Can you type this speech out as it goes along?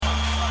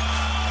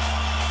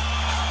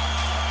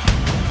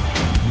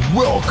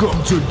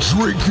Welcome to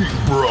Drinking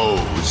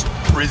Bros,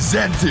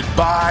 presented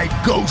by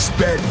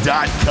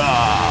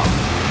GhostBed.com.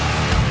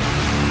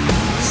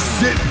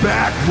 Sit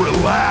back,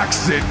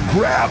 relax, and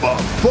grab a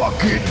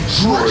fucking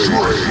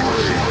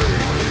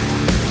drink.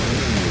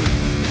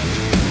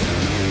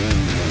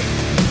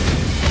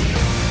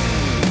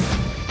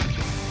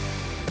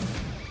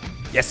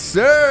 Yes,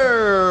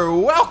 sir.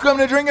 Welcome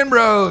to Drinking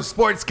Bros,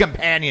 Sports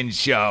Companion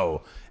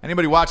Show.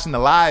 Anybody watching the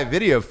live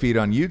video feed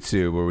on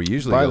YouTube, where we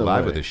usually go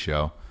live with this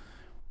show,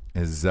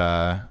 is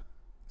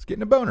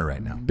getting a boner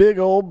right now. Big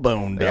old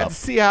boned Got up. to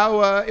see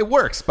how it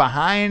works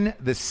behind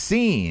the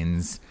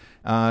scenes.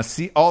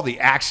 See all the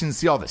action.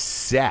 See all the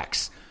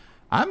sex.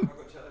 I'm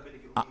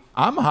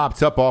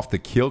hopped up off the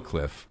kill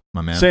cliff,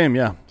 my man. Same,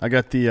 yeah. I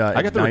got the I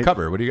got Ignite. the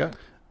recover. What do you got?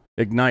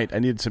 Ignite. I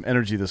needed some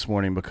energy this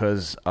morning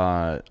because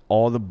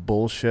all the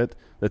bullshit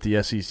that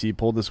the SEC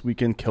pulled this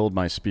weekend killed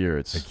my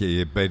spirits.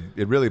 Okay, but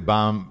it really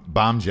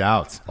bombed you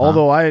out. Huh?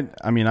 Although I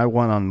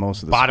won on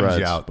most of the Bottoms spreads,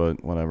 you out.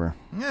 but whatever.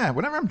 Yeah,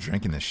 whenever I'm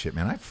drinking this shit,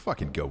 man, I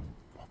fucking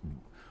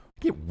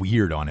get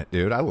weird on it,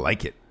 dude. I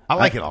like it. I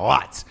like it a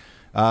lot.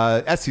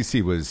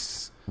 SEC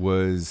was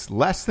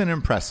less than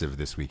impressive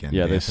this weekend.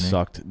 Yeah, Anthony. they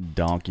sucked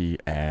donkey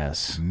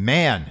ass.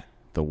 Man,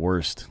 the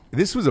worst.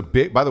 this was a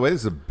big. By the way,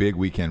 this is a big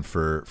weekend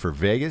for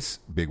Vegas.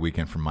 Big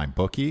weekend for my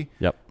bookie.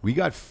 Yep. We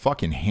got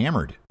fucking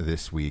hammered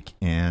this week,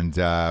 and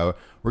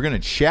we're gonna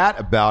chat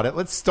about it.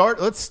 Let's start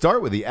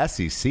with the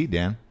SEC,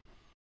 Dan.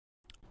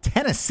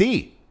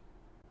 Tennessee.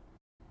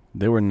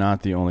 They were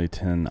not the only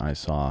 10 I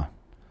saw.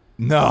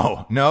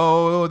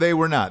 No, they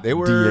were not. They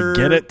were. Do you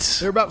get it?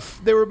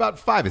 They were about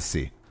 5 a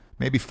C,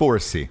 maybe 4 a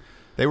C.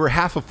 They were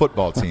half a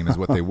football team, is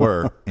what they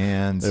were,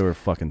 and They were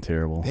fucking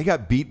terrible. they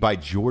got beat by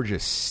Georgia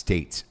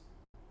State.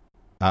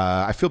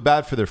 I feel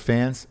bad for their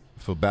fans.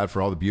 I feel bad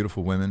for all the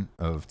beautiful women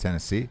of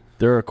Tennessee.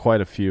 There are quite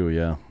a few,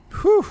 yeah.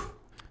 Whew.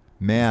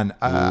 Man,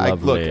 look,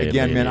 Lovely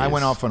again, man, I ladies.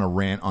 went off on a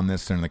rant on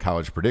this during the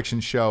college prediction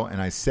show,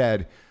 and I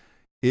said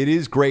it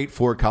is great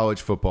for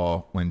college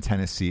football when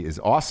Tennessee is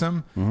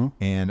awesome,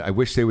 and I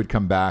wish they would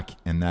come back,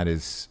 and that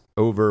is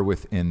over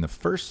within the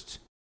first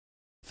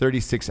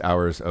 36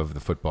 hours of the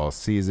football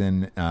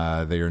season.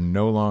 They are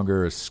no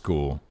longer a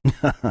school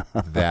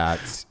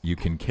that you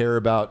can care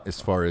about as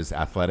far as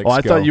athletics Oh,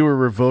 I go. thought you were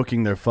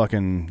revoking their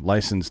fucking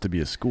license to be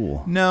a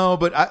school. No,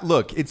 but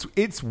look,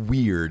 it's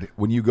weird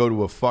when you go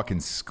to a fucking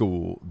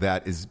school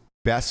that is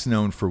best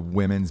known for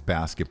women's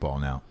basketball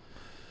now.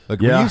 Like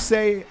when Yeah. you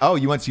say, "Oh,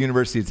 you went to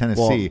University of Tennessee,"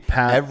 Well,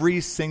 Pat-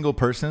 every single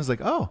person is like,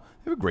 "Oh,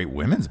 they have a great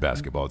women's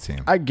basketball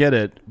team." I get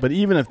it, but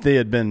even if they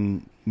had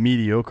been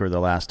mediocre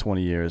the last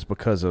 20 years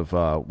because of,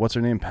 what's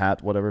her name,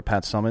 Pat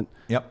Summitt,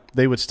 Yep.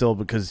 they would still,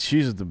 because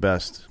she's the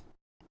best.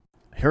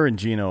 Her and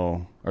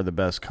Gino are the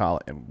best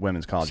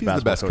women's college She's the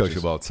basketball best coaches. coach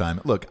of all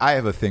time. Look, I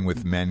have a thing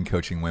with men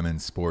coaching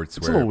women's sports.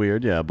 It's where a little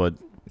weird, yeah, but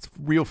It's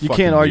real. you Fucking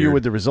can't argue weird.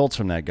 with the results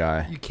from that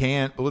guy. You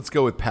can't, but let's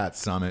go with Pat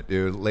Summitt,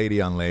 dude.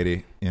 Lady on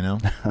lady, you know?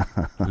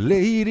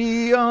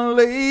 Lady on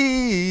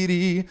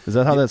lady. Is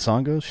that how that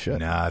song goes? Shit.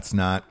 Nah, it's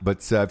not.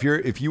 But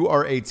if you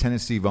are a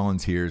Tennessee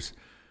Volunteers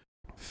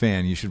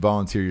fan, you should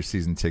volunteer your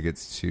season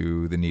tickets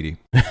to the Needy.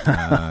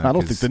 I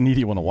don't think the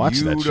needy want to watch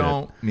that shit. You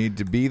don't need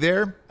to be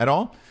there at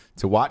all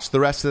to watch the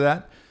rest of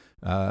that.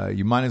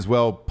 You might as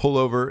well pull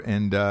over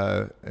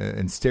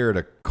and stare at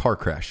a car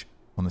crash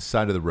on the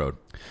side of the road,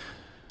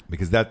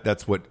 because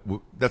that's what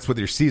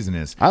your season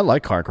is. I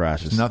like car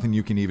crashes. There's nothing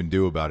you can even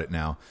do about it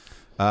now.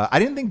 I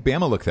didn't think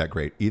Bama looked that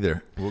great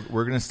either.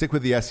 We're going to stick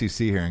with the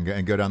SEC here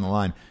and go down the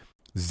line.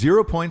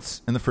 0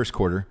 points in the first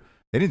quarter.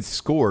 They didn't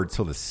score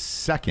till the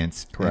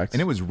second. Correct.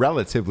 And it was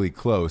relatively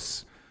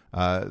close.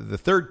 The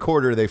third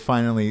quarter, they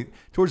finally,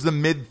 towards the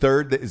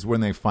mid-third, is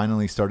when they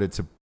finally started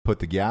to put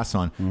the gas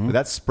on. But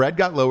that spread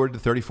got lowered to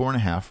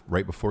 34.5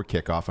 right before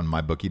kickoff on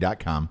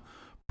mybookie.com.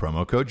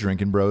 Promo code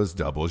Drinking Bros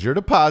doubles your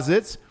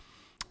deposits,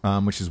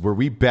 which is where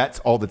we bet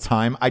all the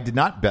time. I did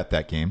not bet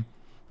that game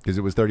because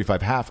it was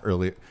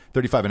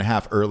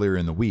 35.5 earlier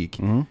in the week.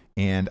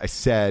 And I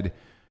said,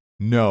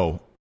 no,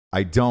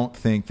 I don't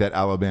think that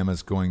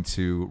Alabama's going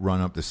to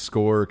run up the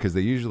score, because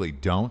they usually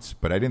don't,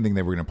 but I didn't think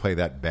they were going to play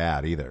that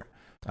bad either.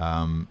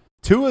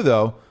 Tua,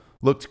 though,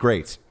 looked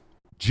great.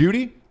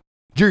 Judy.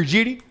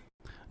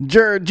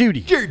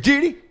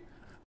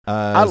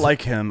 I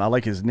like him. I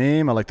like his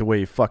name. I like the way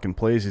he fucking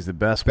plays. He's the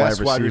best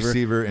wide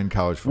receiver in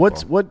college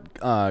football.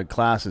 What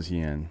class is he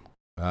in?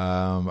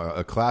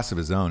 A class of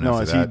his own. No,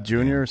 after is that. he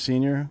junior or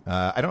senior?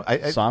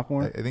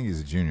 Sophomore? I think he's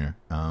a junior.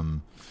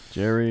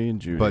 Jerry and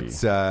Judy.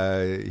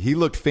 But he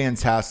looked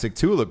fantastic.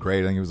 Tua looked great.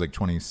 I think he was like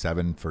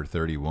 27 for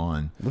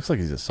 31. Looks like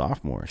he's a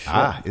sophomore. Shit.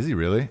 Is he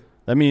really?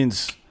 That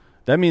means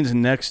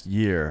next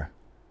year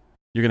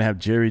you're gonna have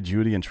Jerry,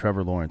 Judy, and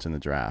Trevor Lawrence in the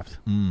draft.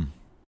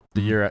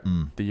 The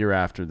year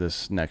after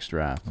this next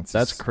draft.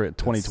 That's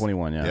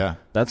 2021. Yeah,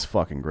 that's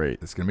fucking great.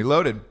 It's gonna be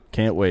loaded.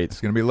 Can't wait.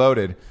 It's gonna be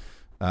loaded.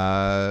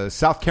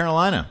 South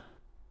Carolina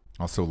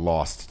also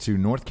lost to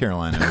North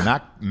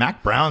Carolina.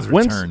 Mac Brown's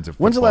return to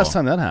football. When's the last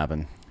time that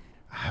happened?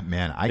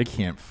 Man, I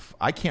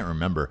can't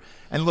remember.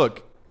 And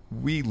look,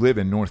 we live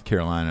in North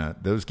Carolina.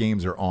 Those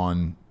games are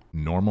on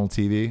normal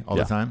TV all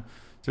the time.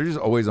 So they're just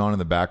always on in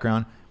the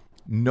background.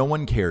 No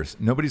one cares.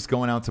 Nobody's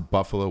going out to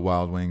Buffalo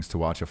Wild Wings to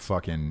watch a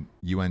fucking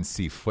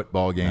UNC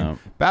football game. No.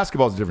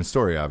 Basketball's a different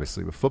story,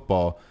 obviously, but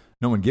football,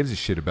 no one gives a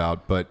shit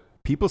about. But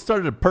people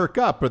started to perk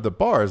up at the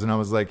bars, and I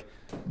was like,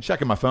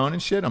 checking my phone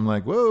and shit. I'm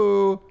like,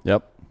 whoa.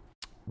 Yep.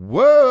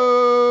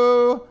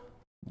 Whoa.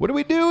 What do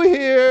we do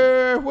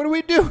here? What do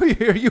we do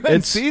here?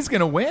 UNC's going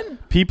to win?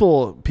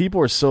 People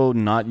are so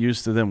not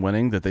used to them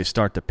winning that they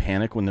start to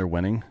panic when they're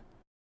winning.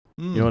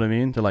 You know what I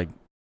mean? They're like,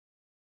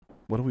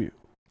 what do we...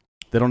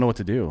 They don't know what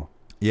to do.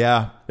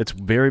 Yeah. It's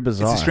very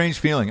bizarre. It's a strange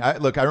feeling. I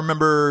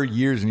remember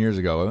years and years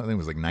ago, I think it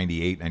was like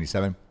 98,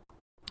 97,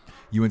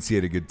 UNC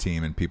had a good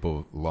team and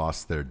people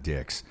lost their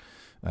dicks.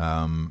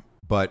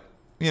 But,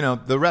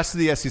 the rest of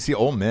the SEC,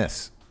 Ole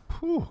Miss,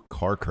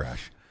 car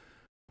crash.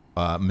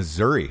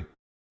 Missouri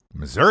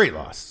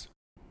lost.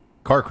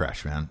 Car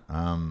crash, man.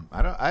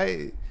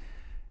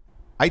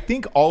 I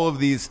think all of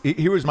these.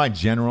 Here was my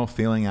general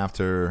feeling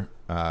after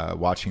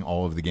watching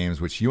all of the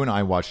games, which you and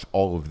I watched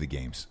all of the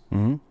games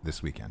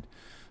this weekend.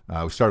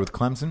 We started with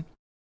Clemson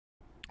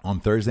on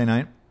Thursday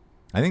night.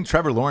 I think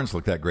Trevor Lawrence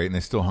looked that great, and they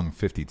still hung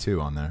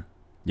 52 on there.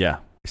 Yeah,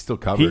 they still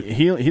covered.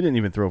 He didn't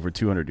even throw for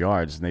 200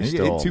 yards, and they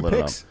still had 2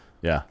 picks.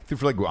 Yeah, he threw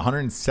for like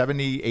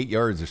 178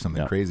 yards or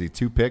something crazy.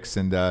 2 picks,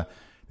 and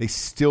they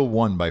still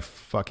won by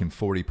fucking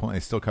 40 points. They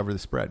still cover the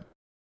spread.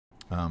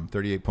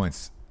 38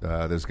 points.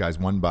 Those guys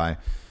won by.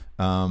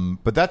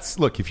 But that's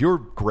look. If you're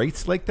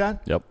greats like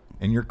that,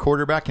 and your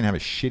quarterback can have a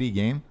shitty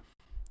game,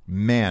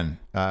 man,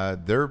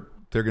 they're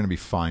going to be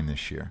fine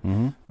this year.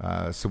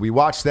 So we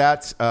watched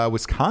that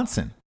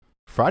Wisconsin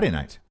Friday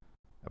night.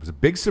 That was a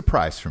big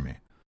surprise for me.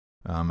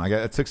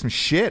 I took some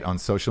shit on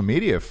social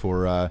media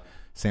for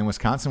saying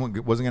Wisconsin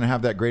wasn't going to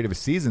have that great of a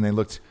season. They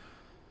looked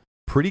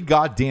pretty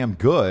goddamn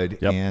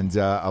good, and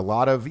a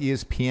lot of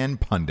ESPN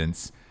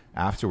pundits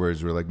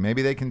afterwards were like,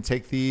 maybe they can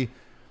take the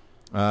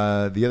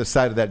other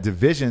side of that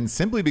division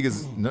simply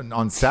because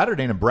on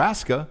Saturday,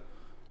 Nebraska,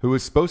 who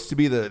was supposed to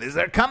be is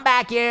there a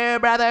comeback here,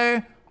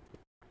 brother?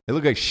 They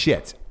look like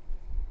shit.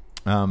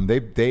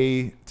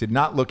 They did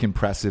not look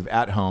impressive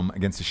at home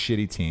against a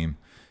shitty team.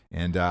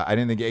 And I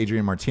didn't think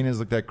Adrian Martinez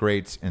looked that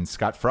great. And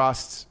Scott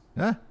Frost,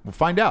 we'll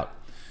find out.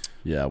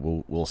 Yeah,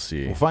 we'll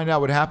see. We'll find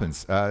out what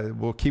happens.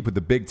 We'll keep with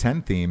the Big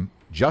Ten theme.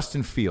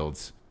 Justin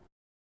Fields,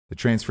 the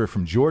transfer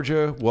from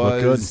Georgia,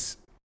 was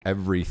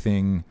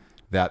everything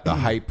that the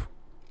hype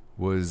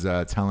was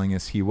telling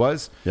us he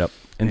was. Yep.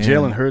 And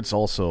Jalen Hurts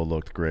also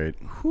looked great.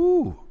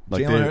 Whew.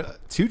 Like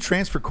 2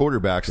 transfer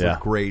quarterbacks look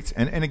great.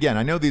 And again,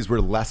 I know these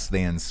were less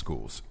than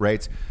schools,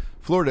 right?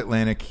 Florida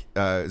Atlantic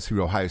is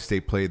who Ohio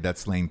State played.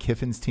 That's Lane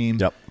Kiffin's team.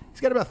 Yep.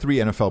 He's got about 3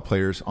 NFL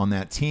players on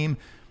that team.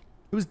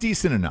 It was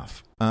decent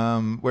enough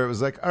where it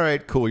was like, all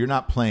right, cool. You're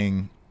not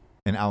playing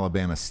in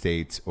Alabama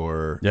State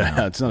or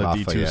it's not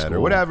Lafayette a D2 school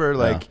or whatever.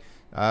 Like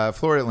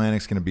Florida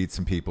Atlantic's going to beat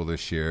some people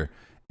this year,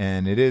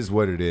 and it is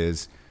what it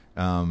is.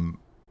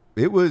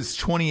 It was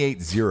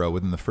 28-0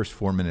 within the first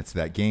 4 minutes of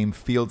that game.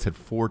 Fields had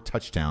 4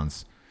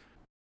 touchdowns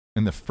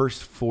in the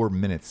first 4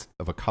 minutes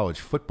of a college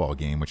football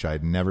game, which I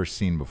had never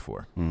seen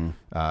before. He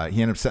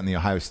ended up setting the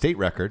Ohio State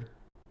record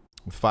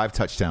with 5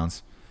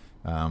 touchdowns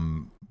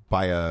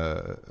by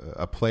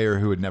a player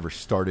who had never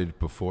started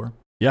before.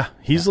 Yeah,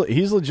 he's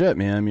legit,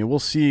 man. I mean, we'll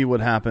see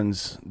what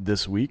happens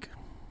this week.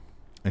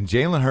 And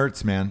Jalen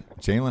Hurts, man.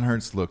 Jalen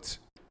Hurts looked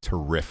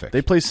terrific.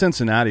 They play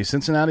Cincinnati.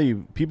 Cincinnati,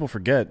 people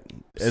forget,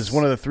 is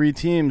one of the 3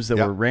 teams that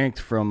were ranked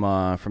from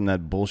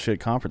that bullshit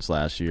conference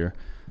last year.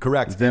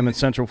 Correct. Them in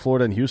Central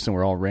Florida and Houston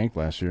were all ranked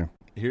last year.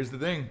 Here's the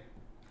thing.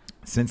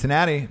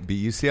 Cincinnati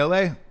beat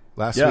UCLA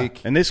last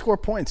week. And they score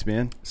points,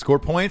 man. Score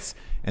points,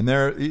 and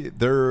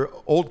their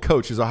old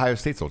coach is Ohio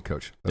State's old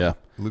coach.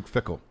 Luke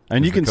Fickell.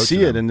 And you can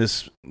see it in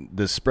this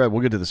spread.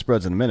 We'll get to the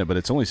spreads in a minute, but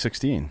it's only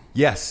 16.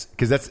 Yes,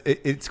 because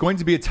it's going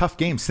to be a tough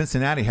game.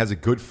 Cincinnati has a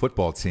good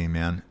football team,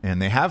 man,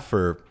 and they have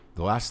for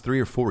the last 3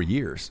 or 4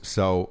 years.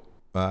 So,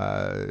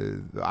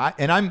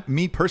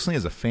 me personally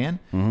as a fan,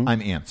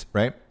 I'm amped,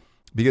 right?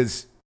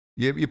 Because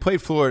you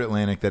played Florida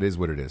Atlantic. That is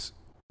what it is.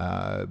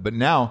 But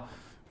now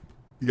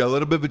you got a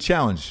little bit of a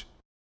challenge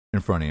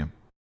in front of you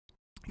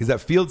because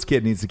that Fields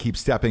kid needs to keep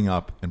stepping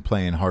up and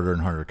playing harder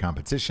and harder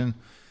competition.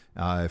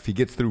 If he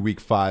gets through week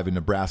 5 in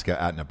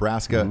Nebraska at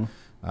Nebraska,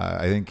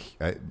 I think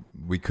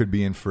we could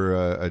be in for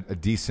a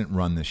decent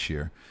run this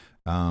year.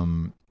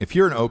 If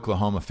you're an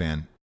Oklahoma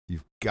fan,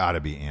 you've got to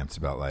be amped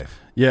about life.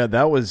 Yeah,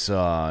 that was,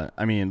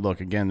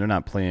 look, again, they're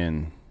not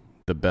playing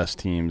the best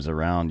teams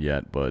around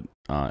yet, but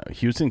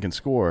Houston can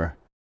score.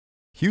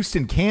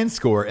 Houston can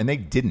score, and they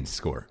didn't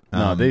score.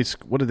 No,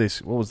 what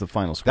was the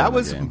final score? That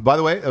was, by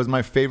the way, that was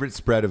my favorite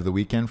spread of the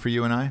weekend for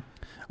you and I.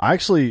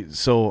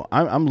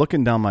 I'm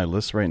looking down my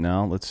list right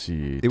now. Let's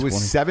see. It was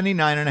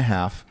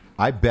 79.5.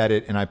 I bet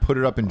it, and I put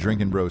it up in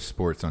Drinkin' Bros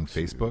Sports on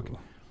Facebook.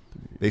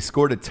 They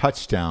scored a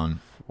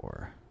touchdown,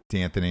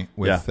 D'Anthony,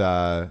 with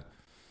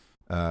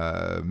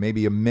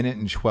maybe 1 minute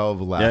and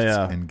 12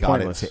 left, and got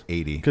Pointless. It to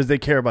 80. Because they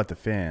care about the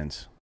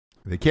fans.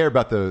 They care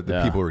about the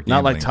people who are gambling.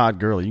 Not like Todd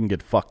Gurley. You can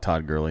get fucked,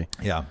 Todd Gurley.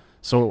 Yeah.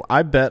 So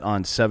I bet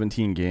on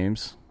 17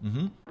 games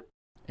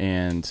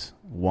and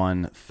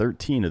won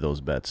 13 of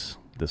those bets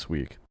this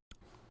week.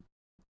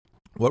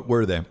 What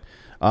were they?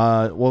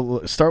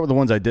 Well, start with the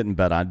ones I didn't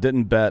bet on. I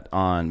didn't bet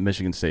on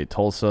Michigan State,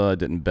 Tulsa. I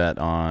didn't bet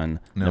on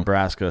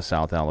Nebraska,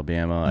 South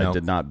Alabama. I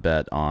did not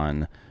bet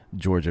on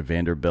Georgia,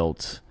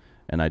 Vanderbilt.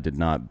 And I did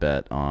not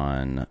bet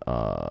on...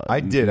 I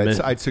did.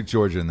 I took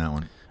Georgia in that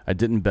one. I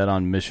didn't bet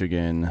on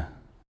Michigan,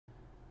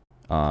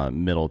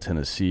 Middle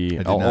Tennessee.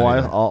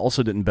 I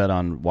also didn't bet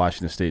on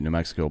Washington State, New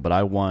Mexico. But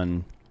I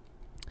won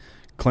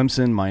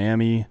Clemson,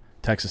 Miami,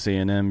 Texas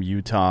A&M,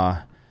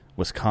 Utah,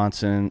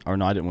 Wisconsin. Or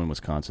no, I didn't win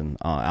Wisconsin.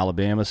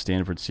 Alabama,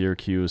 Stanford,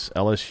 Syracuse,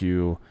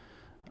 LSU,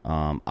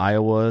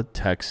 Iowa,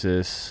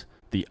 Texas,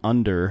 the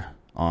under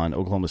on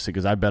Oklahoma State,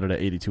 because I bet it at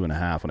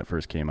 82.5 when it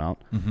first came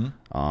out.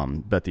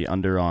 Bet the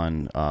under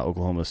on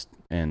Oklahoma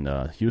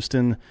and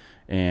Houston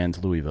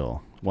and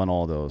Louisville. Won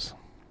all those.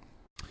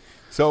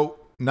 So,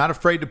 not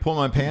afraid to pull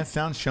my pants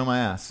down, show my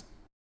ass.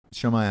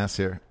 Show my ass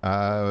here.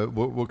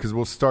 Because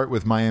we'll start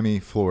with Miami,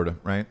 Florida,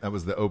 right? That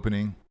was the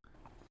opening.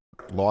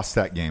 Lost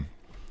that game.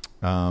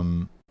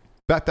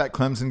 Bet that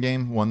Clemson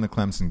game, won the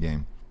Clemson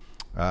game.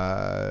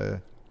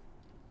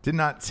 Did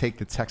not take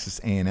the Texas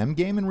A&M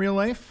game in real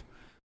life.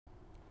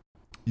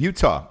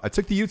 Utah. I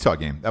took the Utah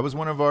game. That was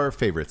one of our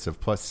favorites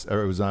of plus,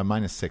 or it was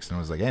 -6, and I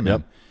was like, hey,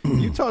 man,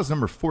 Utah is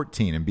number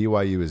 14, and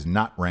BYU is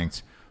not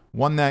ranked.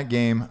 Won that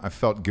game. I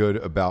felt good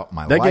about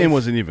my life. That game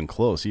wasn't even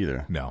close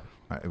either. No.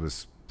 It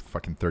was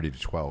fucking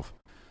 30-12,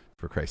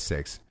 for Christ's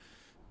sakes.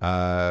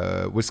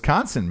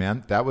 Wisconsin,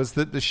 man, that was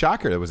the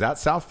shocker. It was at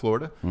South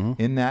Florida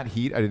in that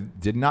heat. I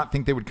did not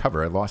think they would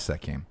cover. I lost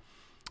that game.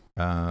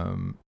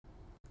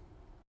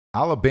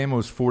 Alabama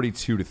was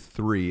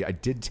 42-3. I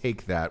did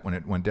take that when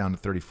it went down to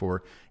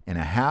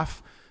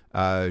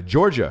 34.5.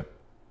 Georgia,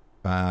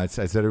 I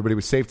said everybody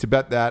was safe to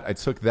bet that. I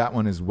took that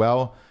one as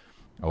well.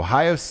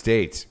 Ohio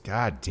State,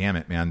 god damn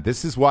it, man.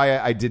 This is why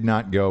I did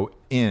not go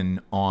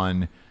in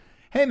on,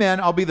 hey, man,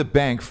 I'll be the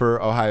bank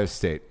for Ohio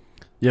State.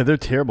 Yeah, they're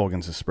terrible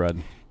against the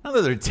spread. Not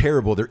that they're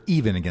terrible, they're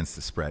even against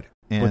the spread.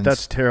 And, but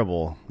that's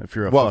terrible if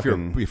you're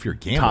if you're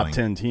gambling, top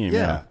 10 team.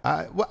 Yeah,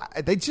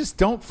 they just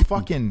don't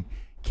fucking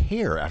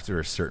care after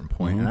a certain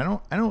point, and I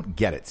don't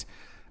get it.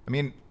 I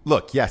mean,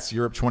 look, yes,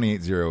 you're up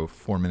 28-0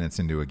 4 minutes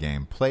into a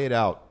game. Play it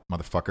out,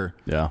 motherfucker.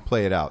 Yeah,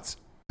 play it out.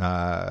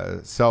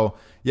 So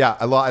yeah,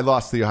 I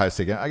lost the Ohio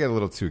State game. I got a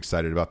little too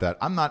excited about that.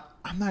 I'm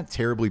not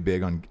terribly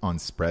big on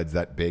spreads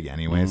that big,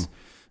 anyways.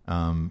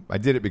 I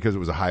did it because it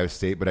was Ohio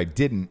State, but I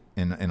didn't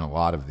in a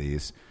lot of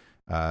these.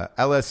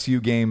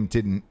 LSU game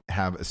didn't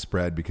have a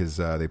spread because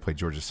they played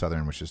Georgia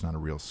Southern, which is not a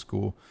real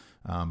school.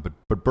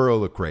 But Burrow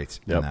looked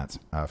great in that.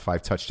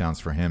 5 touchdowns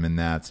for him in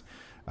that.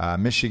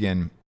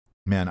 Michigan,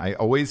 man, I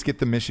always get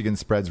the Michigan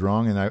spreads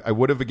wrong, and I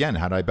would have again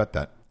had I bet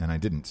that, and I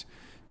didn't.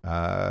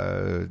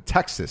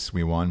 Texas,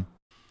 we won.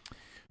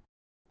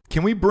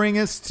 Can we bring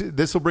us to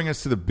this? Will bring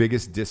us to the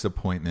biggest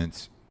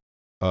disappointment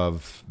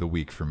of the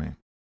week for me.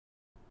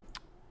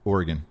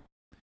 Oregon.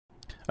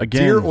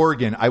 Again, dear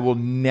Oregon, I will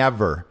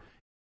never,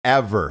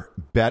 ever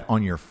bet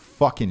on your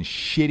fucking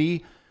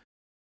shitty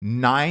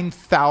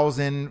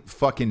 9,000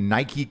 fucking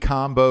Nike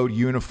combo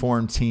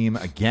uniform team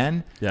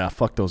again. Yeah,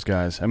 fuck those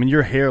guys. I mean,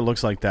 your hair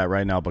looks like that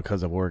right now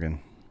because of Oregon.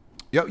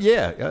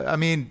 Yeah. I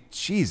mean,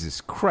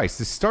 Jesus Christ.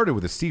 This started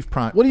with a Steve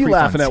Prefontaine. What are you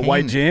laughing at,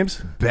 White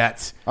James?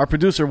 Bet. Our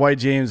producer, White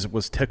James,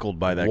 was tickled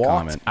by that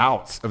comment.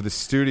 Out of the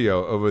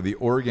studio over the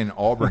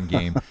Oregon-Auburn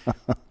game.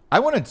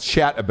 I want to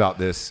chat about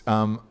this.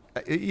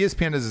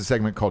 ESPN does a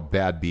segment called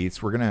Bad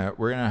Beats. We're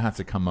gonna have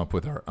to come up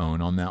with our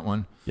own on that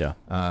one. Yeah.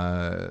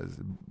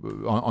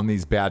 On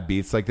these bad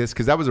beats like this,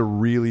 because that was a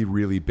really,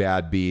 really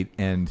bad beat,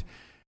 and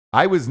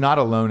I was not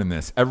alone in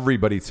this.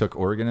 Everybody took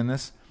Oregon in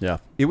this. Yeah.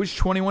 It was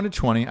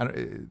 21-20. I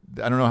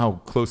don't know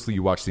how closely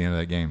you watched the end of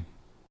that game.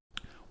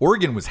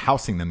 Oregon was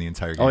housing them the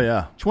entire game. Oh,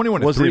 yeah.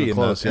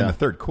 21-3 in the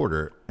third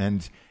quarter.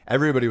 And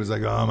everybody was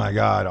like, oh, my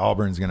God,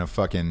 Auburn's going to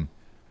fucking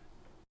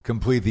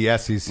complete the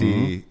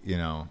SEC,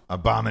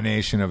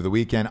 abomination of the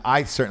weekend.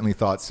 I certainly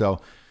thought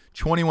so.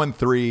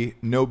 21-3,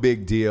 no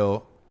big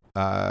deal.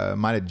 I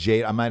might have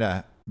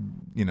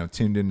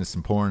tuned into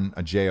some porn,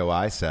 a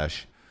JOI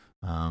sesh.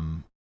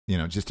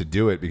 Just to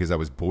do it because I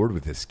was bored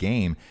with this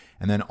game.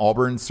 And then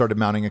Auburn started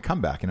mounting a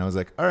comeback. And I was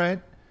like, all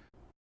right.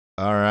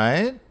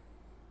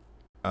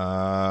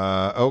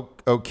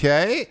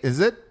 Okay. Is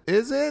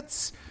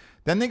it?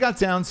 Then they got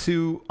down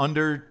to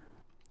under,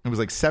 it was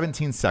like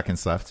 17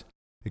 seconds left.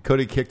 They could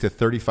have kicked a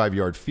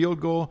 35-yard field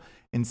goal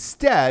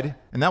instead,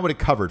 and that would have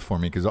covered for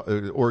me because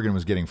Oregon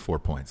was getting 4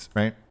 points,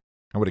 right?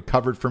 That would have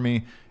covered for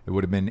me. It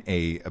would have been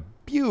a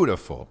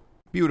beautiful,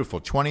 beautiful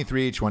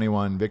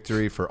 23-21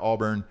 victory for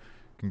Auburn.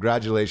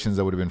 Congratulations.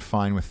 I would have been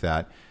fine with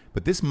that.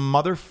 But this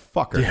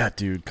motherfucker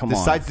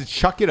decides to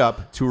chuck it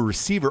up to a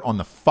receiver on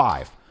the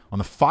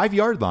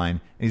 5-yard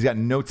line, and he's got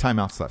no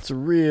timeouts left. It's a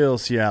real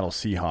Seattle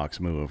Seahawks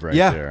move right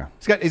there.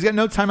 He's got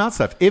no timeouts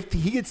left. If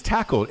he gets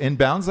tackled in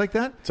bounds like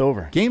that, it's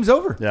over. Game's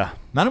over. Yeah.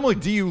 Not only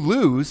do you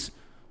lose,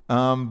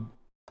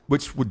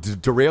 which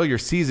would derail your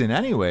season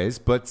anyways,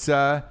 but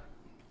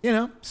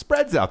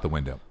spreads out the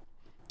window.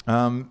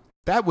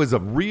 That was a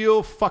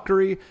real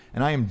fuckery,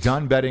 and I am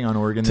done betting on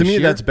Oregon this year. To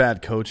me, that's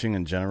bad coaching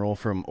in general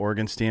from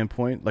Oregon's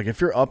standpoint. Like, if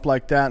you're up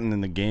like that and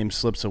then the game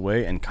slips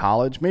away in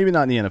college, maybe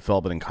not in the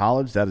NFL, but in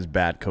college, that is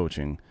bad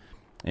coaching.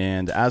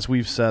 And as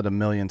we've said a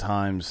million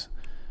times,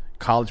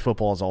 college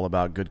football is all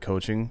about good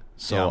coaching.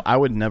 So I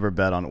would never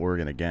bet on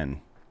Oregon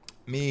again.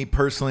 Me,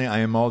 personally, I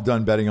am all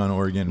done betting on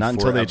Oregon Not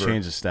until they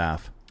change the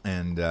staff.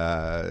 And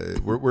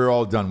we're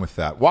all done with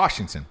that.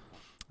 Washington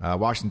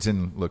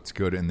looked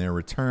good in their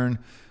return.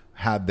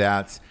 Had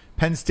that.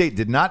 Penn State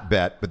did not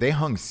bet, but they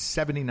hung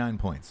 79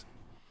 points.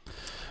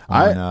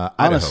 I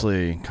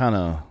honestly kind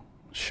of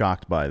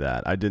shocked by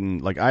that. I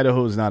didn't like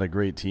Idaho is not a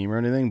great team or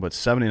anything, but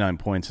 79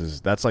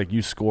 points that's like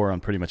you score on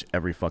pretty much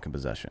every fucking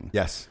possession.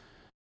 Yes,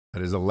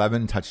 that is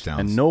 11 touchdowns,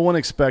 and no one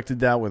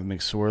expected that with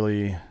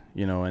McSorley,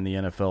 in the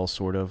NFL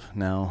sort of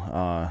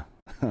now.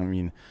 I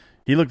mean,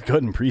 he looked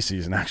good in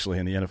preseason actually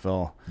in the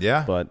NFL.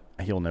 Yeah, but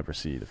he'll never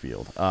see the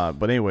field.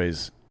 But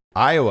anyways.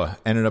 Iowa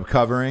ended up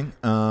covering.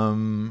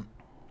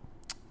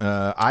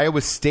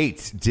 Iowa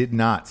State did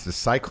not. The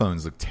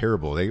Cyclones looked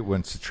terrible. They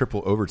went to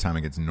triple overtime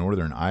against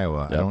Northern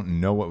Iowa. Yep. I don't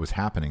know what was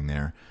happening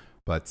there.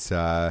 But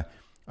the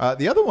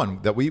other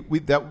one that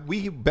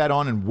we bet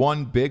on and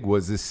won big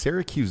was this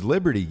Syracuse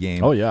Liberty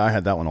game. Oh, yeah, I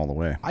had that one all the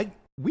way.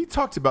 We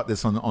talked about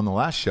this on the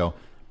last show.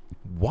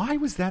 Why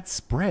was that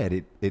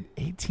spread at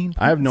 18 points?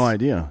 I have no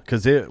idea.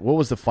 Because what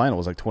was the final? It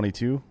was like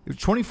 22? It was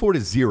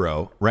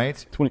 24-0,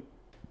 right? 20.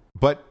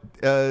 But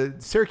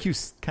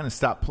Syracuse kind of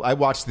stopped. I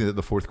watched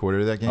the fourth quarter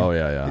of that game. Oh,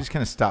 yeah. They just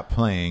kind of stopped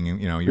playing.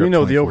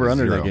 The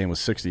over-under that game was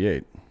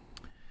 68.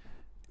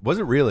 Was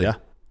it really? Yeah.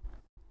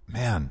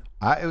 Man,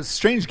 it was a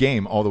strange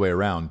game all the way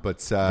around.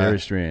 But very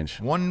strange.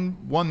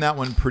 Won that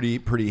one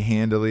pretty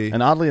handily.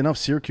 And oddly enough,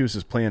 Syracuse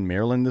is playing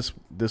Maryland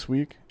this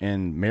week,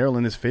 and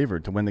Maryland is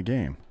favored to win the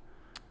game.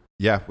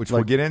 Yeah, which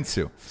we'll get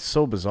into.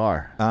 So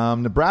bizarre.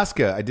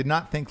 Nebraska, I did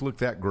not think looked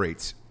that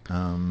great.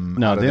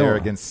 No, they were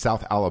against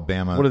South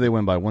Alabama. What did they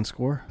win by? 1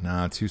 score?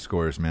 No, 2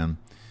 scores, man.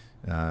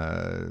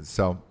 And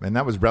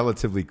that was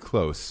relatively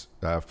close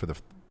for the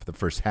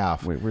first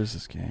half. Wait, where's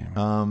this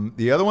game?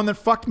 The other one that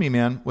fucked me,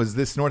 man, was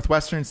this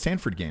Northwestern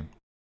Stanford game.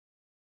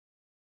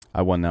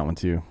 I won that one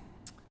too.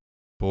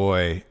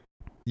 Boy,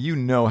 you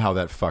know how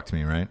that fucked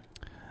me, right?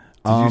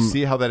 Did you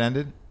see how that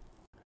ended?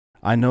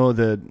 I know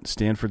that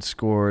Stanford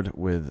scored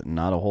with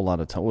not a whole lot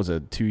of time. Was it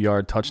a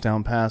 2-yard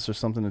touchdown pass or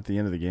something at the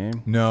end of the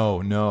game?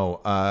 No.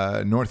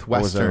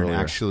 Northwestern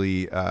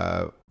actually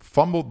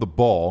fumbled the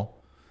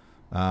ball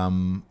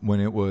when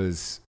it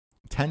was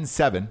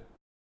 10-7,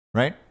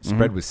 right?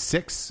 Spread was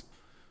 6.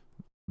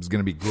 It was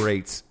going to be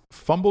great.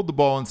 Fumbled the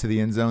ball into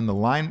the end zone.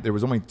 There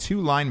was only 2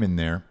 linemen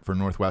there for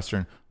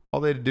Northwestern.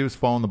 All they had to do was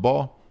fall on the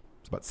ball.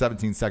 It's about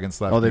 17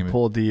 seconds left. Oh, they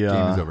pulled the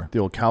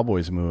old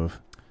Cowboys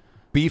move.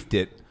 Beefed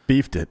it.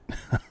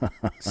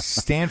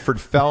 Stanford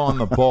fell on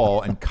the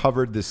ball and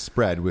covered the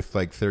spread with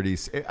like 30.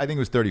 I think it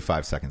was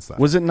 35 seconds left.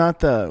 Was it not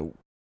the?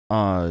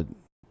 What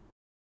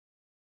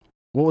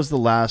was the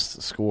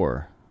last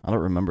score? I don't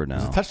remember now.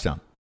 It was a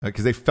touchdown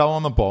because they fell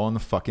on the ball in the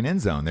fucking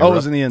end zone. It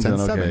was in the end zone.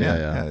 Okay,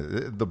 yeah.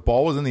 The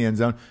ball was in the end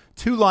zone.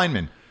 2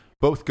 linemen,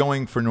 both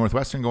going for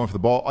Northwestern, going for the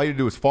ball. All you had to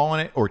do was fall on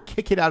it or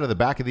kick it out of the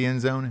back of the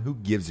end zone. Who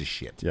gives a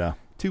shit? Yeah.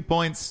 2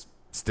 points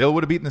still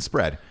would have beaten the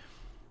spread.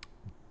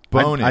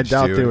 Bonage, I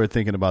doubt they were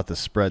thinking about the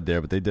spread there,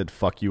 but they did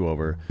fuck you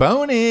over.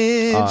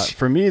 Bonage.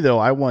 For me, though,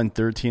 I won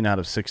 13 out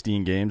of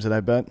 16 games that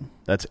I bet.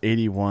 That's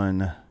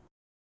 81%.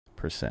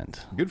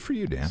 Good for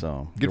you, Dan.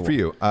 So good for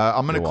you.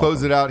 I'm going to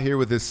close it out here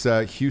with this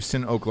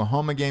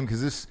Houston-Oklahoma game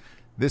because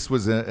this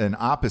was an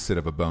opposite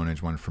of a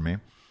bonage one for me.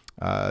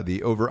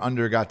 The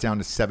over-under got down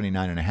to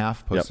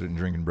 79.5, posted in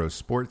Drinking Bros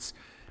Sports.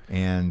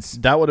 And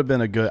that would have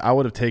been I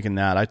would have taken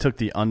that. I took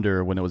the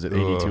under when it was at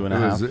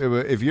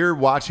 82.5. If you're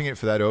watching it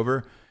for that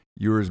over,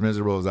 you were as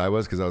miserable as I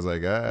was because I was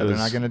like, they're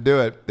not going to do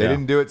it. They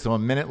didn't do it, so a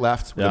minute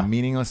left with a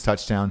meaningless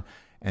touchdown,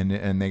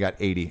 and they got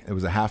 80. It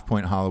was a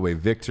half-point Hollaway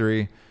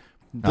victory.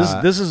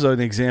 This is an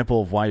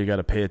example of why you got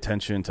to pay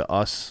attention to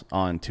us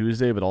on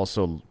Tuesday, but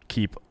also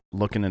keep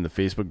looking in the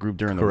Facebook group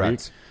during the week.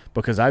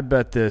 Because I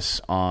bet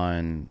this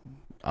on,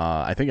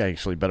 I think I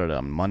actually bet it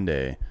on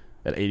Monday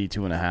at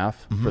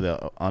 82.5 for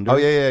the under. Oh,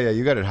 yeah.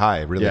 You got it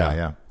high, really high,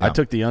 yeah. I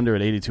took the under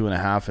at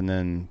 82.5, and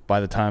then by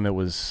the time it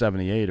was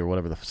 78 or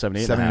whatever,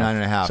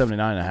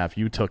 79.5,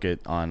 you took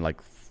it on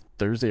like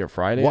Thursday or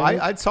Friday. Well,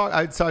 I'd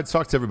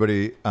talked to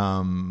everybody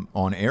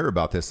on air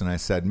about this, and I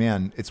said,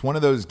 man, it's one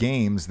of those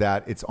games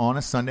that it's on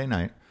a Sunday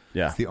night.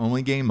 Yeah. It's the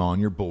only game on.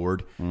 You're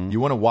bored. You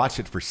want to watch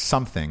it for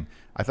something.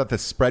 I thought the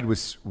spread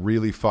was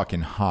really fucking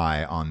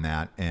high on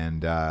that,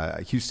 and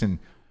Houston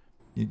 –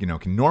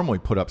 can normally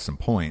put up some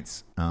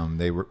points.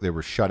 They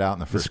were shut out in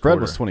the first. The spread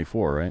quarter. was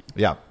 24, right?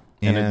 Yeah,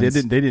 and they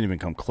didn't even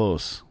come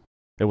close.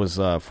 It was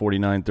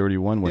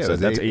 49-31.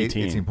 That's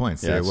 18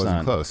 points. Yeah, it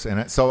wasn't close.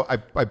 And so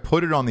I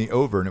put it on the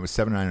over, and it was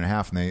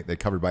 79.5, and they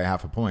covered by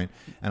half a point.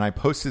 And I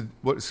posted.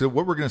 So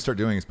what we're going to start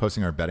doing is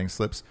posting our betting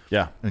slips.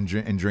 Yeah. And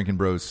Drinking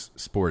Bros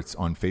Sports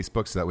on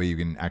Facebook, so that way you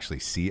can actually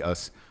see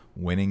us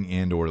winning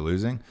and or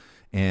losing.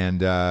 And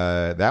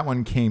that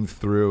one came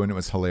through, and it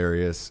was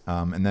hilarious.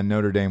 And then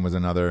Notre Dame was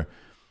another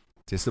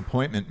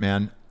disappointment,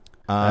 man.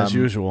 As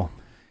usual.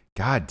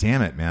 God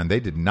damn it, man.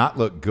 They did not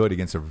look good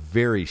against a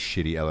very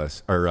shitty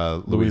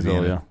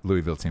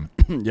Louisville team.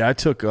 Yeah, I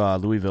took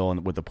Louisville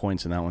with the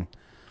points in that one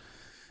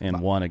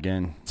and won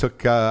again.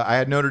 I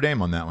had Notre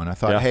Dame on that one. I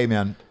thought, hey,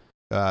 man,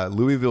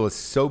 Louisville is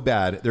so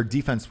bad. Their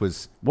defense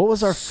was What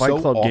was our so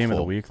Fight Club awful game of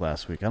the week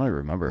last week? I don't even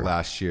remember.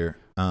 Last year.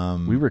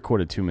 We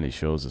recorded too many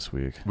shows this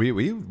week.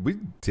 We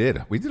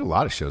did. We did a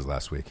lot of shows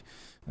last week.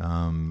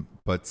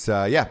 But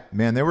yeah,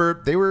 man, they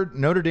were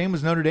Notre Dame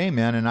was Notre Dame,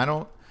 man, and I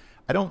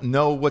don't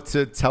know what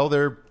to tell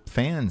their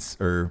fans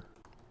or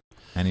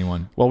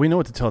anyone. Well, we know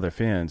what to tell their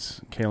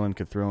fans. Kalen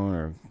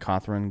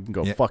Cawthron,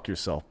 go fuck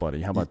yourself,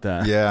 buddy. How about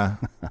that? Yeah.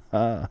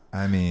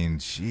 I mean,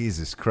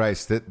 Jesus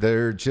Christ,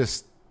 they're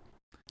just.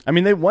 I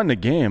mean, they won the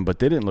game, but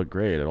they didn't look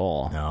great at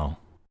all. No.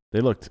 They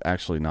looked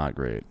actually not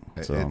great.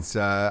 So.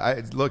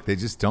 Look, they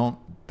just don't.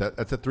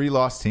 That's a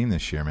 3-loss team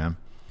this year, man.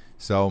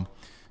 So,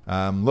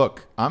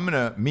 look, I'm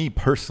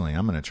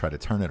gonna try to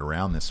turn it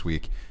around this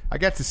week. I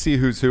got to see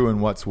who's who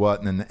and what's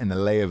what, and the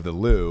lay of the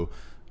Lou.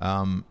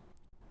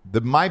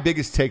 My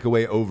biggest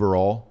takeaway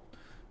overall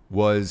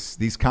was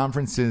these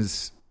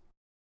conferences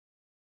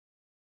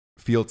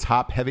feel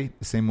top heavy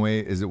the same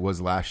way as it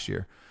was last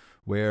year,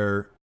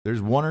 where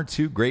there's one or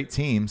two great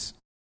teams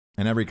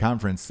in every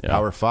conference,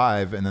 Power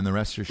 5, and then the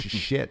rest are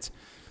shit.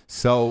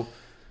 So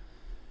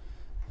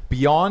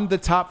beyond the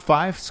top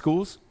 5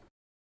 schools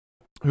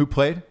who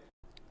played,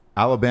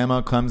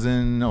 Alabama,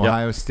 Clemson,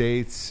 Ohio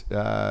State,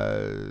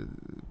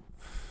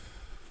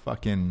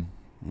 fucking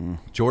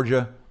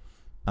Georgia.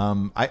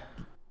 I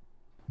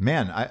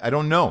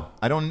don't know.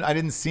 I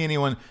didn't see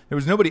anyone. There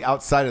was nobody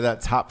outside of that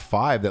top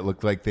 5 that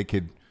looked like they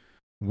could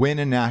win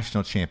a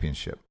national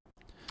championship.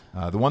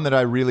 The one that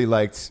I really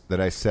liked that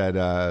I said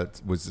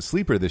was the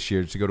sleeper this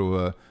year to go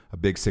to a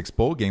Big 6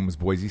 bowl game was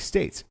Boise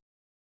State.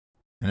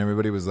 And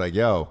everybody was like,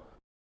 yo,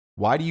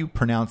 why do you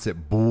pronounce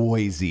it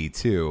Boise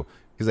too?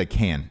 Because I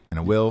can, and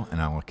I will, and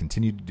I will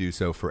continue to do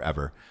so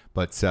forever.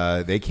 But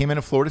they came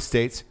into Florida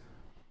State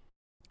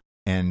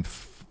and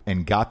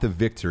got the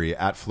victory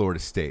at Florida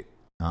State.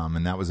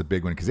 And that was a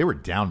big one because they were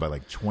down by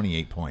like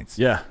 28 points.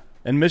 Yeah.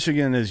 And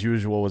Michigan, as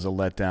usual, was a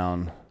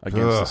letdown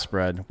against the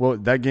spread. Well,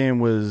 that game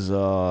was...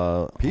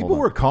 people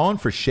were calling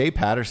for Shea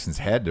Patterson's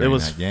head during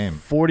that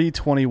game.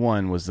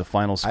 40-21 was the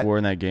final score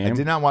in that game. I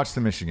did not watch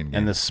the Michigan game.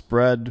 And the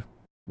spread,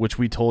 which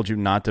we told you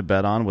not to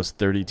bet on, was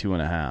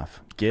 32.5.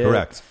 Get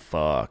Correct.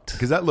 Fucked.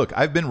 Because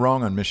I've been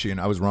wrong on Michigan.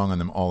 I was wrong on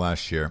them all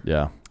last year.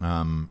 Yeah.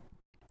 And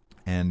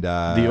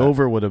the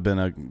over would have been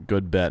a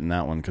good bet in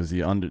that one because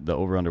the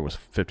over-under was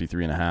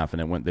 53.5,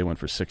 and they went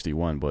for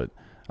 61, but...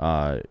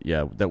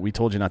 that we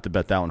told you not to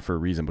bet that one for a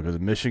reason because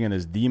Michigan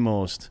is the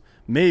most,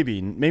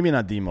 maybe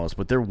not the most,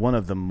 but they're one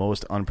of the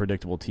most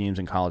unpredictable teams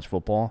in college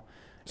football.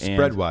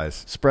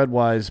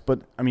 Spread-wise,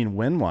 but I mean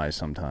win-wise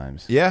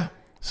sometimes. Yeah.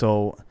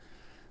 So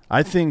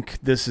I think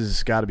this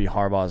has got to be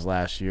Harbaugh's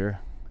last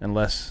year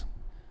unless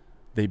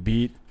they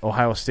beat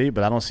Ohio State,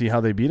 but I don't see how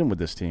they beat him with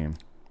this team.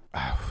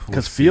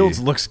 Because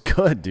Fields looks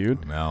good,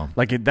 dude. No.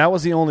 That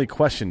was the only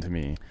question to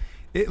me.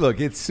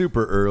 It's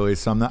super early,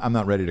 so I'm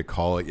not ready to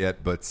call it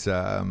yet. But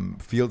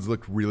Fields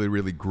looked really,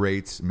 really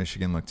great.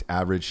 Michigan looked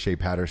average. Shea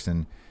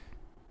Patterson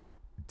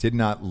did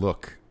not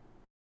look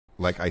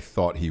like I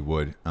thought he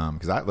would.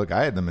 Because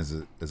I had them as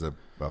a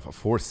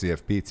fourth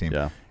CFP team.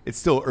 Yeah. It's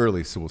still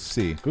early, so we'll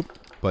see. Oop.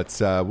 But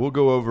we'll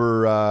go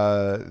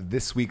over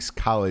this week's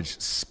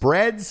college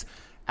spreads.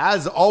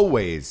 As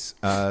always,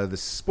 the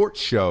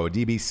sports show,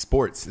 DB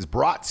Sports, is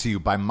brought to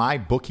you by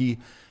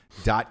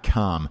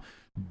MyBookie.com.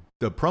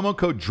 The promo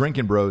code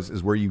Drinkin' Bros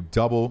is where you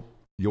double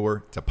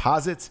your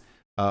deposits.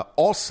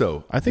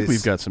 Also, I think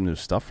we've got some new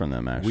stuff from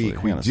them, actually.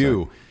 We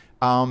do.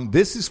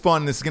 This is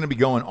fun. This is going to be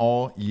going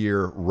all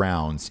year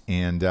round.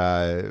 And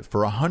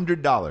for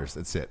 $100,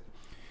 that's it.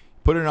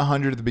 Put in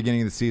 $100 at the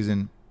beginning of the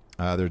season.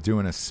 They're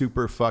doing a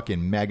super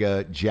fucking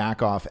mega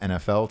jack-off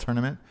NFL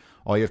tournament.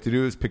 All you have to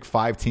do is pick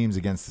 5 teams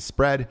against the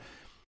spread.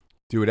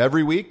 Do it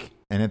every week.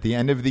 And at the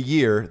end of the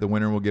year, the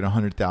winner will get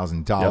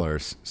 $100,000.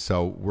 Yep.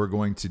 So we're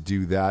going to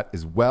do that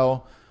as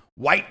well.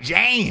 White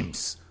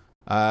James,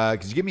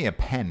 could you give me a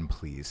pen,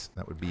 please?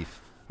 That would be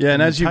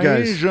and as you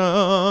guys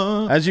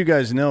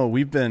know,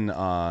 we've been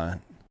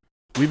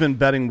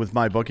betting with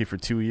MyBookie for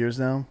 2 years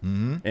now,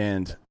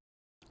 and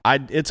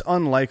it's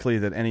unlikely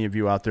that any of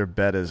you out there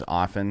bet as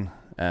often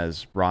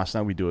as Ross and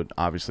I. We do it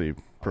obviously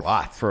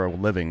for a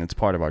living. It's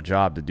part of our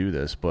job to do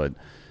this, but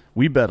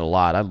we bet a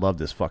lot. I love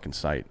this fucking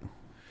site.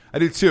 I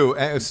do too.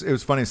 It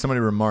was funny. Somebody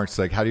remarked,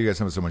 like, how do you guys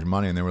have so much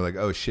money? And they were like,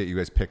 oh, shit, you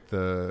guys picked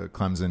the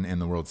Clemson in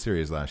the World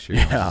Series last year.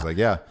 Yeah. I was like,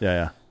 yeah.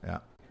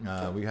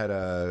 We had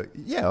I'll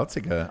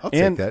take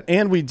that.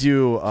 And we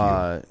do,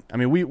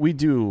 we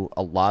do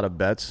a lot of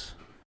bets.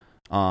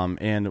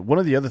 And one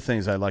of the other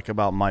things I like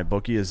about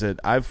MyBookie is that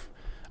I've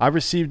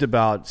received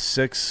about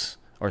 6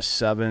 or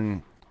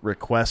 7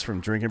 requests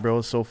from Drinking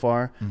Bros so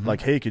far.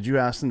 Like, hey, could you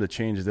ask them to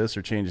change this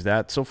or change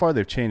that? So far,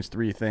 they've changed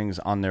 3 things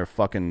on their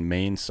fucking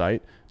main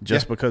site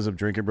just because of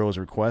Drinking Bros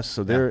requests.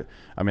 So they're,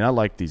 I mean, I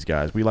like these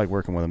guys. We like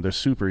working with them. They're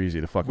super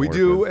easy to fucking work with.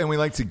 We do, and we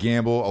like to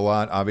gamble a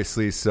lot,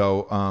 obviously.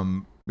 So,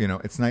 you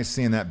know, it's nice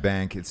seeing that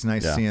bank. It's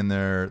nice seeing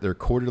their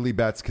quarterly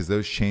bets because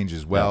those change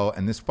as well.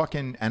 And this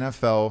fucking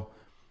NFL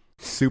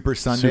Super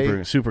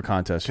Sunday, super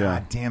contest.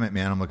 God damn it,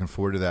 man! I'm looking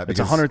forward to that.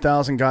 It's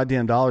 $100,000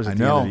 goddamn dollars at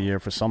the end of the year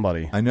for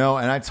somebody. I know,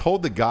 and I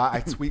told the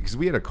guy because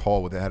we had a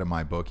call with the head of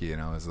my bookie,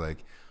 and I was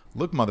like,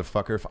 "Look,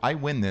 motherfucker, if I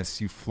win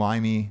this, you fly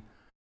me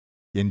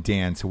and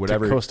Dan to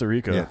whatever to Costa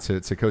Rica,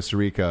 to Costa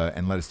Rica,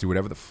 and let us do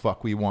whatever the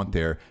fuck we want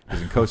there.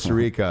 Because in Costa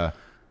Rica,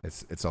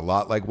 it's a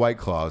lot like White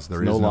Claws.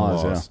 There is no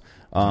laws.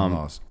 No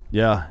laws.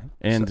 Yeah,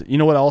 and you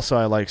know what? Also,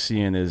 I like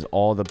seeing is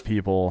all the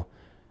people.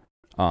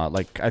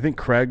 Like I think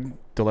Craig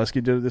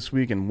Dulesky did it this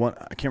week, and I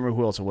can't remember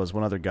who else it was.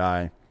 One other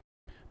guy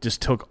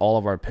just took all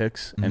of our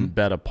picks and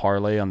bet a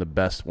parlay on the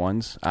best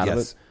ones out of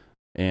it.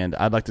 And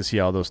I'd like to see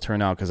how those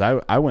turn out because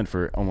I went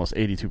for almost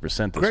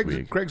 82% this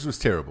week. Craig's was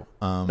terrible,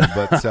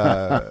 but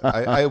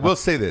I will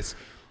say this: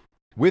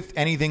 with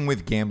anything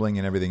with gambling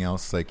and everything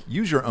else, like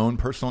use your own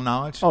personal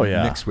knowledge.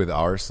 Mixed with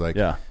ours, like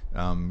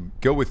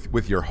go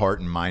with your heart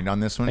and mind on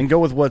this one, and go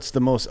with what's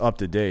the most up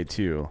to date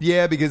too.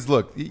 Yeah, because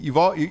look,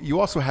 you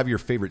also have your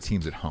favorite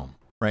teams at home.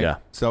 Right. Yeah.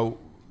 So,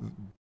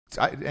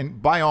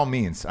 and by all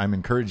means, I'm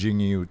encouraging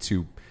you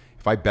to,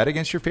 if I bet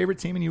against your favorite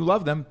team and you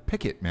love them,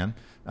 pick it, man.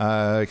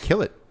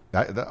 Kill it.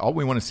 All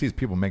we want to see is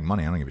people make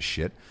money. I don't give a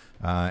shit.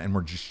 And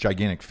we're just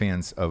gigantic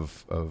fans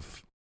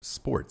of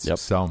sports. Yep.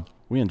 So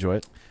we enjoy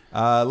it.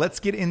 Let's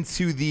get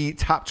into the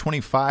top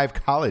 25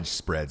 college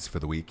spreads for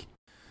the week.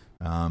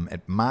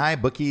 At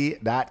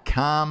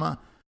mybookie.com,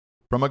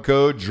 promo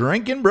code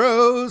Drinking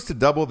Bros to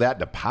double that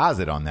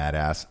deposit on that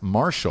ass.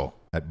 Marshall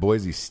at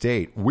Boise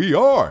State. We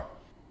are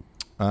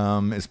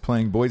is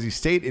playing Boise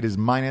State. It is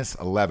minus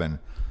 11.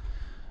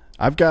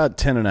 I've got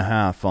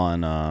 10.5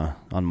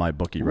 on my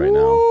bookie right now.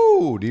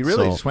 Ooh, do you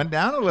really? Just went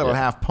down a little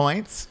half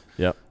points.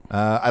 Yep.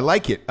 I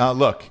like it.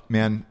 Look,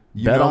 man,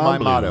 you know my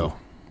motto.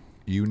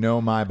 You know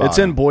my motto. It's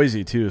in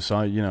Boise too,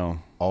 so you know.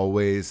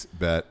 Always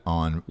bet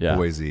on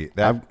Boise.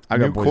 That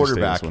new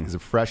quarterback is a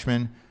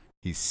freshman.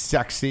 He's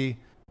sexy.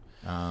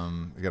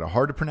 They got a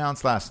hard to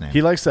pronounce last name.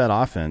 He likes that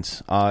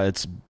offense.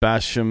 It's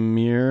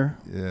Bashmir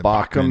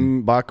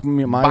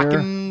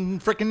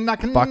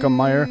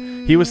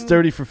Bachmeyer. He was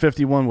 30 for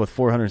 51 with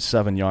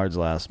 407 yards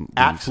last week.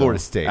 At Florida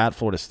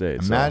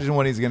State. Imagine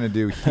what he's going to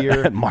do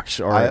here. At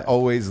Marshall. I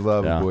always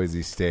love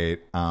Boise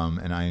State,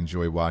 and I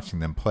enjoy watching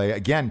them play.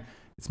 Again,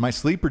 it's my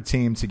sleeper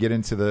team to get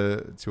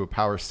into a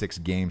Power 6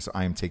 game, so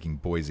I am taking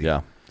Boise.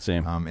 Yeah,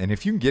 same. And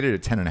if you can get it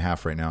at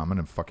 10.5 right now, I'm going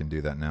to fucking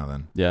do that now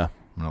then. Yeah.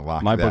 I'm going to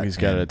lock my that bookie's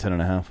got it at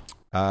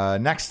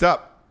 10.5. Next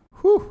up,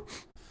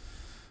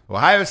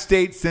 Ohio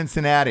State,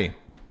 Cincinnati.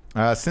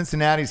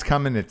 Cincinnati's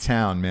coming to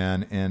town,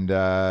 man, and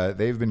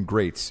they've been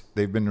great.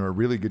 They've been a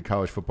really good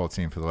college football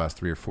team for the last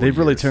 3 or 4 years. They've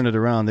really turned it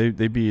around.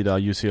 They beat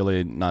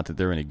UCLA, not that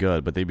they're any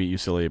good, but they beat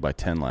UCLA by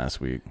 10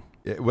 last week.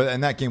 Yeah, well,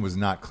 and that game was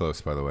not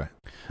close, by the way.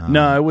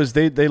 No, it was.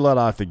 They let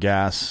off the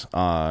gas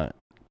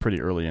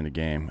pretty early in the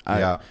game.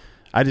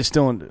 I just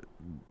don't.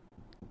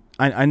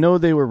 I know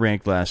they were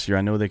ranked last year.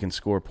 I know they can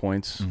score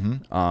points.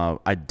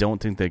 I don't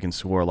think they can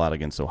score a lot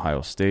against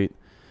Ohio State.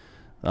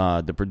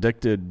 The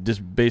predicted,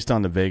 just based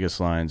on the Vegas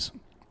lines,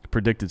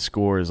 predicted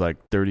score is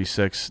like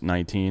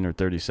 36-19 or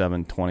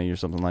 37-20 or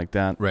something like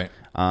that. Right.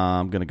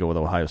 I'm going to go with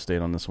Ohio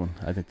State on this one.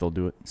 I think they'll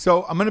do it.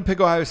 So I'm going to pick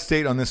Ohio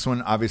State on this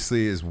one,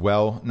 obviously, as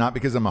well. Not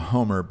because I'm a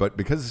homer, but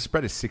because the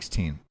spread is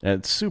 16.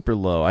 It's super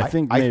low. I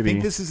think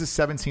this is a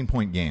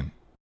 17-point game.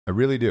 I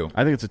really do.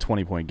 I think it's a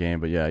 20-point game,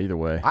 but yeah, either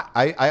way.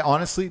 I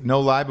honestly, no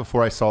lie,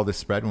 before I saw this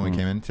spread when we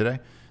came in today,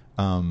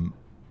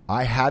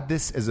 I had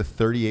this as a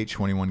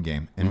 38-21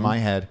 game in my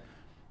head.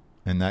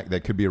 And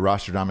that could be a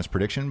Rostradamus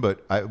prediction,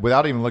 but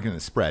without even looking at the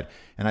spread.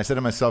 And I said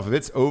to myself, if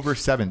it's over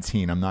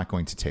 17, I'm not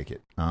going to take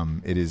it.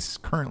 It is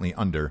currently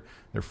under,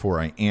 therefore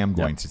I am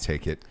going to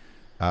take it.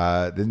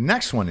 The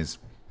next one is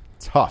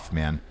tough,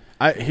 man.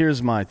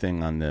 Here's my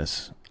thing on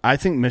this. I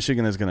think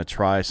Michigan is going to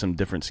try some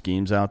different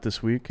schemes out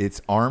this week.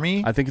 It's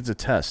Army. I think it's a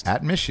test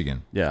at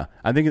Michigan. Yeah,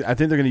 I think they're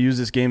going to use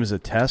this game as a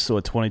test. So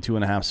a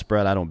 22.5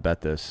 spread. I don't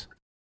bet this.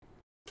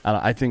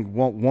 I think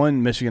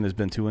one Michigan has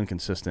been too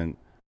inconsistent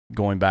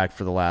going back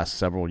for the last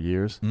several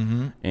years.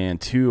 And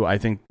 2,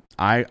 I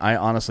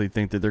honestly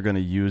think that they're going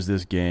to use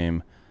this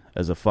game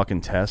as a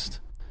fucking test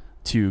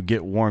to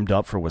get warmed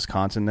up for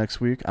Wisconsin next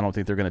week. I don't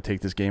think they're going to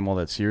take this game all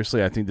that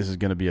seriously. I think this is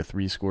going to be a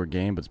 3-score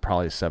game, but it's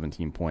probably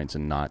 17 points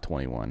and not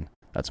 21.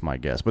 That's my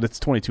guess. But it's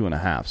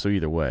 22.5, so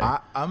either way.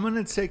 I'm going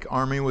to take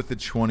Army with the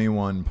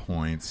 21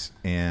 points,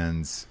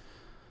 and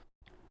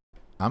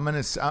I'm going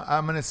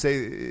to say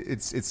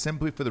it's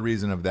simply for the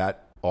reason of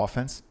that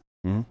offense.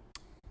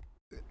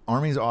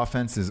 Army's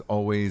offense is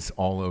always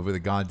all over the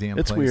goddamn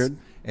place. It's weird.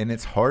 And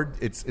it's hard.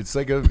 It's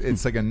like a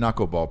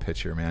knuckleball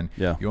pitcher, man.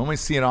 Yeah. You only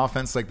see an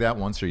offense like that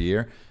once a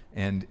year,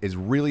 and it's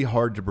really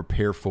hard to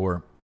prepare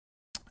for,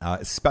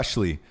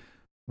 especially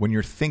when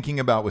you're thinking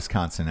about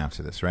Wisconsin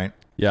after this, right?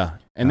 Yeah,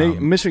 and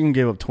Michigan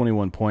gave up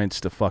 21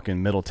 points to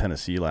fucking Middle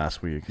Tennessee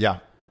last week. Yeah.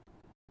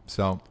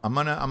 So I'm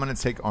gonna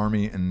take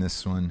Army in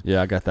this one.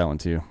 Yeah, I got that one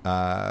too.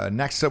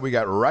 Next up, we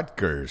got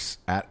Rutgers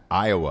at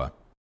Iowa.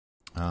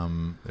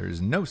 There's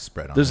no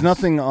spread on. There's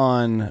nothing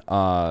on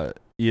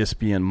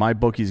ESPN. My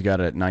bookie's got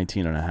it at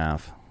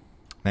 19.5.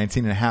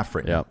 19.5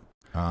 right now.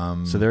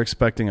 Yep. So they're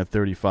expecting a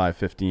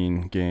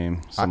 35-15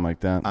 game, something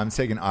like that. I'm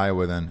taking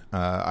Iowa then.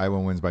 Iowa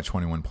wins by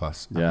 21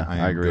 plus. Yeah,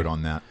 I agree. Good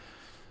on that.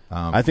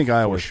 I think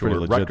Iowa's pretty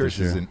legit Rutgers this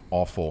year. is an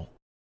awful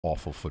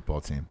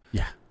football team.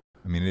 Yeah.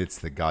 I mean, it's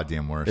the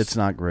goddamn worst. It's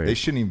not great. They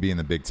shouldn't even be in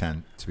the Big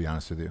Ten, to be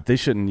honest with you. They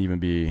shouldn't even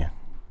be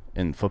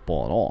in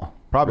football at all.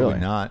 Probably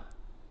really. not.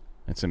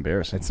 It's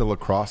embarrassing. It's a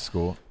lacrosse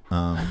school.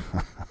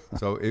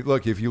 So,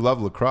 look, if you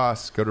love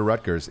lacrosse, go to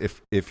Rutgers.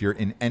 If you're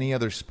in any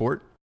other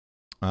sport,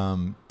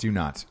 do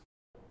not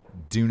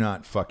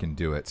fucking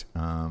do it.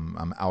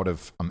 I'm out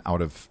of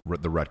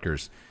the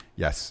Rutgers.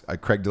 Yes,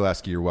 Craig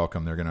Dulesky, you're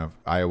welcome.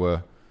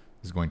 Iowa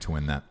is going to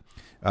win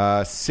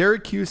that.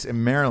 Syracuse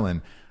and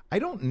Maryland. I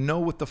don't know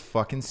what the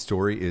fucking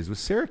story is with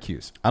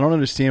Syracuse. I don't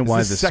understand why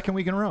this is the second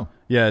week in a row.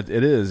 Yeah, it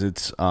is.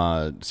 It's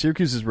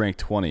Syracuse is ranked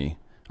 20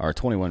 or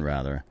 21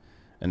 rather,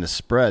 and the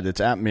spread it's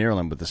at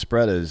Maryland, but the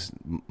spread is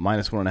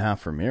 -1.5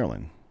 for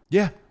Maryland.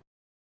 Yeah,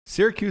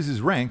 Syracuse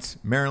is ranked.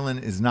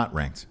 Maryland is not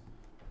ranked.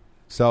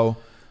 So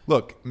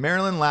look,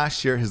 Maryland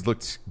last year has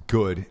looked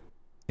good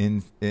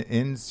in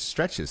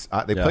stretches.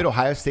 They played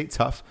Ohio State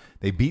tough.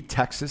 They beat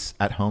Texas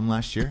at home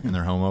last year in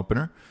their home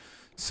opener.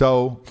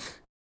 So.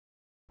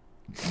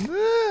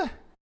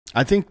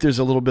 I think there's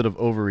a little bit of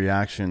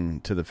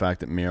overreaction to the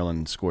fact that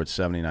Maryland scored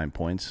 79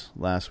 points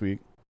last week,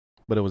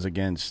 but it was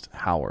against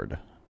Howard.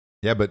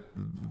 Yeah, but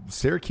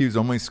Syracuse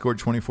only scored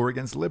 24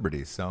 against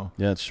Liberty, so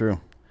yeah, it's true.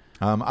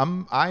 I'm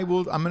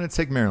going to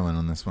take Maryland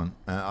on this one,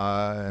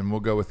 and we'll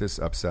go with this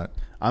upset.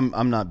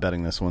 I'm not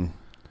betting this one.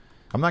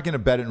 I'm not going to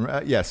bet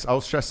it. Yes,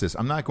 I'll stress this.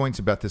 I'm not going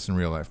to bet this in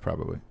real life.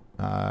 Probably.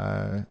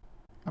 That's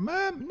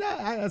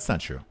not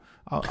true.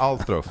 I'll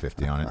throw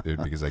 50 on it,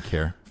 dude, because I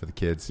care for the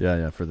kids.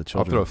 Yeah, for the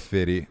children. I'll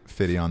throw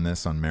 50 on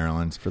this on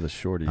Maryland. For the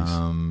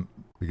shorties.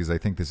 Because I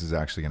think this is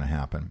actually going to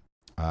happen.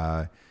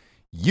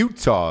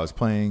 Utah is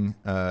playing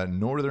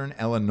Northern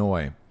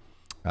Illinois.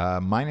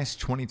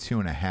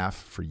 -22.5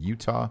 for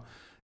Utah.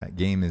 That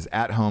game is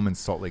at home in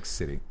Salt Lake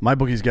City. My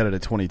bookie's got it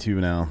at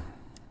 22 now.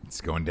 It's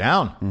going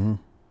down. Mm-hmm.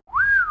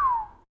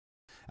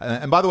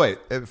 And by the way,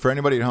 for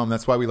anybody at home,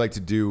 that's why we like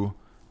to do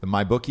the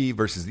MyBookie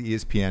versus the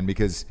ESPN,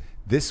 because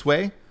this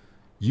way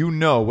you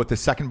know what the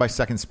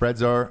second-by-second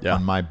spreads are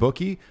on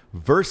MyBookie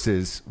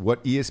versus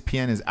what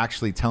ESPN is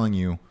actually telling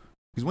you.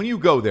 Because when you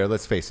go there,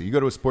 let's face it, you go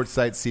to a sports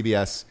site,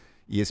 CBS,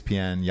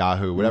 ESPN,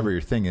 Yahoo, whatever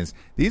your thing is,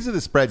 these are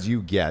the spreads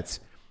you get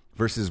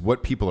versus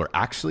what people are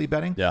actually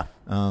betting. Yeah.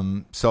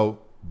 So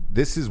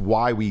this is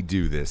why we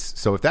do this.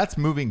 So if that's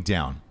moving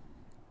down.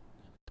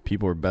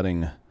 People are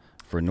betting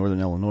for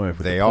Northern Illinois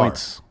for the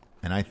points.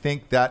 And I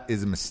think that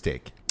is a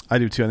mistake. I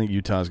do too. I think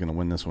Utah is going to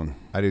win this one.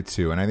 I do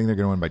too. And I think they're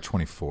going to win by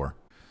 24.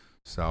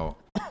 So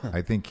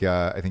I think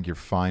you're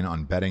fine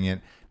on betting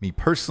it. Me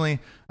personally,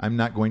 I'm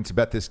not going to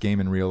bet this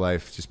game in real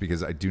life just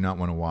because I do not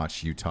want to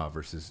watch Utah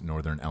versus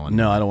Northern Illinois.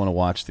 No, I don't want to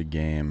watch the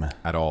game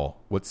at all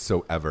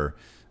whatsoever.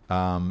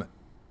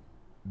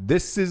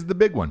 This is the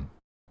big one.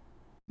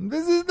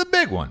 This is the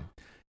big one.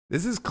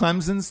 This is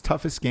Clemson's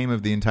toughest game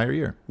of the entire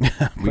year.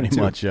 Pretty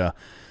much, yeah.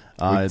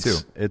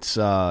 It's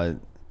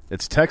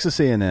Texas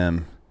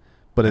A&M.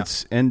 But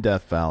it's in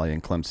Death Valley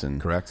in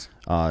Clemson. Correct.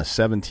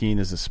 17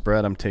 is the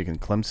spread. I'm taking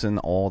Clemson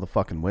all the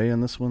fucking way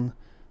in this one.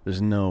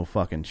 There's no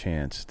fucking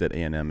chance that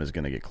A&M is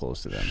going to get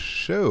close to them.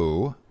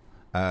 So,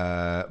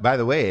 by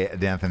the way,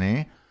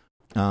 D'Anthony,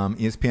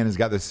 ESPN has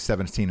got this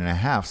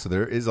 17.5, so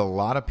there is a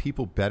lot of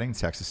people betting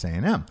Texas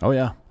A&M. Oh,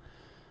 yeah.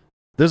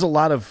 There's a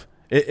lot of...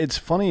 It's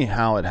funny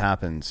how it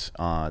happens.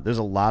 There's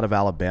a lot of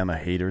Alabama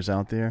haters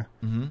out there.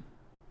 Mm-hmm.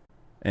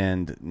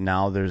 And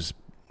now there's...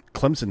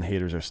 Clemson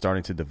haters are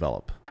starting to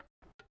develop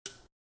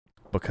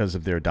because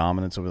of their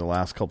dominance over the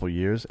last couple of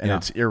years, and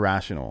it's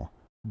irrational.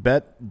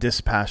 Bet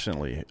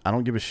dispassionately. I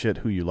don't give a shit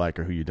who you like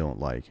or who you don't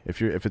like. If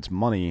it's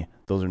money,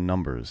 those are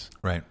numbers.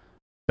 Right.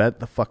 Bet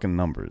the fucking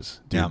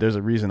numbers. Dude, there's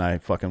a reason I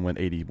fucking went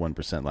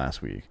 81%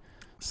 last week.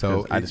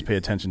 So I just pay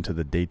attention to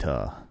the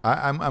data.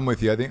 I'm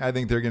with you. I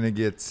think they're gonna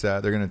get they're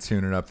gonna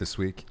tune it up this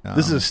week.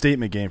 This is a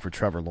statement game for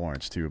Trevor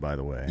Lawrence too, by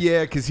the way.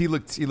 Yeah, because he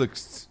looked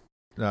less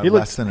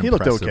than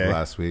impressive okay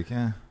last week.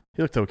 Yeah.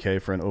 He looked okay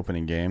for an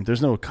opening game.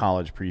 There's no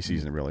college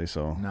preseason really,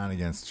 so not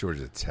against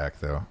Georgia Tech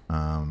though.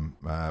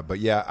 But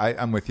yeah,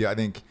 I'm with you. I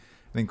think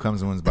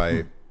Clemson wins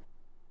by.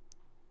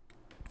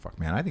 Fuck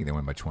man, I think they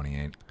win by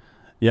 28.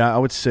 Yeah, I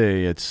would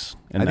say it's.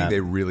 I think they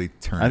really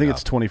turn. I think it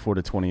it's 24-28,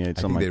 something like that. I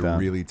think they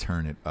really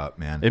turn it up,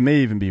 man. It may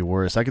even be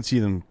worse. I could see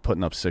them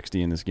putting up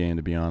 60 in this game,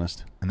 to be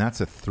honest. And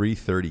that's a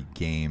 3:30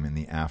 game in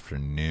the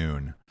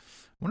afternoon.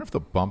 I wonder if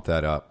they'll bump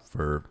that up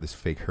for this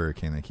fake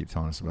hurricane they keep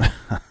telling us about.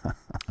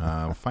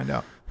 We'll find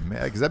out.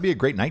 Because that'd be a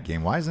great night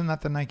game. Why isn't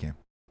that the night game?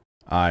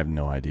 I have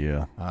no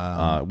idea.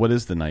 What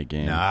is the night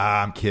game?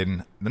 Nah, I'm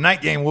kidding. The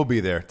night game will be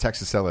there.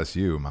 Texas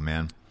LSU, my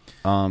man.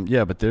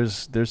 Yeah, but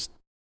there's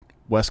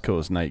West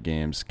Coast night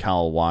games,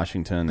 Cal,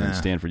 Washington, and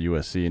Stanford,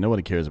 USC.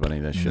 Nobody cares about any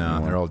of that shit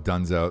anymore. They're all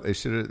dunzo.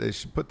 They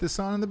should put this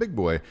on in the big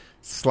boy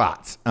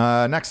slots.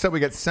 Next up, we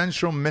got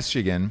Central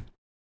Michigan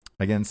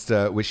against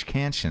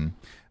Wisconsin.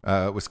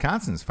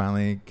 Wisconsin's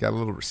finally got a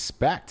little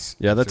respect.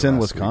 Yeah, that's in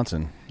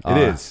Wisconsin. It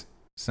is.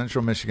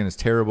 Central Michigan is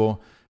terrible.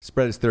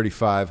 Spread is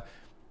 35.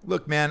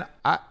 Look, man,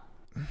 I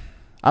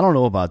don't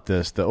know about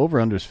this. The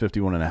over-under is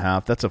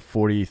 51.5. That's a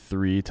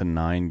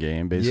 43-9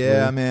 game, basically.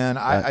 Yeah, man.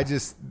 I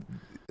just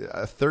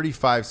a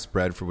 35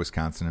 spread for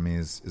Wisconsin, I mean,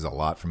 is a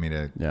lot for me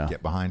to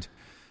get behind.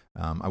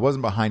 I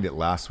wasn't behind it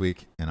last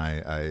week, and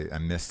I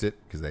missed it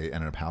because they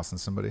ended up housing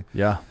somebody.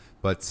 Yeah.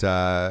 But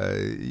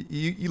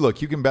you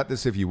look, you can bet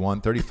this if you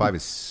want. 35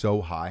 is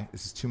so high.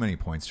 This is too many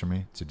points for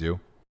me to do.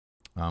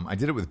 I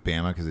did it with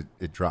Bama because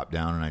it dropped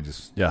down, and I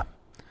just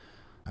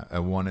I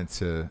wanted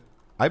to.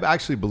 I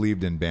actually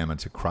believed in Bama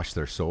to crush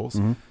their souls,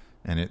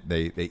 and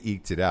they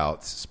eked it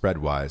out spread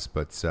wise.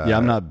 But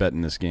I'm not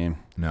betting this game.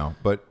 No,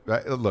 but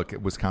look,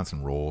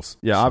 Wisconsin rolls.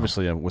 Yeah, so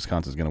obviously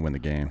Wisconsin's going to win the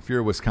game. If you're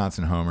a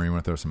Wisconsin homer, you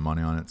want to throw some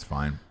money on it, it's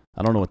fine.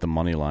 I don't know what the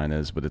money line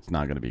is, but it's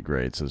not going to be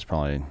great, so there's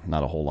probably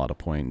not a whole lot of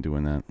point in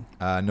doing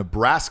that.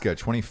 Nebraska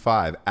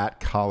 25 at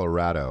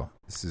Colorado.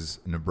 This is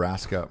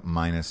Nebraska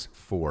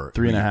 -4.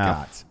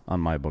 3.5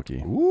 on my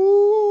bookie.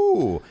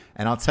 Ooh,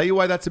 and I'll tell you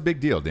why that's a big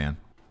deal, Dan.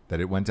 That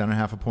it went down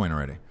 0.5 point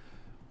already.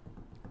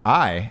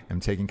 I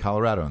am taking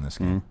Colorado in this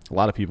game. A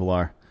lot of people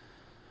are.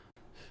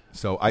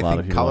 So I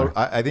think Colorado.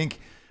 I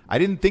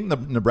didn't think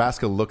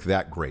Nebraska looked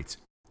that great.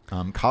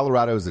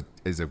 Colorado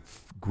is a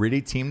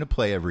gritty team to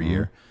play every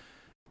year.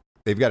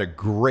 They've got a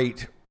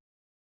great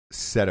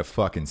set of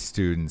fucking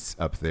students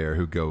up there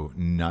who go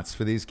nuts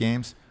for these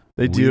games.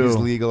 They do. Weed is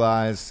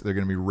legalized. They're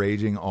going to be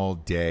raging all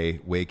day,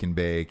 wake and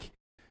bake,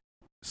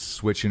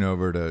 switching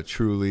over to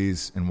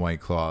Trulies and White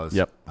Claws.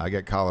 Yep. I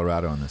get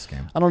Colorado in this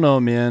game. I don't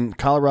know, man.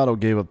 Colorado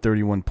gave up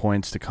 31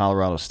 points to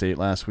Colorado State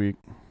last week.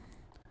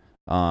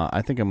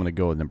 I think I'm going to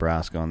go with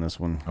Nebraska on this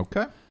one.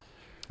 Okay.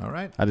 All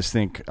right. I just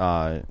think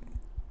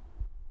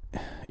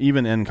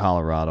even in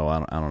Colorado,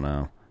 I don't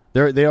know.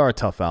 They are a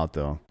tough out,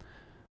 though.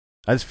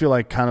 I just feel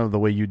like kind of the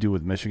way you do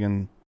with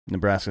Michigan,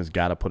 Nebraska's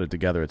got to put it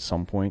together at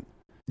some point.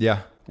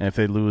 Yeah. And if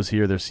they lose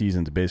here, their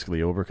season's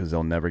basically over because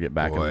they'll never get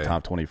back in the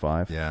top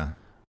 25. Yeah.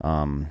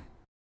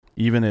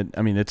 Even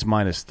it's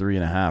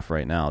 -3.5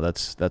 right now.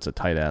 That's a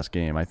tight ass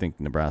game. I think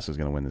Nebraska's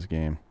going to win this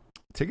game.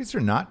 Tickets are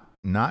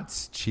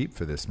not cheap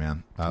for this,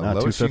 man.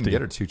 Lowest you can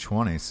get are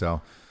 $220.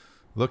 So,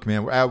 look,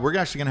 man, we're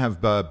actually going to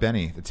have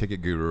Benny, the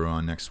ticket guru,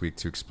 on next week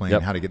to explain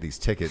how to get these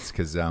tickets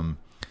because a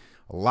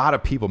lot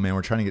of people, man,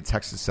 we're trying to get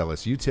Texas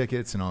LSU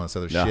tickets and all this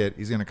other shit.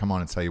 He's going to come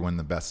on and tell you when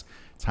the best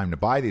time to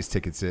buy these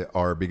tickets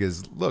are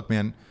because, look,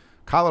 man,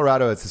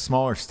 Colorado, it's a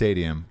smaller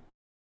stadium.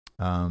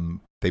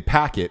 They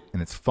pack it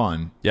and it's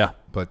fun. Yeah,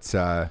 but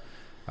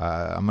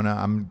I'm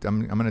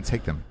gonna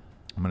take them.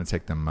 I'm gonna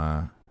take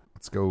them.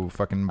 Let's go,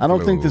 fucking. I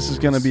don't think this is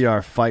gonna be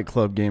our Fight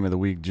Club game of the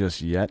week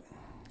just yet.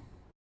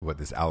 What,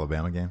 this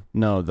Alabama game?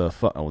 No,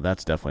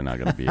 that's definitely not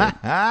gonna be it.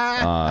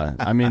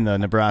 I mean the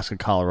Nebraska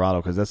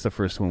Colorado because that's the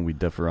first one we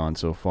differ on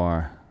so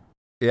far.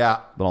 Yeah,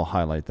 but I'll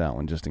highlight that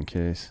one just in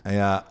case.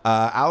 Yeah,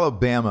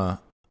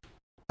 Alabama.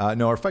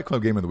 No, our Fight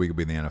Club game of the week will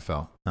be in the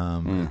NFL.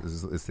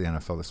 It's the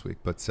NFL this week.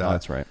 But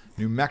that's right.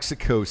 New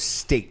Mexico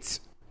State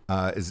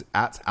is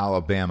at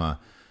Alabama.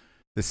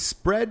 The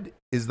spread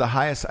is the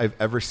highest I've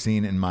ever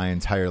seen in my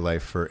entire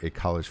life for a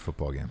college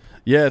football game.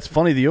 Yeah, it's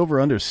funny. The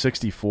over-under is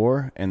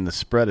 64, and the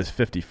spread is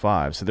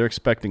 55. So they're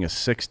expecting a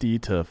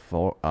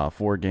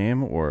 60-4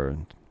 game or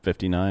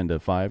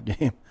 59-5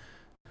 game.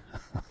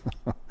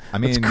 I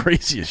mean, it's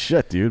crazy as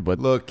shit, dude. But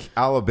look,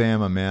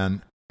 Alabama,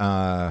 man.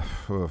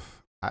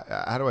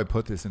 How do I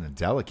put this in a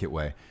delicate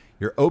way?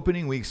 Your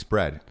opening week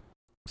spread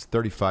was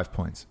 35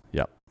 points.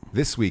 Yep.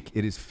 This week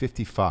it is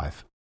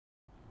 55.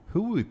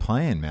 Who are we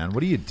playing, man?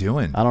 What are you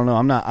doing? I don't know.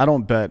 I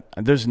don't bet.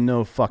 There's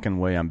no fucking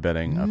way I'm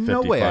betting a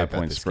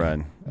 55-point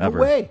spread. Ever.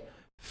 No way.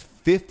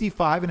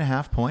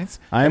 55.5 points?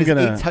 I am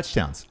gonna 8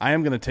 touchdowns. I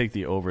am gonna take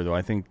the over though.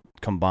 I think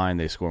combined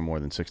they score more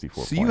than 64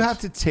 points. So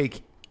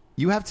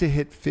you have to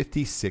hit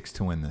 56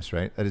 to win this,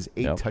 right? That is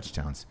 8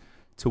 touchdowns.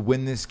 To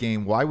win this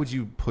game, why would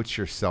you put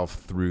yourself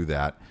through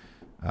that?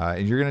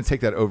 And you're going to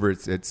take that over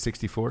at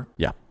 64?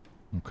 Yeah.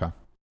 Okay.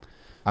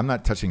 I'm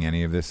not touching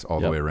any of this all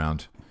the way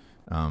around.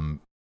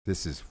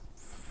 This is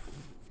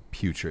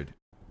putrid.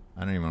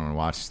 I don't even want to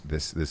watch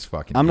this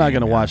fucking I'm not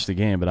going to watch the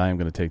game, but I am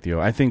going to take the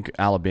over. I think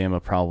Alabama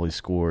probably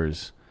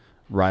scores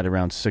right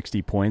around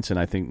 60 points, and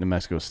I think New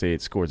Mexico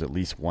State scores at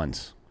least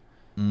once.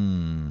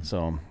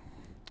 So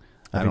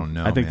I don't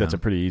know. I think that's a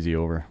pretty easy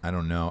over. I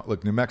don't know.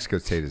 Look, New Mexico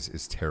State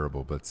is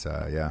terrible, but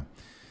yeah,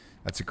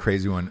 that's a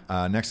crazy one.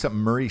 Next up,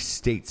 Murray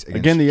State against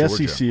Again, the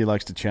Georgia. SEC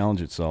likes to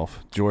challenge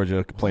itself.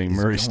 Georgia playing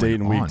Murray State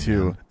in week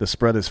 2. Man? The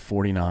spread is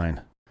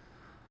 49.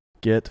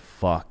 Get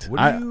fucked. What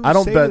do you I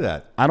don't say bet to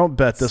that? I don't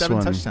bet this 7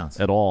 one touchdowns.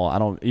 at all. I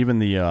don't even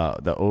the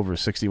over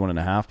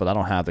 61.5, but I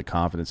don't have the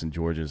confidence in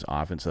Georgia's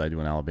offense that I do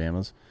in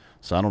Alabama's.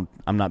 So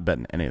I'm not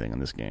betting anything on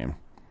this game.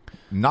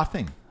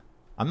 Nothing.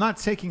 I'm not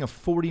taking a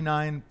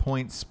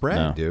 49-point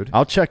spread, dude.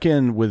 I'll check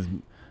in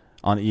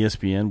on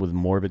ESPN with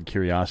morbid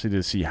curiosity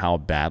to see how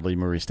badly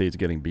Murray State's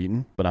getting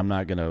beaten, but I'm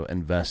not going to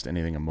invest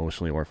anything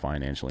emotionally or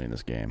financially in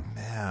this game.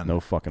 Man. No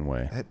fucking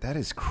way. That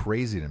is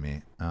crazy to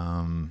me.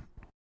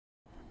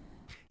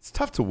 It's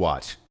tough to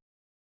watch.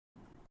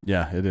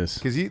 Yeah, it is.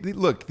 Because,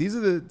 look, these are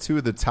the two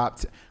of the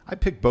top. I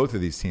picked both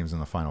of these teams in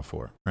the Final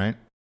Four, right?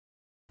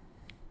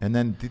 And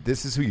then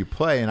this is who you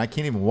play, and I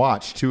can't even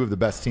watch two of the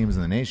best teams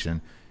in the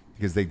nation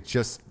because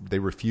they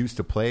refuse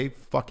to play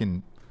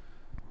fucking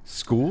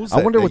schools.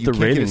 I wonder what you the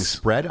can't ratings get a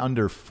spread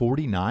under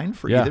 49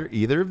 for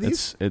either of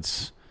these.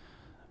 It's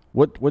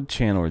what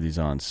channel are these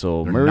on?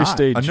 So Murray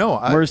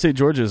State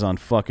Georgia is on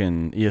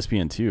fucking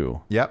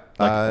ESPN2. Yep,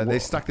 they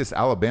stuck this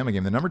Alabama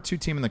game, the number 2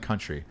 team in the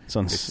country.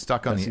 They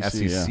stuck on the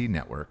SEC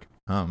network.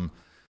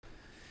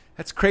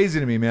 That's crazy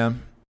to me,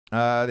 man.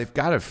 They've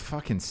got to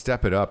fucking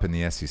step it up in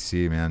the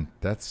SEC, man.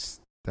 That's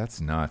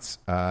nuts.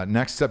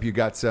 Next up, you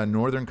got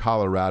Northern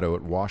Colorado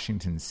at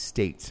Washington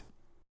State.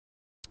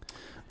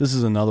 This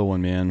is another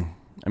one, man.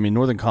 I mean,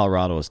 Northern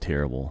Colorado is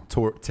terrible.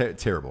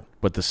 Terrible.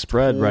 But the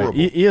spread, Horrible.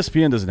 right?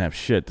 ESPN doesn't have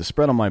shit. The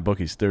spread on my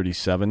book is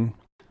 37.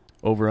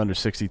 Over under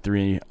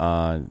 63.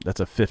 That's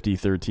a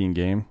 50-13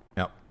 game.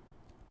 Yep.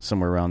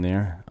 Somewhere around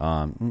there.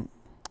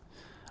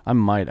 I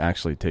might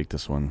actually take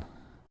this one.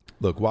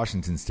 Look,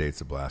 Washington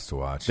State's a blast to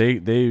watch.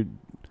 They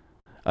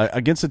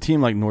against a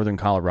team like Northern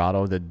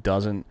Colorado that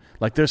doesn't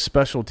like their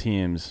special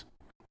teams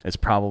is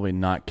probably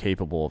not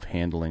capable of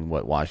handling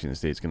what Washington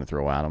State's going to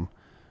throw at them.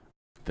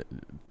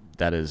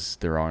 That is,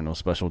 there are no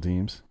special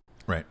teams.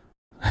 Right.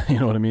 You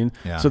know what I mean?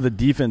 Yeah. So the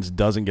defense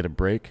doesn't get a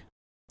break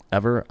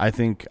ever. I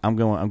think I'm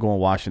going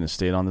Washington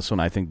State on this one.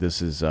 I think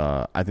this is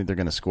I think they're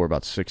going to score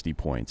about 60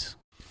 points.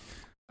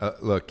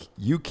 Look,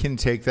 you can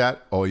take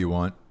that all you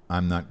want.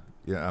 I'm not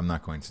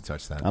going to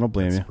touch that. I don't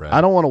blame you. Spread.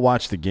 I don't want to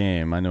watch the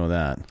game. I know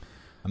that.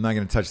 I'm not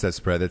going to touch that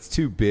spread. That's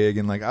too big.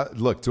 And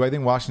look, do I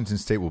think Washington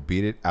State will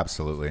beat it?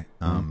 Absolutely.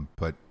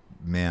 But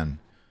man,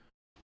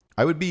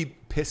 I would be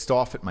pissed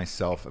off at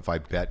myself if I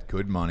bet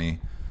good money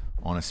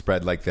on a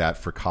spread like that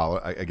for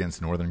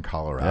against Northern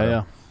Colorado.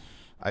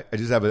 Yeah. I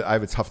just have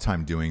a tough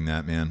time doing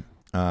that, man.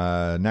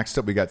 Next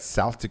up, we got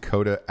South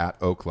Dakota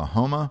at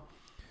Oklahoma.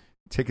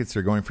 Tickets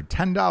are going for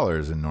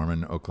 $10 in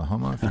Norman,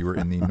 Oklahoma. If you were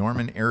in the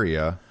Norman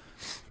area,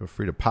 feel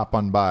free to pop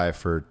on by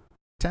for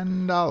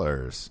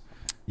 $10.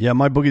 Yeah,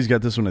 my boogie's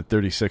got this one at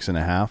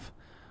 36.5.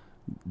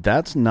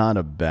 That's not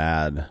a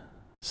bad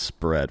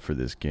spread for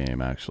this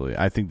game, actually.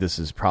 I think this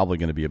is probably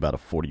going to be about a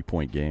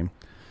 40-point game.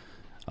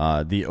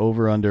 The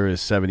over-under is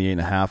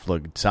 78.5.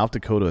 Look, South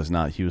Dakota is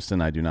not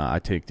Houston. I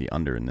take the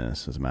under in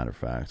this, as a matter of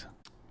fact.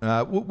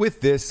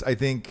 With this, I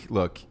think,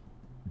 look,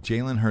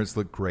 Jalen Hurts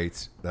looked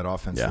great. That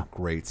offense looked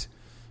great.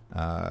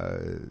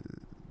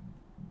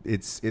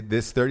 This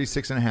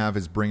 36.5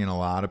 is bringing a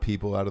lot of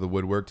people out of the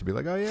woodwork to be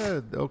like, oh yeah,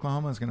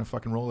 Oklahoma is going to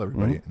fucking roll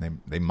everybody, and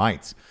they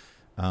might.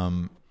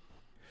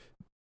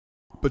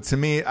 But to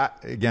me,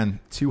 again,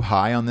 too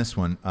high on this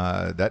one.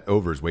 That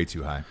over is way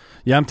too high.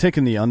 Yeah, I'm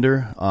taking the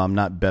under. I'm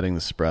not betting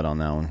the spread on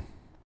that one.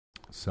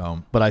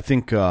 So, but I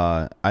think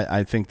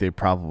I think they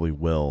probably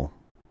will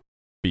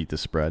beat the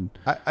spread.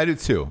 I do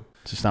too.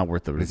 It's just not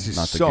worth the. It's just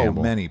not the so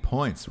gamble. many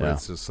points where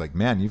it's just like,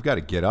 man, you've got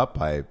to get up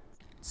by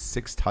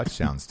 6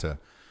 touchdowns to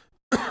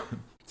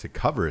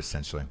cover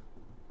essentially.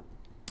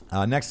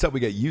 Next up, we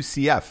got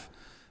UCF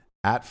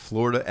at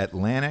Florida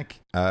Atlantic.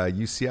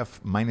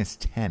 UCF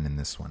 -10 in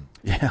this one.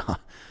 Yeah,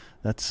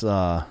 that's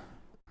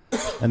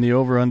and the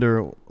over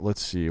under.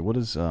 Let's see, what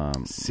is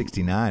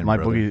 69? My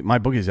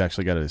boogie's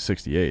actually got it at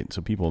 68.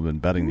 So people have been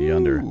betting the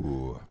under.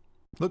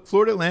 Look,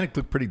 Florida Atlantic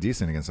looked pretty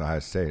decent against Ohio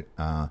State.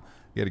 You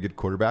had a good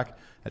quarterback.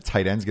 That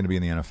tight end's going to be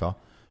in the NFL.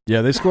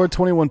 Yeah, they scored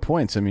 21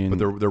 points. I mean, but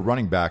their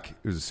running back,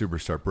 who's a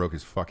superstar, broke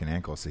his fucking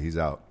ankle, so he's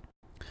out.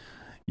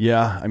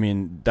 Yeah, I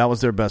mean, that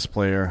was their best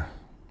player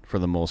for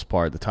the most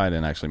part. The tight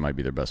end actually might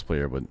be their best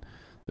player, but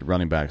the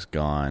running back's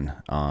gone.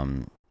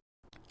 I'm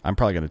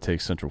probably going to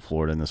take Central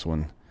Florida in this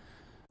one.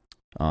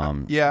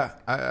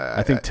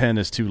 I think 10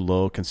 is too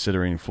low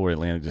considering Florida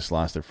Atlantic just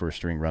lost their first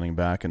string running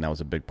back, and that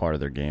was a big part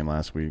of their game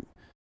last week.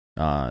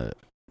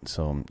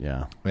 So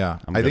yeah.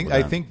 I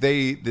think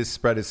this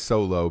spread is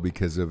so low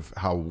because of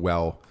how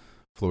well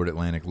Florida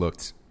Atlantic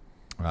looked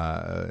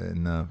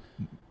in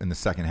the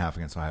second half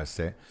against Ohio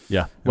State.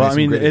 Yeah, well, I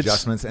mean, great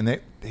adjustments, and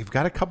they've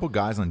got a couple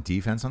guys on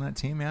defense on that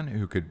team, man,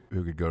 who could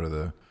go to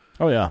the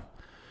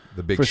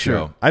the big for show.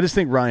 Sure. I just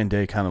think Ryan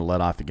Day kind of let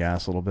off the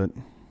gas a little bit.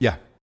 Yeah.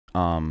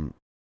 And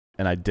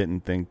I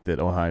didn't think that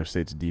Ohio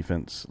State's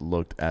defense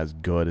looked as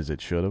good as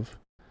it should have.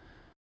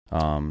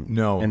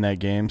 No, in that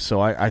game. So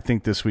I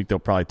think this week they'll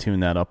probably tune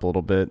that up a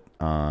little bit.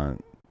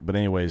 But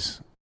anyways,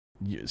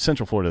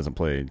 Central Florida doesn't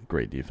play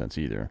great defense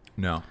either.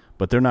 No,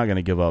 but they're not going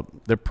to give up.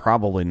 They're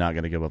probably not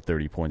going to give up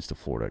 30 points to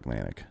Florida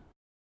Atlantic,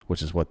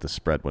 which is what the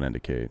spread would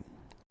indicate.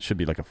 Should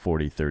be like a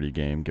 40-30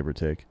 game, give or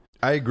take.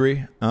 I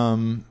agree.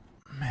 Man,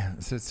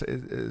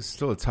 it's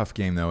still a tough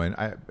game, though. And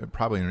I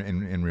probably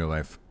in real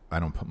life, I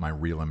don't put my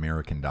real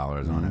American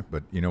dollars on it.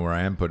 But you know where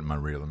I am putting my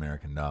real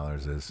American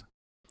dollars is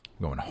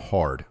going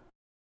hard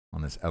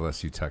on this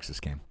LSU-Texas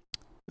game.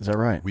 Is that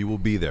right? We will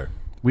be there.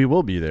 We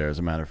will be there, as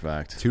a matter of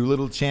fact. Two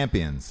little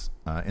champions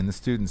in the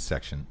students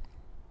section,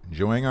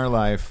 enjoying our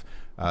life.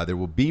 There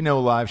will be no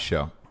live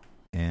show.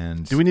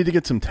 And do we need to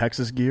get some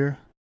Texas gear?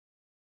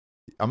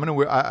 I'm gonna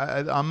wear.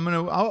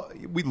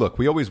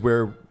 We always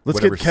wear. Let's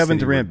get Kevin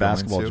Durant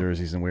basketball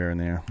jerseys and wear in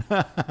there.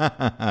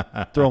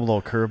 Throw him a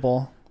little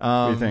curveball.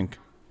 What do you think?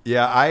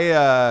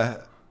 Yeah,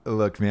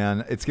 look,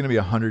 man. It's gonna be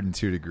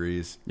 102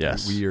 degrees.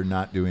 Yes, we are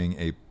not doing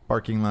a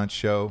parking lot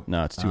show.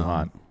 No, it's too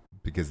hot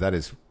because that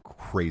is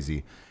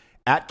crazy.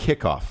 At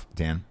kickoff,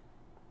 Dan,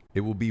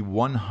 it will be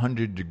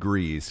 100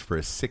 degrees for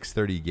a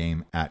 6:30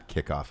 game at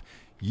kickoff.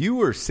 You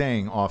were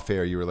saying off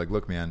air, you were like,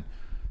 "Look, man,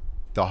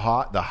 the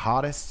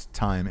hottest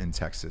time in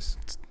Texas,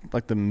 it's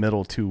like the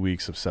middle 2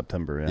 weeks of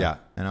September." Yeah,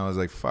 and I was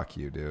like, "Fuck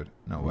you, dude,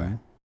 no way."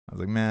 I was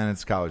like, "Man,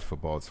 it's college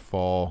football. It's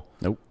fall.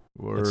 Nope,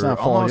 it's not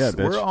fall yet,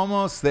 bitch. We're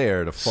almost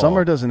there to fall.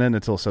 Summer doesn't end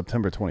until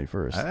September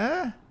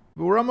 21st.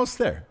 We're almost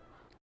there.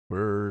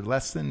 We're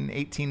less than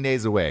 18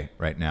 days away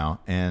right now,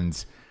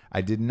 and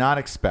I did not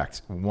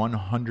expect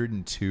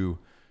 102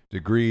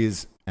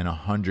 degrees and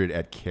 100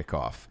 at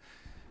kickoff.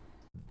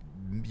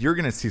 You're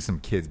going to see some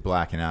kids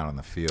blacking out on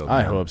the field.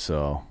 I hope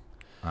so.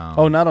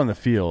 Not on the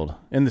field.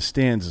 In the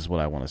stands is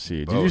what I want to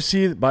see. Did you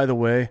see, by the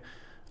way,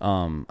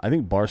 I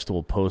think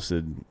Barstool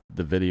posted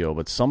the video,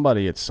 but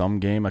somebody at some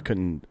game, I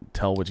couldn't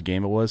tell which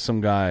game it was,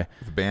 some guy.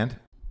 The band?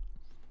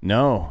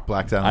 No.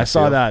 Blacked out on I the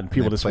saw field, that, and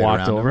people just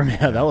walked over him.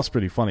 Yeah, that was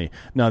pretty funny.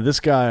 No,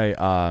 this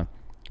guy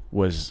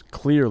was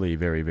clearly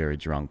very, very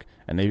drunk,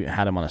 and they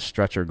had him on a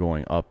stretcher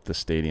going up the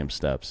stadium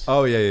steps.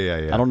 Oh,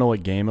 yeah. I don't know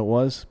what game it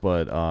was,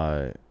 but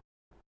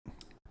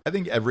I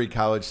think every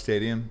college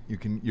stadium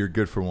you're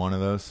good for one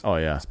of those. Oh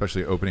yeah,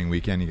 especially opening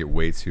weekend, you get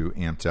way too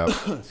amped up.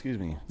 Excuse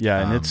me.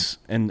 Yeah,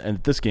 and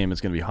and this game is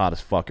going to be hot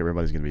as fuck.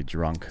 Everybody's going to be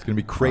drunk. It's going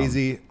to be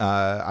crazy.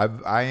 I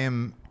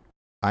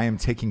am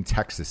taking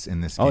Texas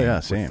in this game. Oh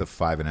yeah, same. With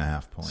the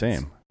 5.5 points.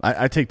 Same.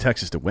 I take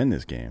Texas to win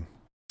this game.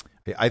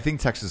 I think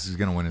Texas is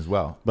going to win as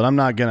well. But I'm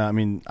not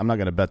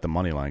gonna bet the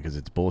money line because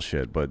it's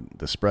bullshit. But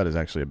the spread is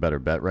actually a better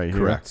bet right here.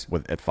 Correct.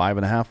 At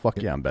 5.5,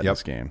 fuck yeah, I'm betting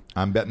this game.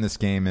 I'm betting this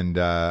game,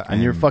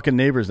 and your fucking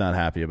neighbor's not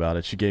happy about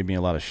it. She gave me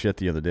a lot of shit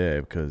the other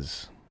day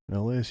because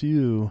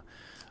LSU.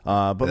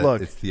 But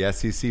look, it's the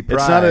SEC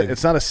pride.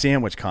 It's not a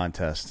sandwich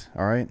contest.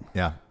 All right.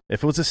 Yeah.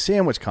 If it was a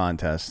sandwich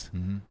contest,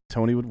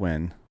 Tony would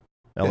win.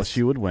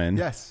 LSU would win.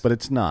 Yes. But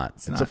it's not.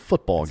 It's a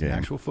football game. An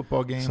actual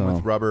football game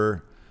with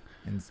rubber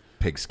and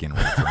pigskin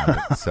wrapped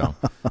around it. So,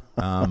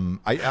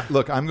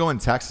 look, I'm going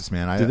Texas,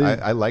 man.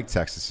 I like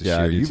Texas this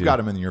year. You've got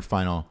them in your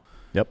final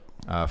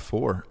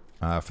four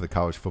for the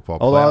college football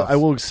playoffs. Although I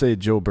will say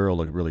Joe Burrow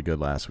looked really good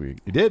last week.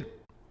 He did.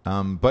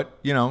 But,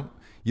 you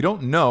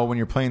don't know when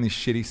you're playing these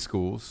shitty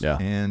schools. Yeah.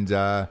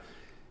 And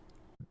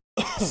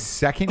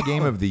second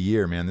game of the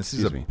year, man. This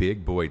is a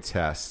big boy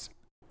test.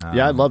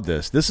 Yeah, I love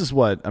this. This is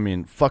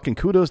fucking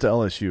kudos to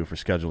LSU for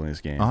scheduling this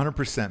game.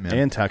 100%, man.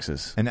 And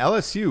Texas. And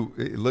LSU,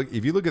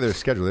 if you look at their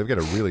schedule, they've got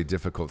a really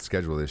difficult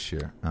schedule this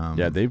year.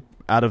 They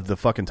out of the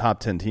fucking top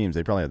 10 teams,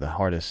 they probably have the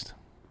hardest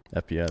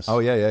FBS. Oh,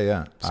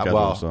 yeah.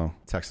 Schedule,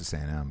 Texas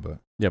A&M, but...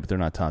 Yeah, but they're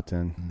not top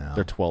 10. No.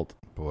 They're 12th.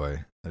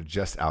 Boy, they're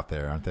just out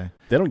there, aren't they?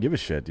 They don't give a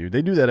shit, dude.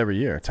 They do that every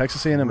year.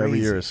 Texas A&M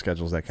every year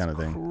schedules that kind of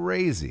thing.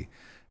 Crazy.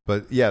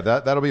 But, yeah,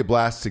 that'll be a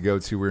blast to go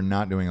to. We're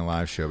not doing a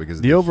live show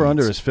because the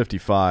over-under is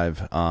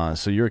 55,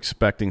 so you're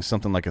expecting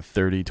something like a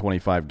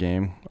 30-25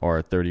 game or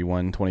a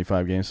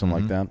 31-25 game, something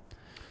like that.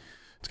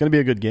 It's going to be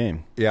a good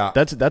game. Yeah.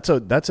 That's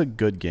a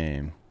good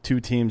game. Two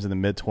teams in the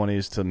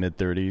mid-20s to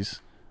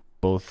mid-30s,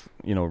 both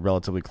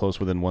relatively close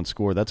within one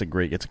score. It's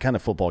a kind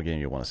of football game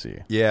you want to see.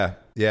 Yeah,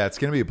 it's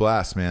going to be a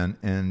blast, man.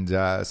 And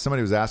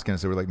somebody was asking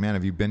us, they were like, man,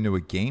 have you been to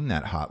a game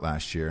that hot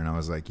last year? And I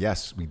was like,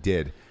 yes, we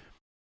did.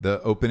 The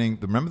opening,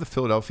 remember the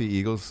Philadelphia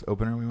Eagles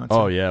opener we went to?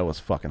 Oh, yeah, it was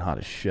fucking hot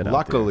as shit.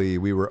 Luckily,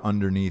 we were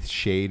underneath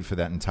shade for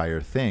that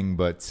entire thing,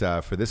 but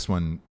for this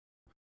one,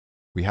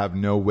 we have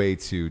no way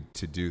to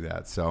do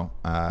that. So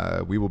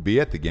we will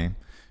be at the game,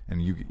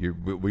 and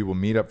we will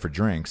meet up for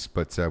drinks,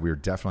 but we're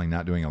definitely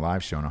not doing a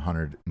live show in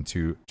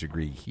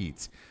 102-degree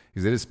heat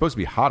because it is supposed to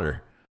be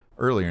hotter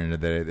earlier in the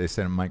day. They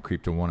said it might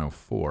creep to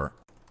 104,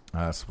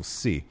 so we'll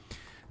see.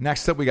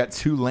 Next up, we got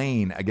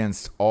Tulane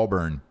against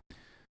Auburn.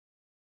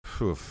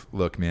 Oof,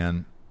 look,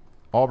 man,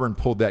 Auburn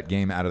pulled that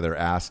game out of their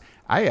ass.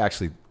 I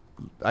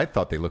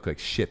thought they looked like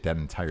shit that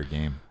entire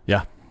game.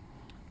 Yeah.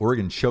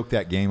 Oregon choked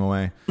that game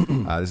away.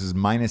 This is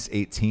minus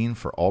 18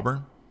 for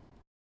Auburn.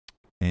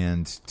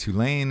 And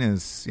Tulane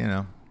is,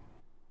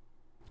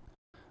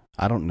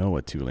 I don't know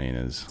what Tulane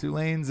is.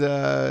 Tulane's,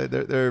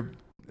 they're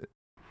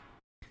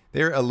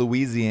a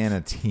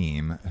Louisiana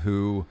team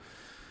who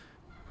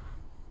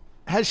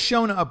has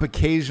shown up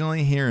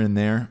occasionally here and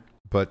there,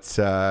 but...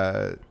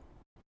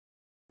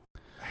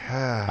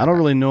 I don't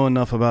really know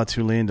enough about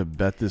Tulane to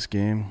bet this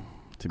game,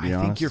 to be honest.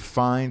 I think you're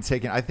fine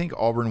taking. I think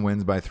Auburn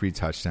wins by 3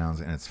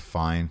 touchdowns, and it's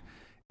fine.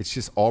 It's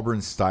just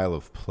Auburn's style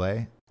of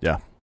play. Yeah.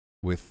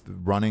 With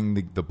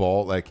running the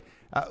ball. Like,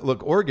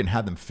 look, Oregon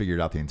had them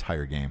figured out the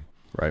entire game.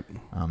 Right.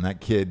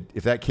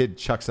 If that kid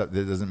chucks up,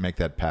 that doesn't make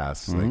that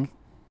pass. Like,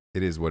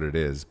 it is what it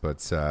is.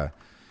 But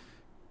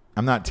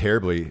I'm not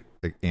terribly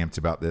amped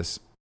about this.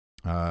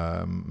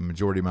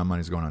 Majority of my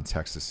money is going on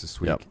Texas this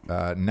week.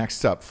 Yep.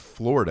 Next up,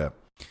 Florida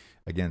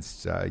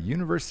against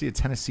University of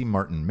Tennessee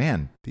Martin.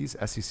 Man, these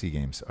SEC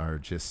games are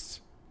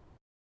just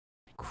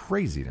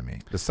crazy to me.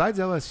 Besides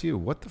LSU,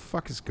 what the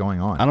fuck is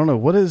going on? I don't know.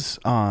 What is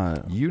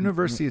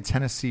University of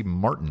Tennessee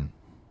Martin?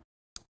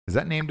 Is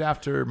that named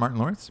after Martin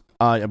Lawrence?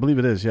 I believe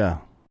it is, yeah.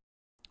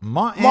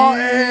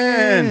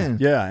 Martin!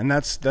 Yeah, and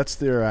that's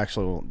their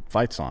actual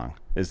fight song,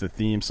 is the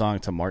theme song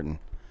to Martin.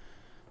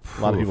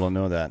 A lot of people don't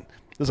know that.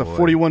 There's a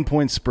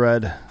 41-point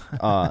spread.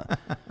 I'm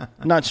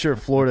not sure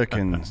Florida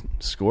can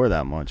score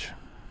that much.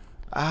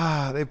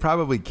 They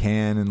probably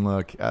can. And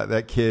look,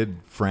 that kid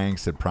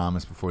Franks had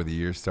promised before the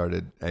year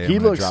started, hey, I'm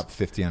going to drop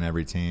 50 on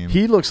every team.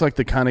 He looks like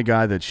the kind of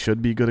guy that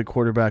should be good at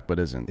quarterback, but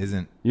isn't.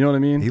 You know what I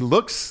mean? He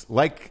looks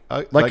like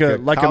a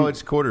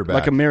college quarterback.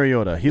 Like a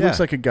Mariota. He looks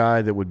like a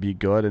guy that would be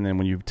good, and then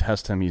when you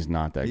test him, he's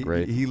not that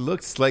great. He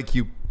looks like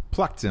you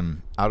plucked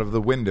him out of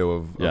the window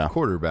of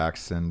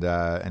quarterbacks,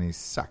 and he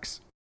sucks.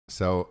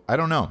 So I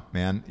don't know,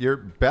 man.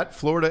 Bet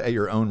Florida at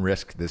your own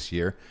risk this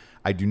year.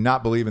 I do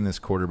not believe in this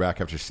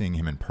quarterback after seeing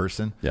him in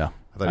person. Yeah,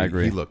 I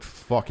agree. He looked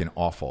fucking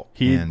awful.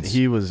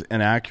 He was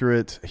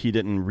inaccurate. He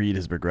didn't read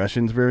his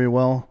progressions very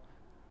well.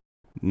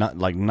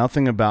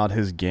 Nothing about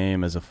his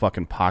game as a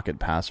fucking pocket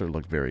passer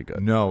looked very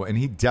good. No, and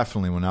he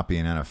definitely will not be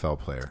an NFL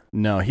player.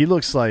 No, he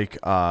looks like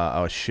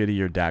a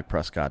shittier Dak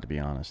Prescott, to be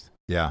honest.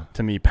 Yeah.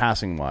 To me,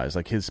 passing wise,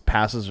 like his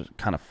passes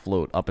kind of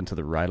float up and to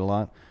the right a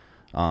lot.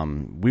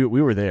 We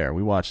were there.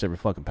 We watched every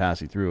fucking pass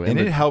he threw. And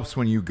it helps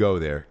when you go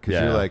there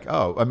because you're like,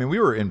 oh, I mean, we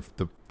were in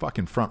the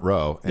fucking front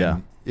row.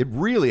 And it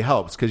really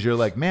helps because you're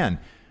like, man,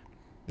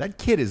 that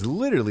kid is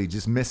literally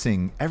just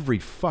missing every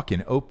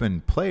fucking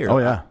open player. Oh,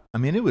 yeah. I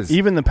mean, it was...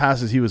 Even the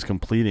passes he was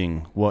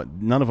completing,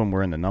 none of them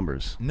were in the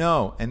numbers.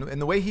 No, and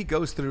the way he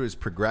goes through his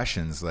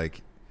progressions,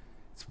 like,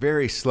 it's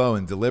very slow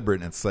and deliberate.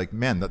 And it's like,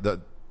 man,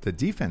 the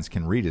defense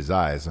can read his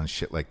eyes on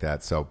shit like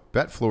that. So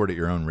bet Florida at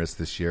your own risk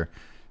this year.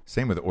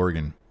 Same with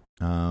Oregon.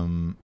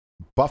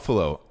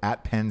 Buffalo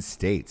at Penn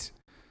State.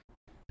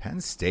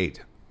 Penn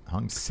State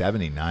hung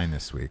 79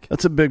 this week.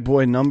 That's a big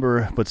boy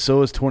number, but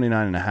so is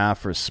 29.5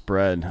 for a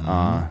spread.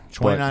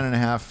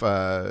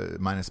 29.5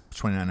 minus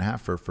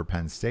 29.5 for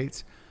Penn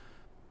State.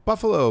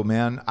 Buffalo,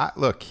 man,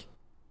 look,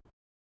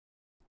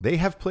 they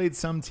have played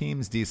some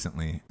teams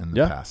decently in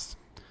the past.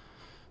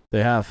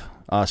 They have.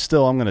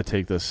 Still, I'm going to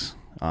take this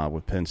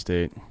with Penn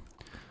State.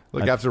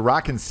 Look, after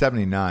rocking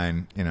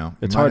 79,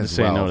 it's hard to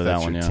say no to that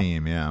one. Your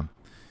team, yeah.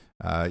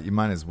 You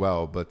might as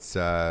well, but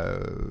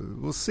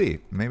we'll see.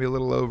 Maybe a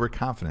little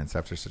overconfidence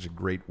after such a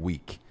great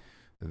week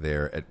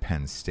there at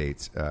Penn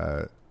State.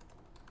 I'm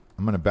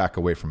going to back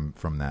away from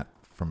a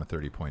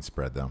 30-point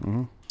spread,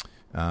 though.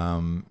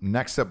 Mm-hmm.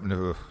 Next up,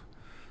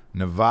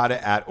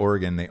 Nevada at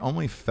Oregon. They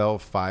only fell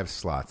 5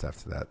 slots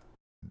after that.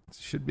 It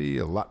should be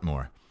a lot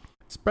more.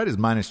 Spread is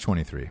minus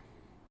 23,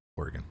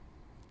 Oregon.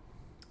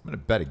 I'm going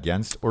to bet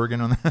against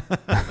Oregon on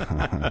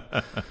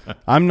that.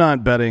 I'm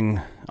not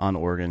betting on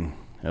Oregon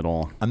at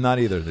all. I'm not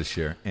either this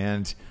year.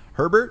 And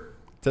Herbert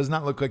does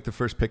not look like the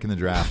first pick in the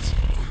draft.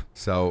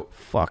 So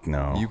fuck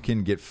no. You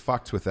can get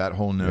fucked with that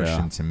whole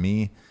notion to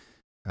me.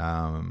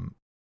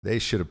 They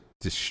should have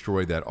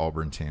destroyed that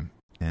Auburn team,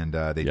 and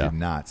they did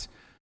not.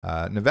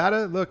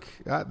 Nevada, look,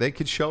 they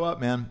could show up,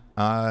 man,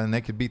 and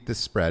they could beat this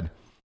spread.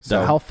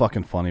 So how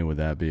fucking funny would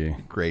that be?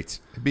 Great.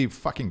 It'd be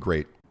fucking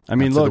great. I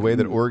mean, look, the way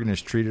that Oregon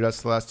has treated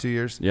us the last 2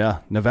 years. Yeah,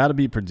 Nevada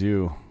beat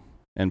Purdue.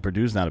 And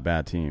Purdue's not a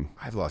bad team.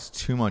 I've lost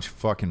too much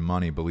fucking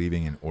money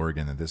believing in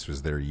Oregon that this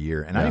was their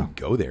year. And I didn't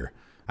go there.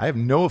 I have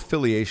no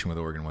affiliation with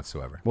Oregon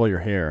whatsoever. Well, your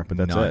hair, but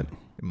that's it.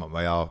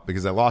 Well,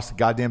 because I lost a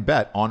goddamn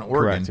bet on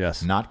Oregon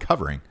not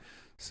covering.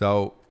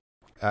 So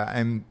I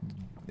am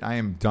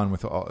done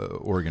with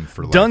Oregon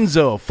for life.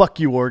 Dunzo. Fuck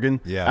you, Oregon.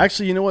 Yeah.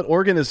 Actually, you know what?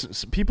 Oregon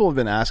is... People have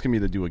been asking me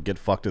to do a Get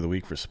Fucked of the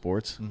Week for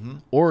sports. Mm-hmm.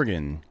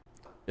 Oregon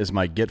is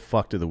my Get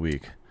Fucked of the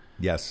Week.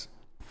 Yes.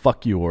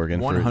 Fuck you,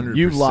 Oregon. 100%.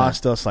 You've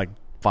lost us like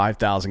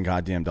 $5,000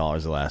 goddamn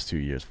dollars the last 2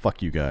 years.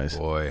 Fuck you guys.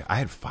 Boy, I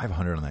had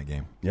 500 on that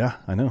game. Yeah,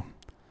 I know.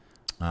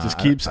 Just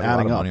keeps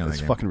adding up. It's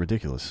fucking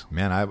ridiculous.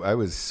 Man, I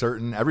was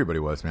certain everybody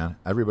was, man.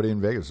 Everybody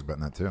in Vegas was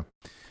betting that too.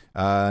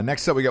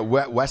 Next up, we got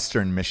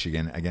Western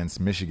Michigan against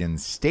Michigan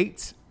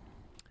State.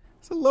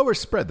 It's a lower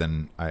spread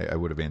than I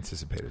would have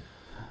anticipated.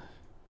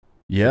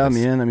 Yeah,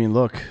 man. I mean,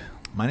 look.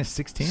 Minus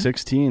 16?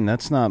 16,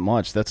 that's not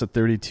much. That's a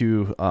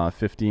 32-15,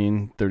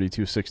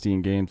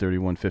 32-16 game,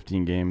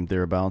 31-15 game,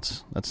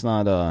 thereabouts. That's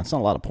not a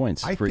lot of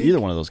points for either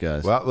one of those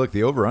guys. Well, look,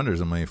 the over-under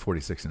is only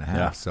 46.5.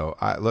 Yeah. So,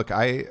 I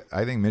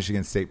think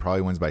Michigan State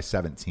probably wins by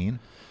 17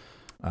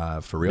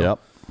 for real. Yep.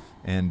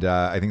 And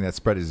I think that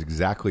spread is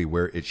exactly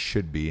where it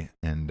should be.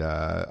 And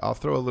I'll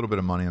throw a little bit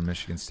of money on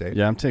Michigan State.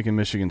 Yeah, I'm taking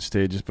Michigan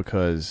State just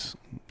because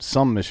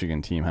some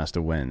Michigan team has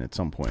to win at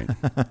some point.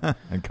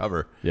 And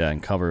cover. Yeah,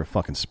 and cover a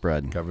fucking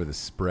spread. Cover the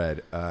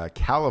spread.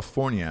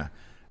 California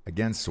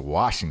against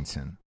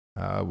Washington.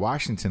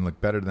 Washington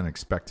looked better than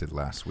expected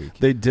last week.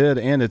 They did,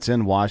 and it's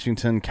in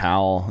Washington.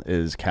 Cal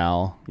is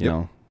Cal. You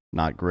know,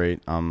 not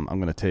great. I'm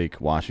going to take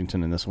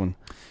Washington in this one.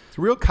 It's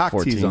a real cock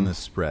tease on this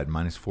spread,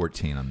 minus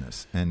 14 on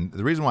this. And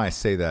the reason why I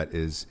say that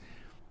is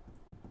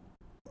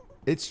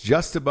it's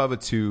just above a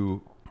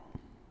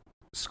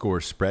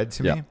 2-score spread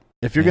to me.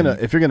 If you're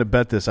gonna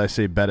bet this, I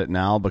say bet it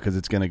now because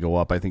it's going to go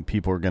up. I think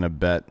people are going to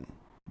bet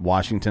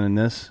Washington in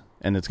this,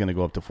 and it's going to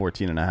go up to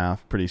 14.5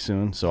 pretty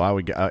soon. So I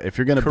would, if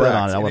you're going to bet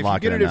on it, I would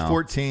lock it in now. If you get it at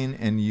 14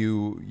 and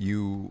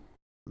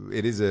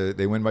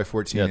they win by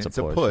 14, it's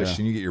a push,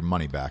 and you get your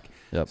money back.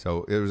 Yep.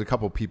 So there was a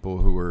couple people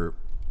who were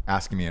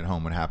asking me at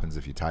home what happens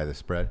if you tie the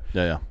spread.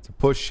 Yeah. It's a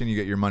push, and you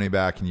get your money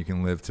back, and you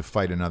can live to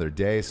fight another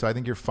day. So I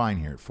think you're fine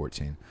here at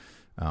 14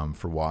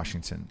 for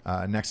Washington.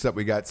 Next up,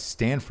 we got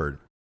Stanford.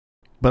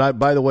 But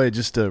by the way,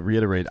 just to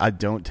reiterate, I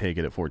don't take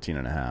it at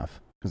 14.5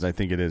 because I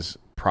think it is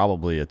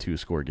probably a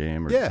 2-score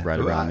game or right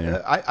around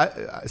there.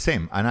 I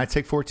same, and I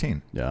take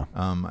 14. Yeah.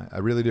 I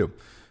really do.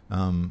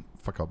 I'll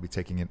be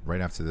taking it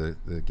right after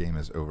the game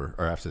is over,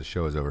 or after the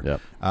show is over. Yep.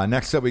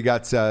 Next up, we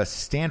got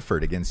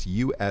Stanford against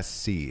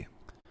USC.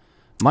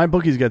 My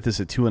bookie's got this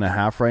at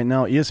 2.5 right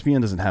now.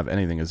 ESPN doesn't have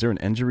anything. Is there an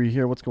injury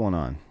here? What's going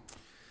on?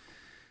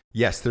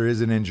 Yes, there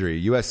is an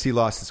injury. USC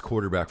lost its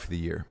quarterback for the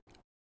year.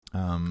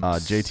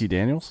 JT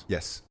Daniels?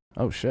 Yes.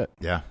 Oh, shit.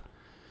 Yeah.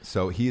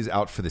 So he is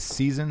out for the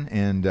season,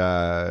 and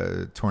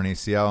torn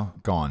ACL,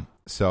 gone.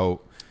 So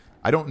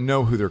I don't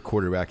know who their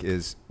quarterback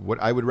is. What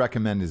I would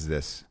recommend is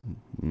this.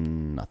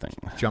 Nothing.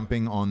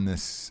 Jumping on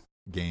this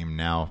game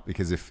now,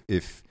 because if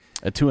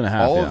at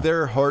 2.5, all of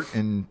their heart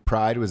and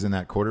pride was in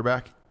that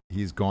quarterback,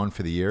 he's gone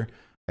for the year.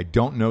 I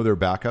don't know their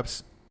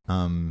backups.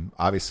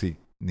 Obviously,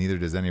 neither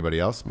does anybody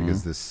else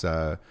because this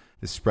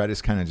spread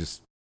is kind of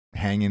just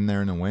hanging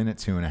there in the wind at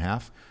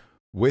 2.5.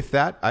 With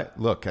that, I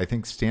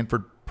think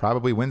Stanford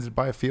probably wins it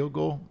by a field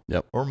goal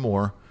or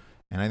more,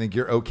 and I think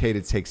you're okay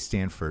to take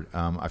Stanford.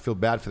 I feel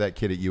bad for that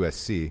kid at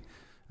USC,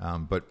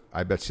 but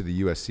I bet you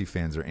the USC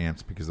fans are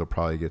amped because they'll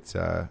probably get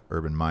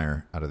Urban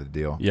Meyer out of the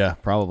deal. Yeah,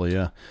 probably,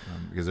 yeah.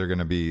 Because they're going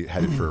to be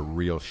headed for a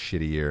real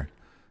shitty year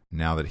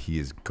now that he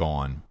is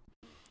gone.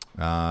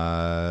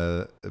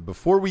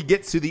 Before we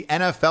get to the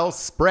NFL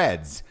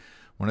spreads,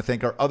 I want to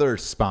thank our other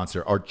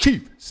sponsor, our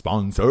chief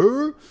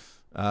sponsor,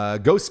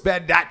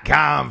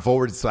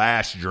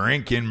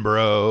 ghostbed.com/drinking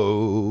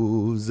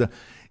bros. You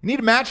need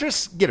a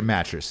mattress? Get a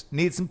mattress.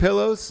 Need some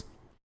pillows?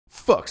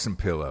 Fuck some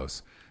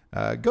pillows.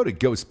 Go to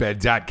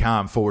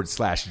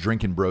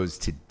ghostbed.com/drinking bros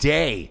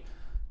today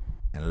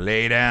and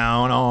lay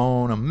down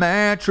on a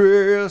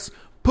mattress.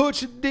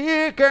 Put your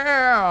dick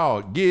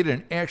out. Get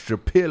an extra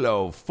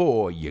pillow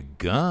for your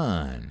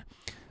gun.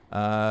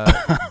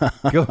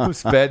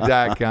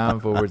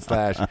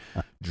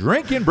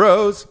 Ghostbed.com/drinking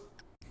bros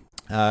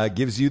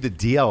gives you the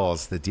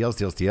deals. The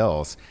deals.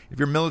 If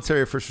you're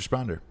military or first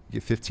responder, you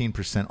get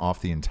 15%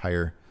 off the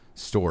entire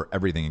store.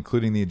 Everything,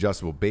 including the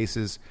adjustable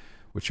bases,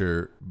 which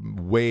are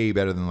way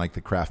better than like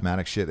the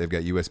Craftmatic shit. They've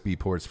got USB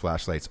ports,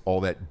 flashlights,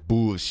 all that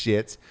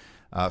bullshit.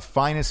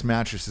 Finest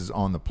mattresses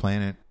on the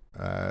planet.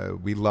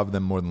 We love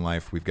them more than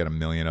life. We've got 1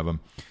 million of them.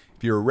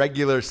 If you're a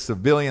regular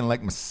civilian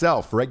like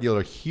myself,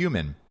 regular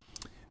human,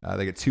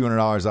 they get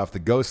 $200 off the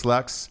Ghost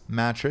Lux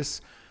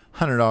mattress,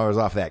 $100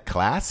 off that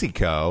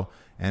Classico,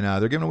 and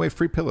they're giving away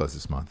free pillows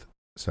this month.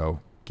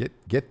 So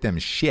get them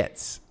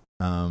shits.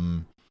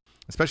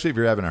 Especially if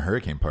you're having a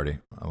hurricane party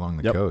along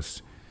the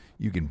coast.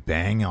 You can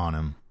bang on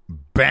them.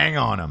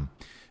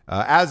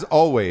 As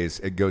always,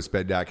 at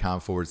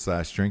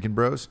ghostbed.com/drinking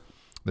bros,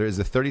 there is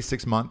a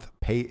 36-month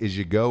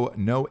pay-as-you-go,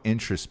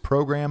 no-interest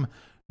program.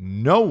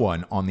 No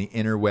one on the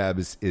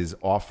interwebs is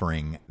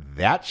offering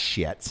that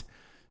shit.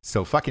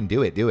 So fucking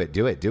do it at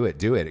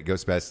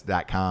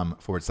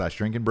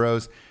ghostbed.com/drinking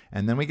bros.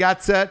 And then we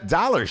got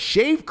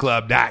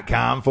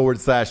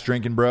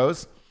dollarshaveclub.com/drinking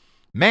bros.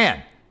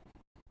 Man,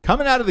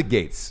 coming out of the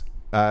gates.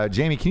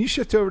 Jamie, can you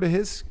shift over to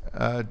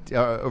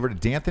over to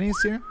D'Anthony's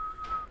here?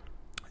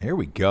 Here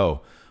we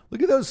go.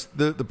 Look at those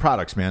the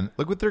products, man.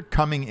 Look what they're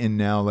coming in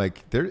now.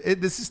 Like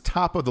this is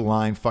top of the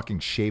line fucking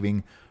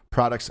shaving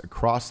products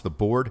across the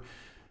board.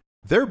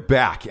 They're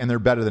back and they're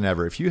better than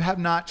ever. If you have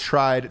not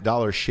tried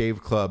Dollar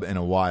Shave Club in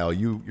a while,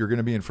 you're going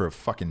to be in for a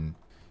fucking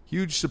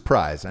huge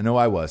surprise. I know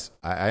I was.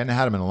 I hadn't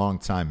had them in a long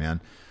time,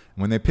 man.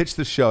 When they pitched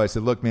the show, I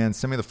said, "Look, man,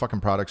 send me the fucking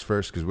products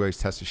first because we always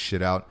test this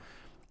shit out."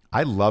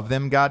 I love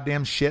them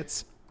goddamn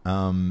shits.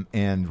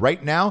 And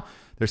right now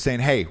they're saying,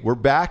 "Hey, we're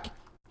back."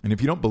 And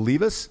if you don't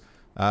believe us,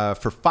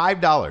 for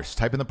 $5,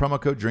 type in the promo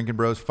code Drinking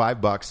Bros,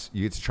 $5.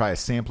 You get to try a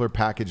sampler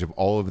package of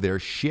all of their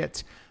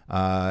shit.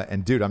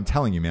 And dude, I'm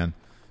telling you, man,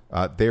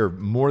 they're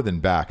more than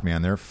back,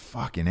 man. They're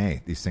fucking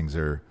A. These things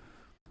are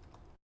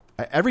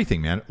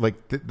everything, man.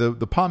 Like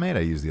the pomade I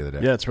used the other day.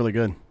 Yeah, it's really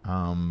good.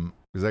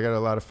 because I got a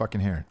lot of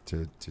fucking hair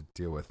to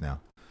deal with now.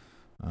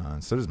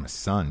 So does my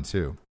son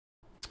too.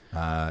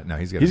 No,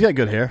 he's got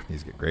good hair.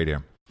 He's got great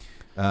hair.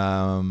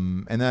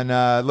 And then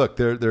look,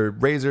 they're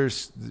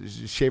razors,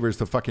 shavers,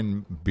 the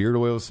fucking beard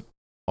oils,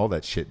 all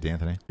that shit,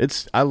 D'Anthony.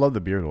 I love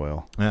the beard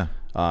oil. Yeah.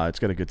 It's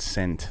got a good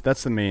scent.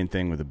 That's the main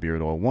thing with the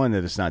beard oil. One,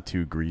 that it's not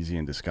too greasy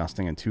and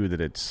disgusting, and two, that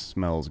it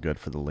smells good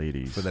for the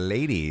ladies. For the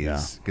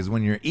ladies, because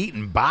when you're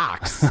eating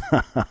box,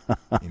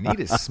 you need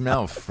to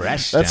smell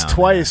fresh. That's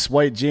twice there.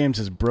 White James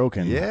is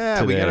broken.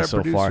 Yeah, today we got our so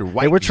producer, far.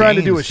 White hey, we're trying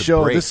James to do a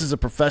show. Break. This is a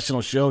professional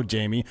show,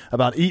 Jamie,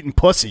 about eating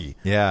pussy.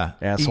 Yeah,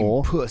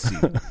 asshole. Eating pussy,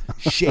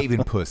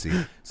 shaving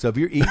pussy. So if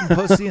you're eating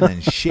pussy and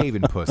then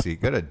shaving pussy,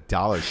 go to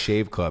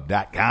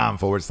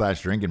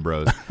dollarshaveclub.com/drinking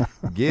bros.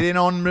 Get in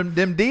on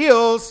them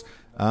deals.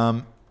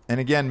 And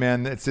again,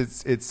 man, it's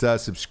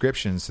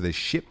subscriptions, so they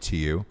ship to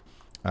you.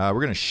 We're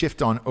going to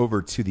shift on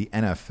over to the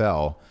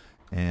NFL,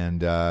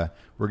 and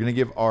we're going to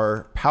give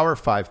our Power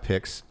 5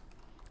 picks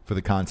for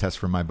the contest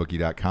from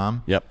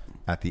mybookie.com. Yep.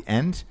 At the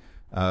end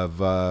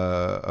of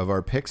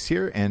our picks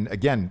here, and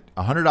again,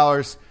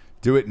 $100.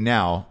 Do it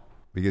now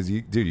because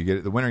you get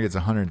it. The winner gets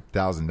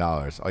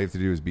 $100,000. All you have to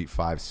do is beat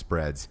 5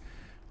 spreads,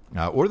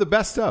 or the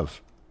best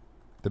of.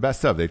 The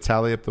best of. They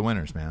tally up the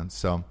winners, man.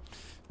 So.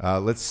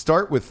 Let's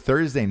start with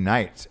Thursday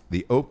night,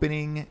 the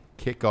opening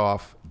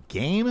kickoff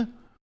game.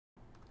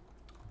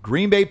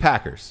 Green Bay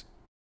Packers,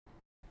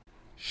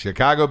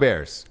 Chicago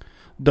Bears.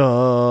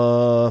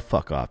 The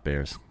fuck off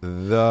Bears.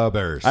 The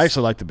Bears. I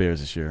actually like the Bears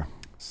this year.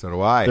 So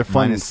do I. They're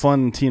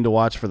fun team to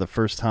watch for the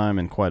first time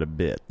in quite a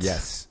bit.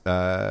 Yes.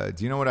 Do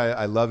you know what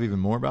I love even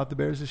more about the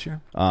Bears this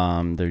year?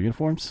 Their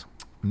uniforms?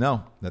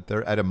 No, that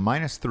they're at a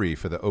 -3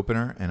 for the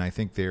opener, and I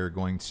think they're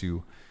going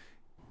to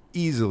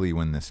easily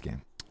win this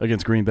game.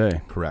 Against Green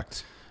Bay.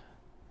 Correct.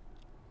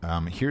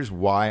 Here's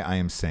why I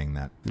am saying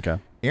that. Okay.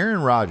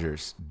 Aaron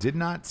Rodgers did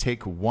not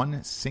take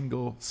one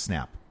single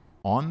snap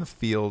on the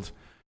field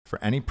for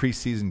any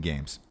preseason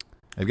games.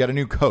 They've got a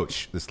new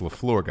coach, this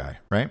LaFleur guy,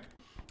 right?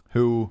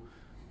 Who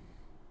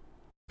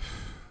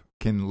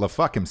can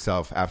LaFuck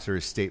himself after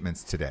his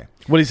statements today.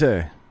 What did he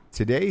say?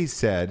 Today he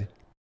said,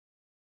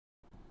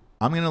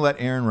 I'm going to let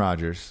Aaron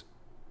Rodgers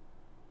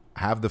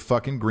have the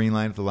fucking green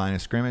light at the line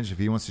of scrimmage. If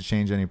he wants to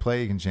change any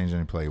play, he can change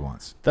any play he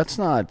wants. That's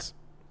not...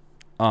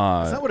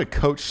 That's not what a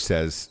coach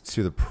says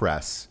to the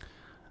press.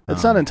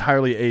 It's not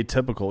entirely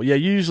atypical. Yeah,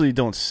 you usually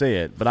don't say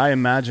it, but I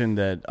imagine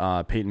that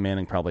Peyton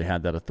Manning probably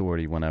had that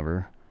authority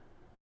whenever,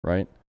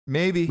 right?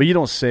 Maybe. But you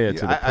don't say it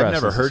to the press. I've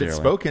never heard it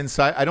spoken,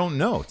 so I don't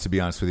know, to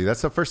be honest with you.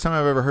 That's the first time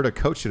I've ever heard a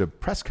coach at a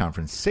press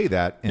conference say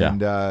that.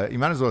 And you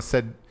might as well have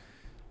said,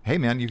 hey,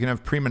 man, you can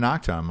have prima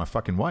nocta on my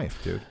fucking wife,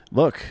 dude.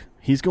 Look,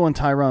 he's going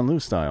Tyronn Lue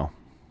style.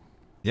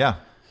 Yeah.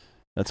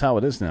 That's how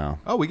it is now.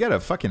 Oh, we got a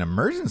fucking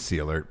emergency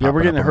alert. Yeah,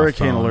 we're getting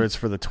hurricane alerts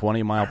for the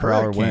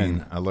 20-mile-per-hour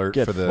wind. Alert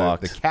for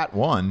the Cat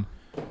 1.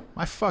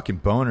 My fucking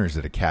boner's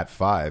at a Cat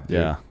 5, dude.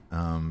 Yeah.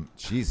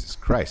 Jesus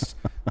Christ.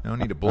 No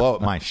need to blow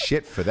up my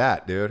shit for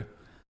that, dude.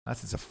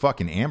 It's a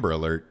fucking Amber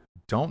Alert.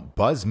 Don't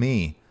buzz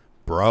me,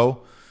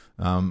 bro.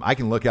 I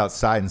can look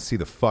outside and see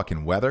the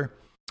fucking weather.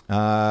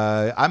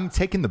 I'm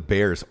taking the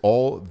Bears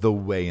all the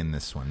way in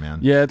this one,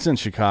 man. Yeah, it's in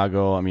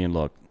Chicago. I mean,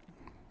 look,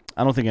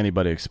 I don't think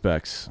anybody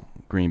expects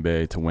Green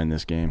Bay to win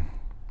this game.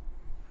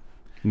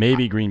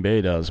 Maybe Green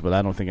Bay does, but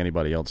I don't think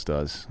anybody else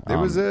does. There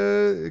was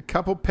a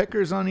couple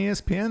pickers on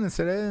ESPN that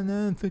said, hey,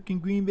 no, fucking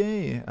Green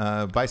Bay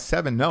by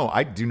 7. No,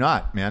 I do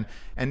not, man.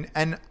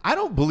 And I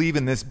don't believe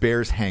in this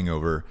Bears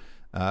hangover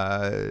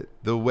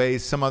the way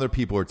some other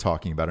people are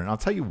talking about it. And I'll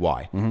tell you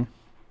why. Mm-hmm.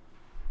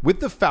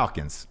 With the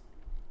Falcons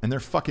and their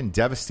fucking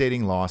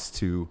devastating loss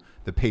to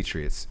the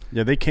Patriots.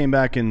 Yeah, they came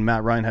back and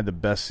Matt Ryan had the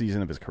best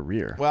season of his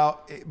career.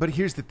 Well, but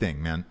here's the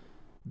thing, man.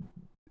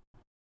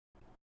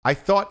 I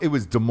thought it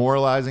was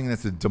demoralizing.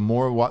 That's a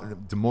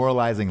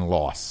demoralizing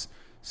loss.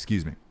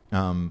 Excuse me.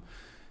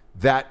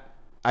 That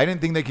I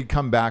didn't think they could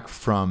come back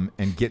from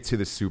and get to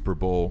the Super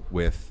Bowl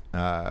with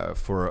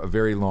for a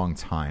very long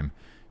time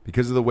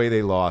because of the way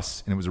they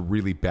lost, and it was a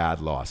really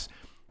bad loss.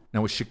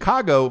 Now with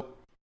Chicago,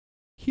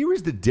 here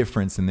is the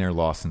difference in their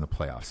loss in the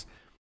playoffs.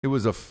 It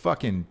was a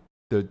fucking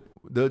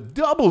the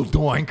double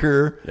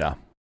doinker. Yeah.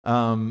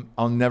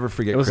 I'll never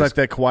forget. It was like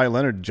that Kawhi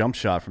Leonard jump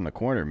shot from the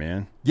corner,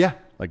 man. Yeah.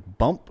 Like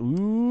bump.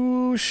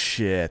 Ooh,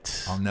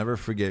 shit. I'll never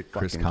forget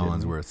Chris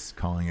Collinsworth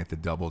calling it the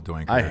double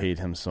doinker. I hate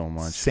him so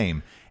much.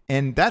 Same.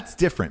 And that's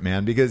different,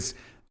 man, because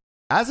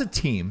as a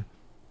team,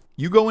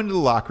 you go into the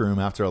locker room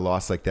after a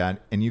loss like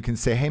that, and you can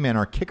say, hey, man,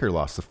 our kicker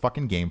lost the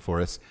fucking game for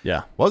us.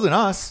 Yeah. Wasn't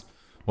us.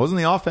 Wasn't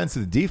the offense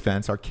or the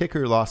defense. Our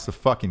kicker lost the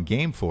fucking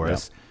game for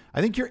us.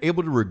 I think you're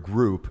able to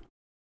regroup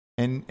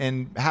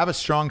and have a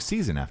strong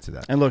season after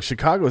that. And look,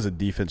 Chicago is a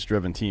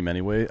defense-driven team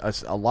anyway.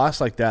 A loss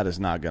like that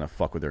is not going to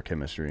fuck with their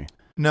chemistry.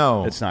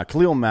 No. It's not.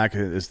 Khalil Mack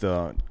is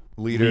the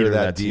leader of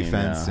that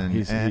defense. Team,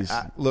 yeah.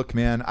 And look,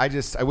 man, I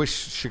wish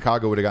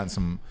Chicago would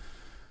have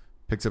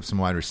picked up some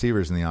wide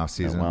receivers in the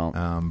offseason. Yeah,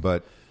 well.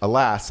 But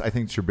alas, I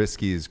think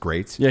Trubisky is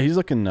great. Yeah, he's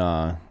looking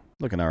all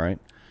right.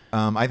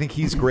 I think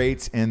he's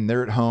great, and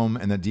they're at home,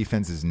 and the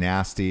defense is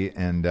nasty.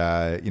 And,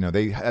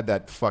 they had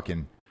that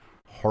fucking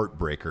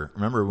heartbreaker.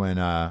 Remember when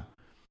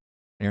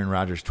Aaron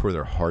Rodgers tore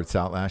their hearts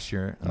out last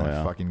year in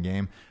that fucking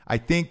game? I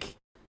think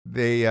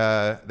they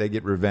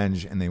get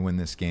revenge, and they win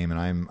this game,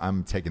 and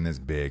I'm taking this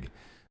big.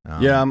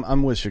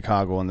 I'm with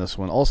Chicago on this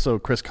one. Also,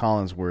 Chris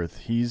Collinsworth,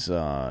 he's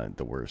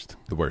the worst.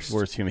 The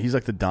worst human. He's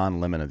like the Don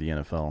Lemon of the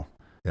NFL.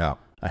 Yeah.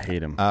 I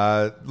hate him.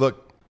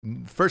 Look,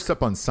 first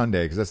up on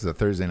Sunday, because this is a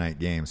Thursday night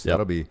game, so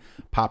that'll be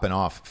popping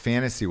off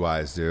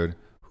fantasy-wise, dude.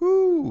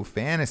 Woo,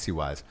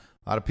 fantasy-wise.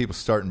 A lot of people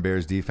starting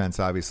Bears defense,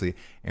 obviously.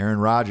 Aaron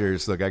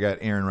Rodgers, look, I got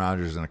Aaron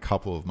Rodgers in a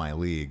couple of my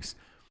leagues.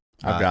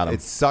 I've got him.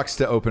 It sucks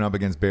to open up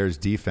against Bears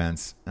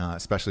defense,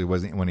 especially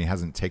when he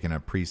hasn't taken a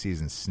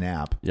preseason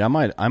snap. Yeah,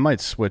 I might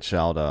switch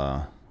out.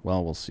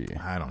 Well, we'll see.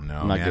 I don't know.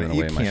 I'm not giving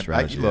away my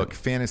strategy. Look,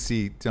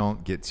 fantasy,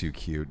 don't get too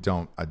cute.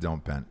 Don't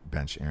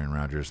bench Aaron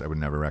Rodgers. I would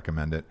never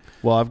recommend it.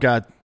 Well, I've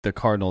got the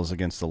Cardinals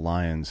against the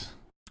Lions.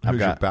 Who's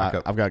your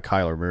backup? I've got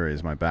Kyler Murray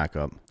as my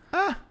backup.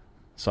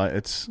 So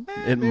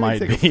it might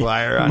be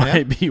flyer on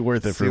might be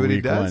worth it for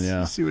week one.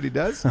 Yeah, see what he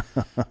does.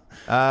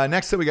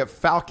 Next up, we got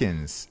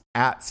Falcons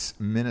at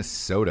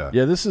Minnesota.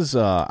 Yeah, this is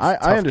I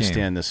understand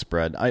game. this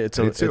spread. It's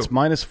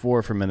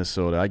 -4 for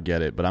Minnesota. I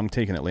get it, but I'm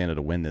taking Atlanta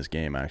to win this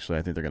game. Actually,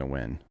 I think they're going to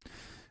win.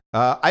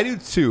 I do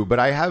too, but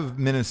I have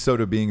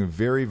Minnesota being a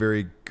very,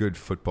 very good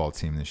football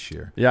team this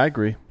year. Yeah, I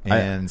agree.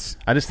 And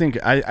I just think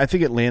I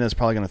think Atlanta's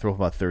probably going to throw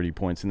about 30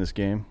 points in this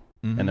game.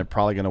 Mm-hmm. And they're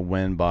probably going to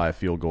win by a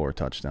field goal or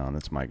touchdown.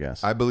 That's my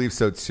guess. I believe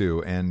so,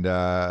 too. And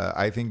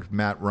I think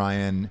Matt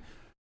Ryan,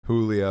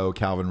 Julio,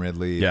 Calvin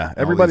Ridley. Yeah,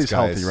 everybody's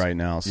healthy right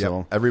now.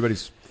 So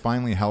everybody's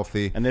finally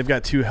healthy. And they've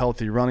got 2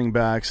 healthy running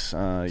backs.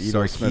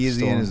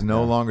 Sarkisian is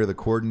no longer the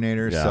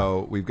coordinator. Yeah.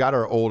 So we've got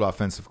our old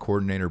offensive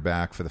coordinator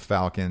back for the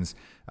Falcons.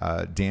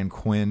 Dan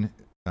Quinn,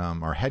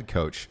 our head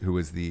coach, who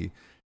was the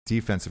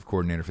defensive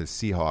coordinator for the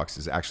Seahawks,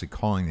 is actually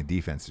calling the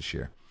defense this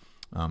year.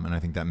 And I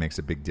think that makes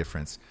a big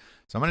difference.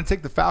 So I'm going to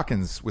take the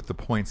Falcons with the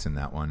points in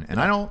that one. And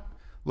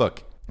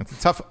it's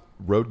a tough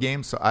road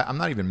game, so I'm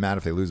not even mad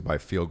if they lose by a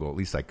field goal. At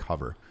least I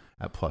cover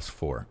at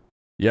 +4.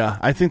 Yeah,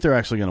 I think they're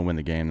actually going to win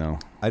the game, though.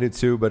 I did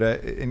too, but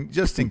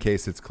just in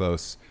case it's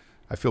close,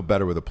 I feel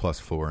better with a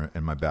 +4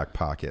 in my back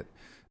pocket.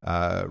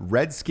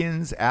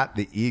 Redskins at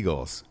the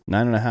Eagles.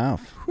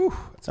 9.5. Whew,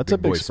 that's a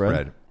big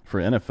spread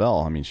for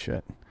NFL. I mean,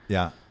 shit.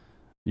 Yeah.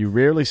 You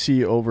rarely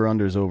see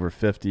over-unders over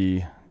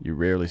 50. You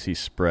rarely see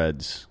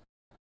spreads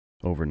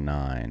over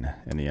 9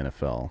 in the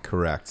NFL.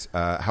 Correct.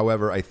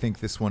 However, I think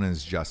this one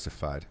is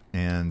justified.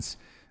 And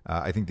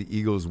I think the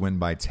Eagles win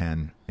by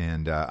 10,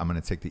 and I'm going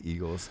to take the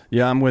Eagles.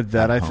 Yeah, I'm with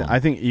that. I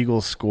think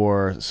Eagles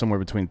score somewhere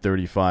between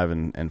 35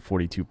 and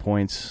 42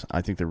 points.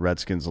 I think the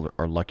Redskins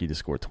are lucky to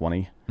score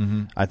 20.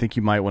 Mm-hmm. I think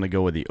you might want to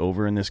go with the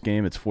over in this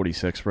game. It's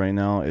 46 right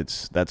now.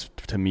 That's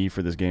to me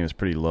for this game is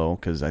pretty low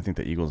because I think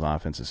the Eagles'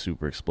 offense is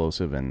super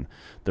explosive, and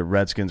the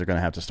Redskins are going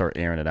to have to start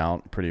airing it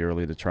out pretty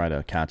early to try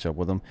to catch up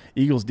with them.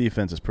 Eagles'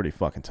 defense is pretty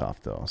fucking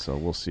tough, though, so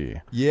we'll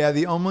see. Yeah,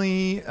 the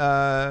only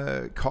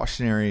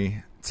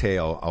cautionary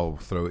tale I'll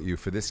throw at you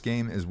for this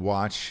game is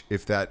watch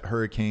if that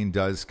hurricane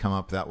does come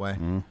up that way.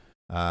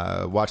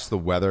 Mm-hmm. Watch the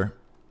weather.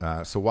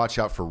 So watch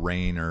out for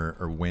rain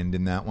or wind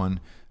in that one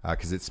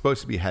because it's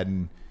supposed to be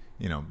heading,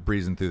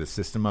 breezing through the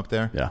system up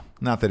there. Yeah.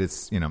 Not that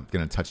it's, going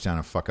to touch down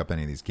and fuck up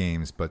any of these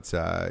games, but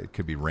it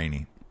could be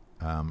rainy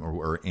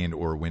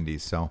or windy.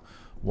 So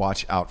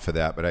watch out for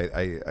that. But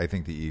I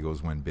think the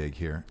Eagles win big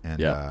here. And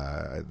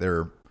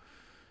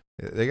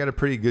they got a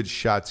pretty good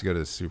shot to go to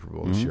the Super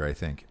Bowl this year, I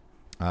think.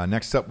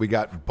 Next up, we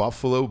got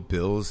Buffalo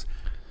Bills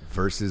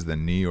versus the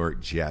New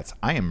York Jets.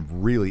 I am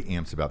really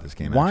amped about this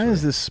game. Why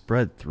is this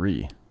spread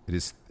 3? It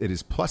is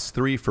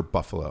 +3 for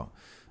Buffalo.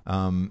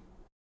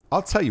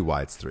 I'll tell you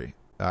why it's 3.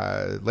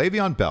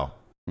 Le'Veon Bell.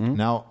 Mm-hmm.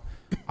 Now,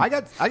 I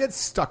got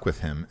stuck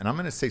with him, and I'm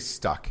going to say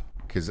stuck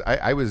because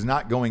I was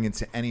not going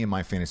into any of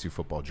my fantasy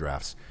football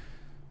drafts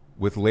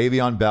with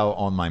Le'Veon Bell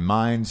on my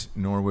mind,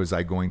 nor was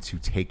I going to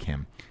take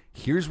him.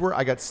 Here's where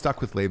I got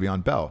stuck with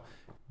Le'Veon Bell.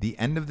 The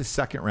end of the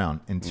second round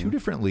in 2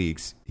 different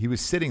leagues. He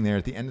was sitting there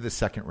at the end of the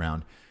second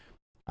round.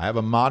 I have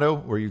a motto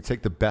where you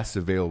take the best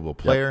available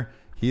player.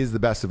 Yep. He is the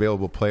best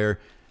available player.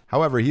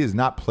 However, he has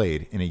not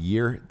played in a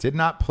year, did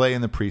not play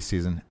in the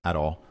preseason at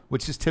all,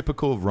 which is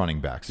typical of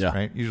running backs,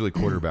 right? Usually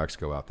quarterbacks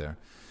go out there.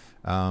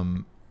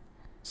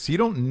 So you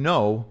don't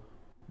know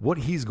what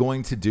he's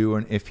going to do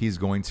and if he's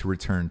going to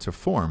return to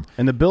form.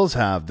 And the Bills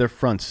their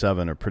front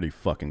 7 are pretty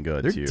fucking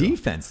good, Their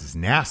defense is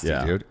nasty,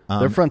 dude.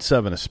 Their front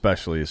 7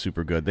 especially is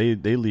super good.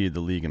 They lead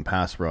the league in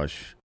pass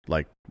rush,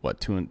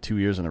 2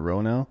 years in a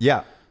row now?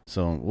 Yeah.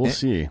 So we'll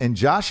see. And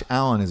Josh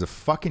Allen is a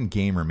fucking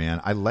gamer,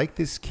 man. I like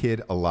this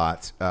kid a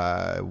lot.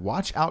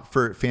 Watch out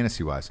for,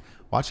 fantasy-wise,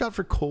 watch out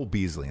for Cole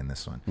Beasley in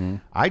this one. Mm-hmm.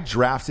 I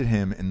drafted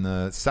him in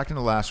the second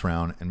to last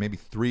round in maybe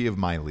 3 of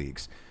my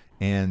leagues.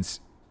 And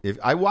if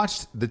I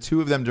watched the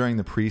 2 of them during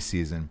the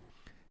preseason,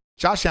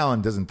 Josh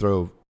Allen doesn't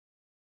throw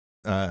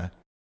a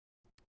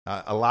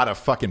lot of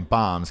fucking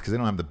bombs because they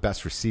don't have the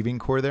best receiving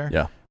core there.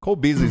 Yeah. Cole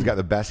Beasley's got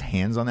the best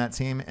hands on that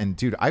team. And,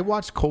 dude, I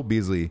watched Cole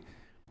Beasley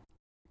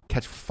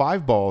catch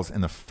 5 balls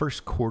in the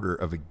first quarter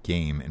of a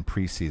game in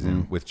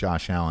preseason with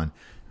Josh Allen.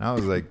 And I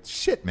was like,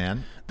 shit,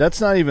 man. That's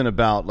not even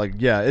about,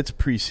 it's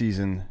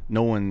preseason.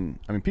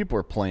 People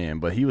are playing,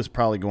 but he was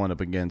probably going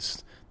up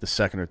against the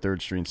second or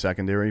third string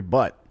secondary.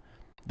 But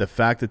the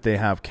fact that they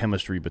have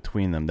chemistry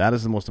between them, that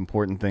is the most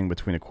important thing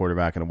between a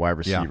quarterback and a wide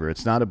receiver. Yeah.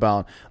 It's not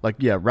about,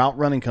 route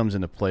running comes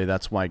into play.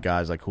 That's why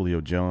guys like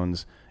Julio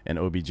Jones and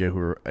OBJ, who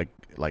are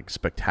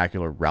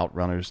spectacular route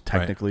runners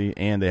technically,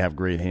 and they have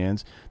great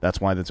hands.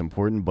 That's why that's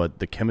important. But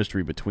the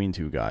chemistry between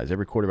two guys,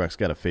 every quarterback's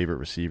got a favorite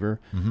receiver,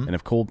 and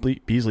if Cole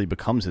Beasley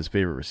becomes his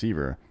favorite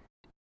receiver,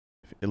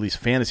 at least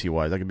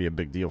fantasy-wise, that could be a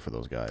big deal for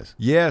those guys.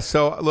 Yeah,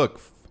 so look,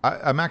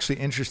 I'm actually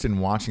interested in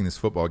watching this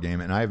football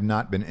game, and I have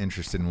not been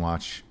interested in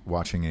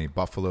watching a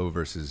Buffalo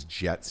versus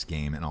Jets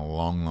game in a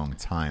long, long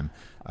time.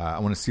 I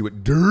want to see what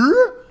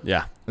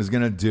is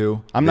going to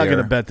do. I'm not going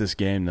to bet this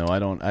game, though. I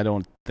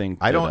don't think.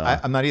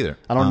 I'm not either.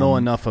 I don't know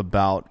enough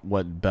about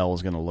what Bell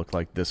is going to look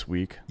like this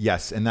week.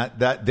 Yes, and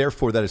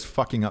therefore that is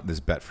fucking up this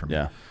bet for me.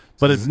 Yeah.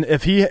 But if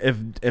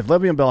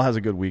Le'Veon Bell has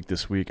a good week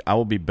this week, I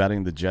will be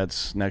betting the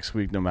Jets next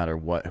week, no matter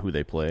who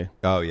they play.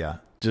 Oh yeah.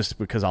 Just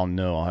because I'll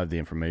have the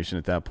information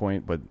at that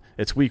point. But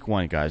it's week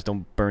 1, guys.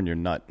 Don't burn your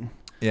nut.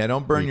 Yeah,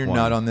 don't burn your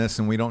nut on this,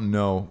 and we don't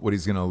know what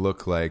he's going to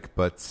look like,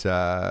 but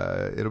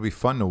it'll be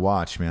fun to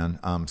watch, man.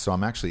 So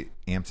I'm actually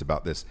amped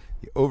about this.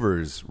 The over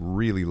is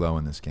really low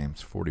in this game.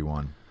 It's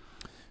 41,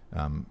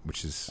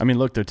 which is...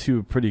 look, they're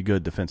two pretty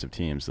good defensive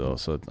teams, though,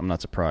 so I'm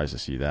not surprised to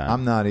see that.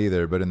 I'm not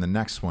either, but in the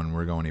next one,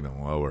 we're going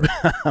even lower.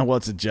 Well,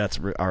 it's the Jets,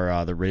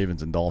 or the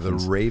Ravens and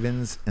Dolphins. The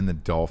Ravens and the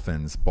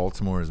Dolphins.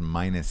 Baltimore is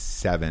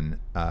 -7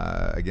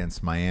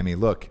 against Miami.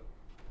 Look,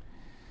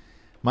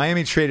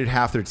 Miami traded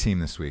half their team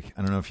this week.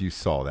 I don't know if you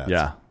saw that.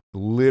 Yeah.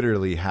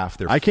 Literally half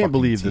their I can't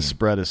believe team. The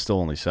spread is still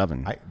only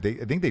 7. I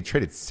think they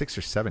traded 6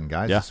 or 7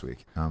 guys this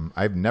week.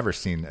 I've never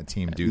seen a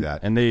team do that.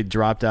 And they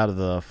dropped out of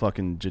the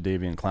fucking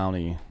Jadeveon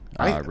Clowney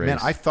race. Man,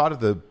 I thought at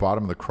the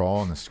bottom of the crawl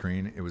on the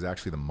screen, it was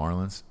actually the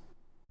Marlins.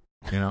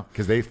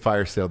 Because they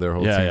fire sailed their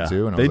whole team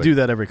too. And they do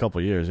that every couple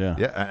of years, yeah.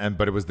 Yeah,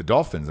 but it was the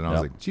Dolphins, and I was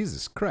like,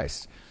 Jesus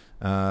Christ.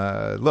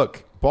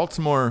 Look,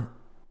 Baltimore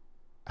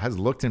has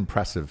looked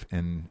impressive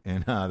in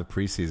the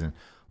preseason.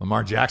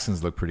 Lamar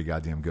Jackson's looked pretty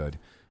goddamn good.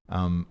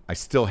 I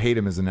still hate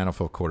him as an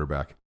NFL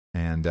quarterback.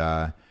 And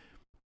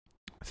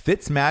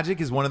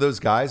Fitzmagic is one of those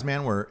guys,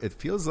 man, where it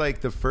feels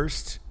like the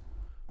first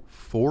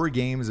 4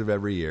 games of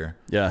every year,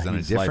 he's on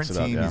a different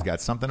team. He's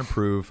got something to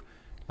prove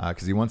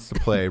because he wants to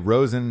play.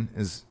 Rosen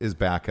is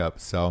back up.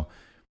 So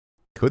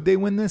could they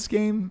win this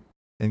game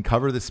and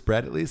cover the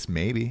spread at least?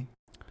 Maybe.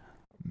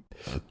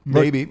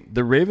 Look,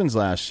 the Ravens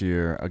last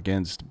year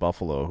against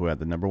Buffalo, who had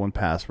the number 1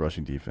 pass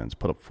rushing defense,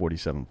 put up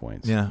 47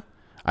 points. Yeah.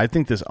 I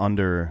think this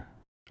under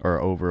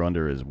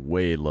is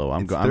way low.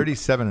 It's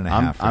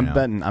 37.5.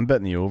 I'm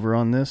betting the over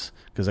on this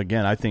because,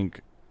 again, I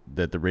think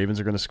that the Ravens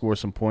are going to score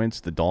some points.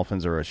 The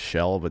Dolphins are a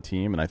shell of a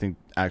team, and I think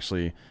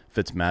actually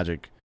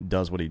Fitzmagic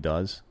does what he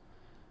does.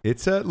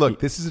 This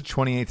is a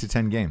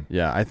 28-10 game.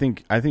 Yeah, I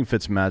think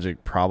Fitzmagic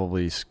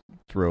probably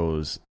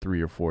throws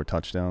 3 or 4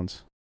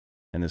 touchdowns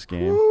in this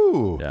game.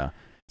 Ooh. Yeah.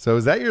 So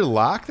is that your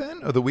lock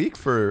then of the week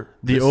for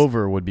the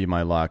over? Would be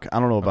my lock. I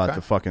don't know about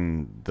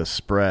the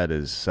spread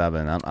is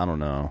 7. I don't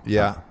know.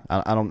 Yeah.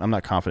 I'm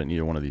not confident in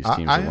either one of these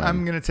teams.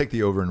 I'm going to take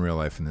the over in real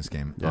life in this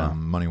game,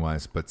 money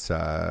wise. But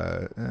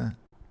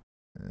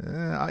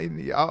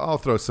I'll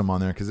throw some on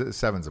there because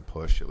 7's a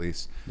push at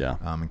least. Yeah.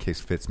 In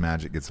case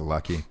Fitzmagic gets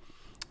lucky.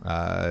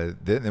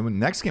 The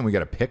next game we got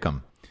to pick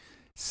them.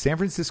 San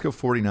Francisco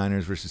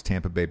 49ers versus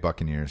Tampa Bay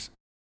Buccaneers.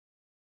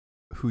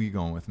 Who are you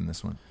going with in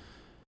this one?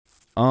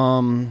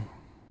 I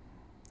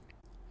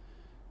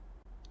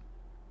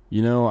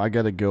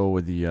got to go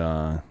with the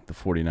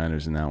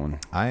 49ers in that one.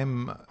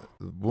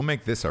 We'll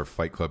make this our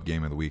Fight Club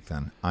game of the week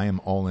then. I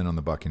am all in on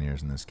the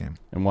Buccaneers in this game.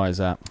 And why is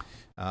that?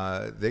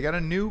 They got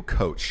a new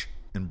coach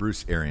in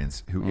Bruce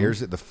Arians who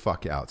airs it the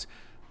fuck out.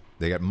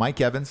 They got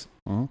Mike Evans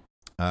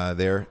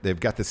there. They've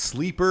got the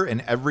sleeper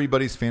in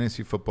everybody's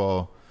fantasy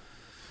football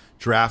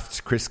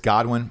draft, Chris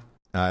Godwin.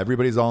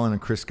 Everybody's all in on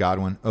Chris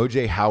Godwin.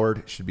 O.J.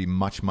 Howard should be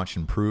much, much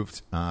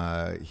improved.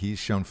 He's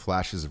shown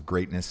flashes of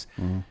greatness.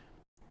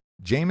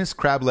 Jameis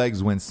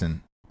Crablegs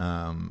Winston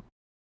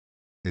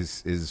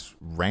is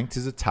ranked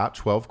as a top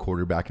 12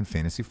 quarterback in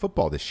fantasy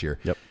football this year.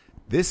 Yep.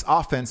 This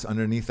offense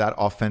underneath that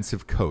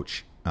offensive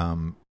coach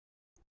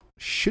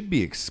should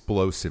be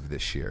explosive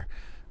this year.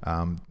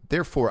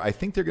 Therefore, I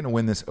think they're going to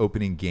win this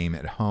opening game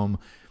at home.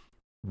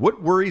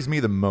 What worries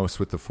me the most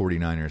with the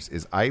 49ers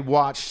is I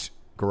watched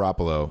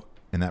Garoppolo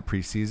in that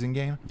preseason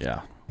game.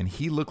 Yeah. And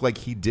he looked like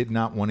he did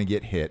not want to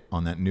get hit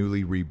on that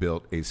newly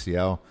rebuilt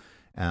ACL.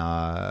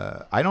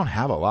 I don't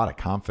have a lot of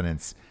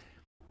confidence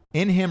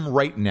in him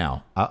right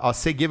now. I'll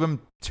say give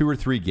him 2 or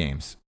 3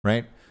 games,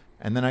 right?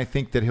 And then I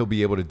think that he'll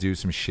be able to do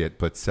some shit.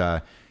 But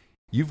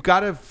you've got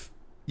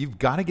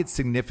to get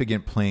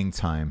significant playing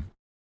time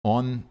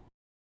on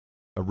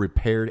a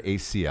repaired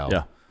ACL.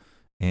 Yeah.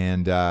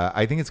 And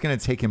I think it's going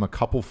to take him a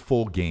couple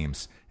full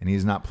games, and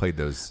he's not played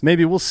those.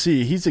 Maybe we'll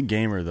see. He's a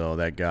gamer, though,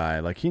 that guy.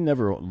 Like, he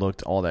never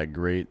looked all that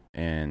great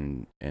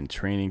in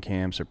training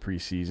camps or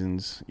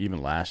preseasons,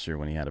 even last year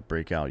when he had a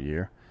breakout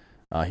year.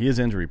 He is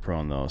injury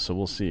prone, though, so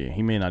we'll see.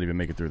 He may not even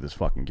make it through this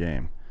fucking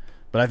game.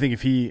 But I think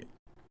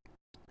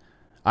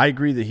I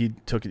agree that he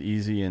took it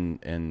easy in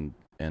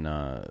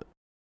the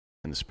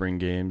spring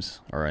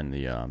games, or in the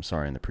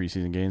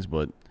preseason games,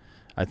 but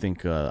I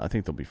think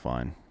they'll be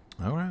fine.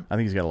 All right. I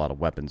think he's got a lot of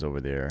weapons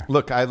over there.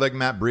 Look, I like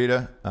Matt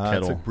Breida.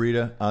 Kittle. Took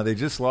Breida. They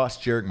just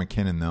lost Jerick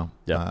McKinnon, though,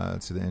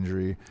 to the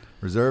injury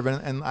reserve.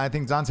 And I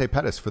think Dante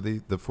Pettis for the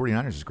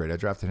 49ers is great. I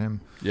drafted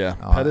him. Yeah,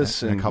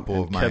 Pettis and a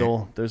couple of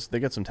Kittle. They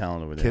got some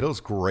talent over there. Kittle's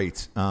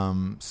great.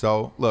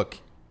 So, look,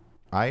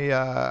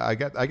 I've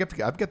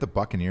got the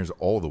Buccaneers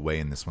all the way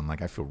in this one.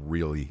 Like, I feel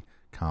really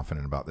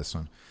confident about this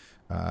one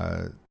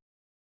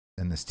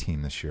and this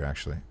team this year,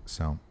 actually.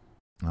 So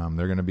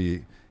they're going to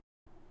be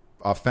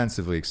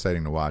offensively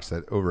exciting to watch.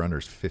 That over-under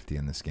is 50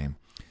 in this game.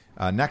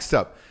 Next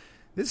up,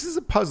 this is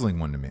a puzzling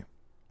one to me.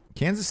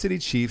 Kansas City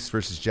Chiefs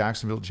versus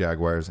Jacksonville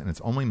Jaguars, and it's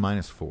only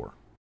 -4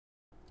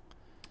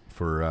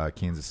 for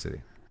Kansas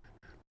City.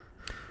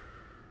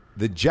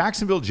 The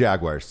Jacksonville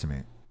Jaguars, to me,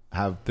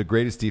 have the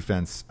greatest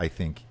defense, I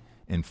think,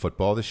 in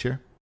football this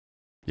year.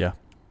 Yeah.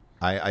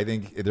 I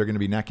think they're going to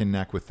be neck and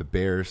neck with the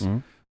Bears.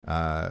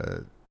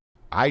 Mm-hmm.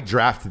 I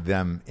drafted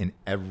them in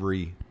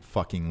every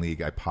fucking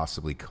league I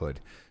possibly could,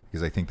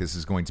 because I think this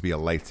is going to be a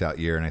lights-out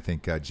year, and I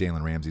think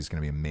Jalen Ramsey is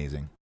going to be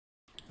amazing,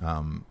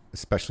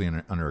 especially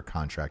under a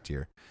contract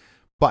year.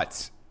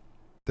 But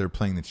they're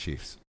playing the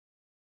Chiefs.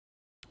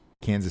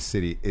 Kansas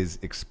City is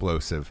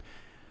explosive.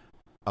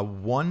 A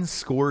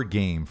one-score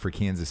game for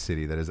Kansas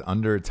City that is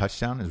under a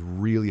touchdown is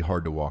really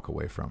hard to walk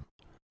away from.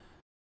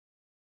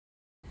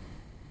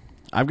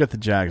 I've got the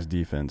Jags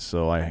defense,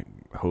 so I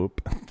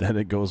hope that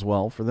it goes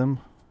well for them.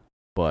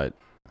 But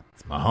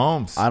it's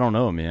Mahomes. I don't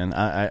know, man.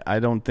 I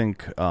don't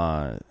think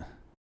I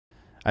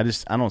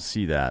don't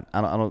see that.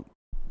 I don't.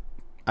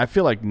 I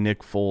feel like Nick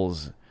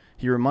Foles.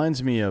 He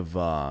reminds me of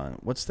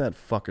what's that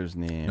fucker's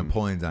name?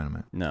 Napoleon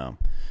Dynamite. No,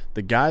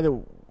 the guy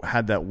that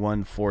had that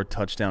 1-4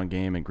 touchdown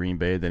game in Green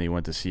Bay. Then he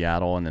went to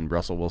Seattle, and then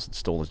Russell Wilson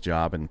stole his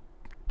job in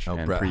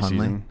Brett preseason.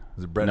 Hundley?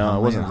 Was it Brett no, Hundley?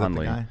 It wasn't Was that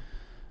Hundley. the guy?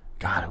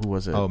 God, who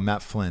was it? Oh,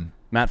 Matt Flynn.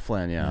 Matt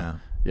Flynn,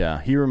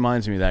 yeah. He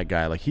reminds me of that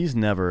guy. Like, he's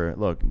never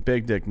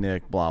Big Dick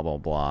Nick, blah blah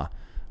blah,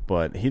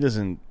 but he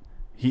doesn't.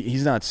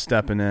 He's not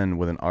stepping in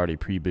with an already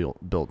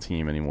pre-built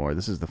team anymore.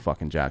 This is the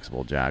fucking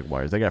Jacksonville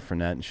Jaguars. They got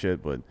Fournette and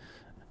shit, but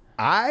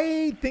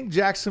I think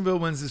Jacksonville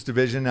wins this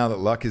division now that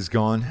Luck is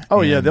gone.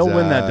 Oh, yeah, they'll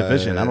win that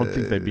division. I don't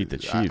think they beat the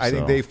Chiefs. I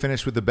think they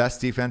finished with the best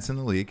defense in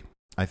the league.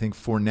 I think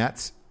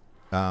Fournette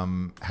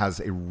has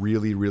a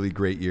really, really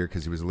great year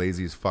because he was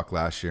lazy as fuck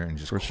last year and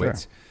just quit. Sure.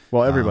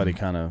 Well, everybody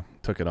kind of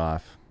took it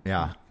off.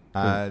 Yeah.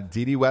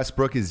 D.D.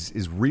 Westbrook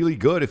is really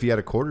good if he had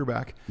a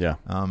quarterback. Yeah.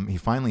 He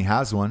finally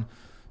has one.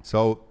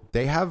 So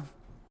they have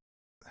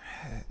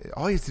 –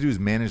 all he has to do is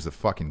manage the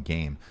fucking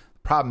game.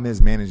 The problem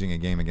is managing a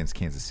game against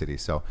Kansas City.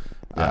 So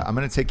I'm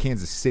going to take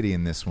Kansas City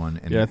in this one.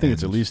 I think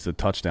it's at least a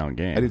touchdown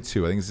game. I do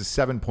too. I think it's a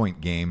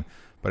 7-point game.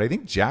 But I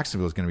think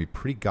Jacksonville is going to be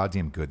pretty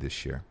goddamn good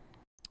this year.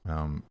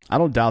 I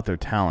don't doubt their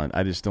talent.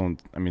 I just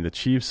don't – I mean, the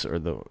Chiefs are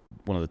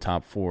one of the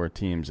top 4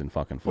 teams in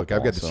fucking football. Look,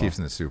 I've got the Chiefs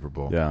in the Super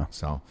Bowl. Yeah.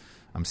 So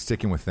I'm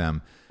sticking with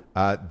them.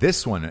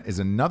 This one is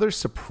another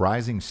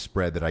surprising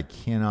spread that I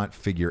cannot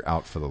figure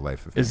out for the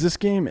life of me. Is this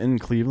game in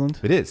Cleveland?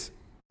 It is.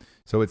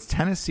 So it's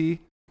Tennessee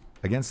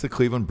against the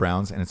Cleveland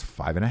Browns, and it's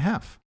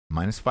 5.5.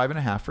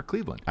 -5.5 for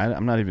Cleveland.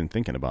 I'm not even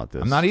thinking about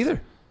this. I'm not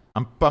either.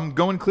 I'm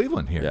going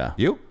Cleveland here. Yeah.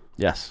 You?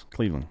 Yes,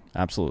 Cleveland.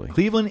 Absolutely.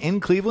 Cleveland in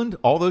Cleveland,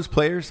 all those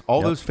players,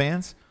 all those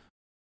fans.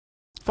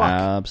 Fuck.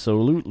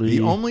 Absolutely.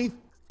 The only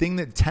thing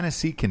that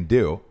Tennessee can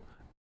do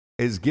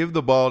is give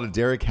the ball to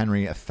Derrick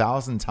Henry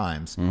 1,000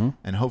 times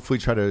and hopefully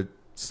try to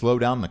slow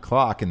down the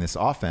clock in this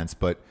offense.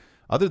 But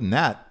other than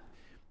that,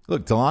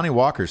 look, Delanie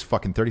Walker's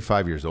fucking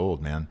 35 years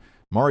old, man.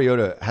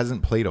 Mariota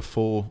hasn't played a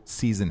full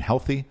season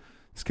healthy.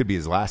 This could be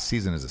his last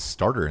season as a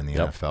starter in the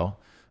NFL.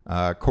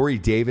 Corey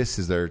Davis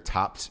is their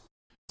top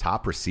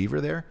receiver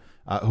there,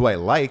 who I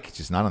like,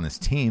 just not on this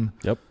team.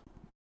 Yep.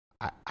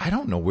 I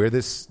don't know where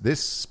this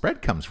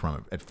spread comes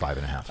from at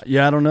 5.5.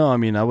 Yeah, I don't know. I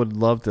mean, I would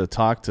love to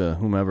talk to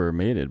whomever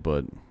made it,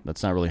 but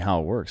that's not really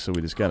how it works. So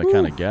we just got to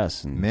kind of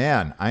guess. And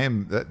man,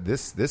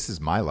 this is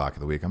my lock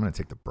of the week. I'm going to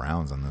take the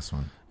Browns on this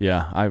one.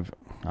 Yeah,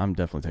 I'm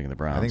definitely taking the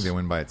Browns. I think they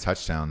win by a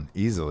touchdown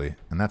easily,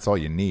 and that's all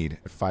you need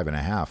at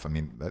 5.5. I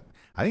mean,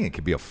 I think it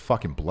could be a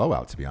fucking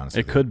blowout, to be honest.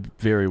 It could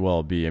very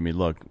well be. I mean,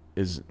 look,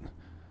 is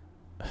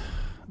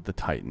the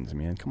Titans,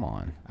 man? Come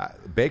on.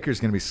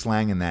 Baker's going to be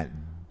slanging that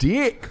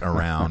dick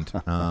around.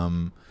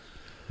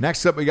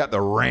 Next up, we got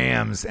the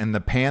Rams and the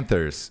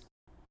Panthers.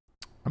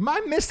 Am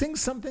I missing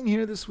something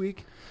here this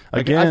week?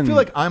 Again, I feel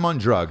like I'm on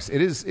drugs.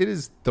 It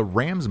is the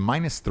Rams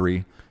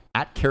 -3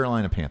 at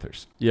Carolina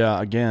Panthers.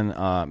 Yeah, again,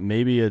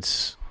 maybe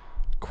it's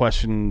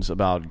questions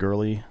about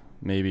Gurley.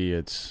 Maybe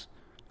it's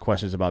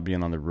questions about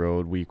being on the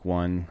road week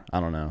 1. I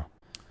don't know.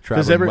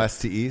 traveling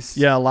west to east.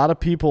 Yeah, a lot of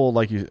people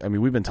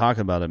we've been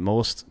talking about it.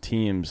 Most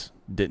teams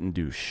didn't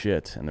do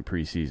shit in the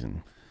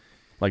preseason.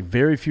 Like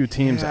very few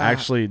teams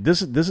actually. This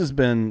has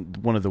been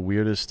one of the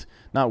weirdest.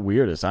 Not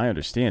weirdest. I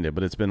understand it,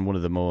 but it's been one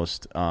of the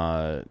most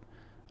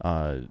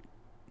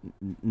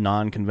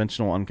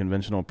non-conventional,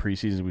 unconventional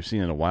preseasons we've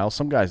seen in a while.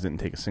 Some guys didn't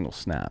take a single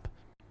snap.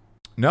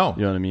 No.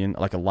 You know what I mean?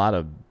 Like a lot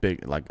of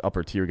big, like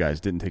upper tier guys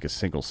didn't take a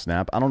single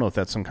snap. I don't know if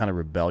that's some kind of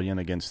rebellion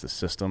against the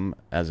system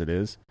as it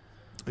is.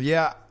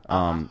 Yeah.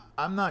 I'm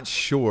not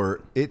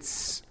sure.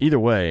 It's either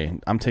way,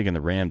 I'm taking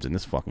the Rams in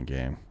this fucking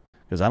game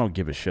because I don't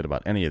give a shit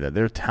about any of that.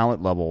 Their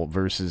talent level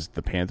versus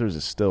the Panthers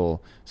is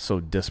still so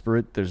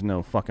disparate. There's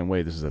no fucking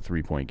way this is a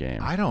 3-point game.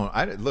 I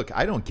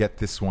don't get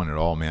this one at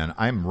all, man.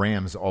 I'm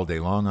Rams all day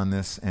long on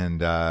this,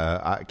 and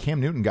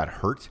Cam Newton got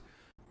hurt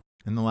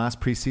in the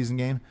last preseason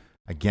game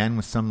again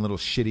with some little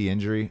shitty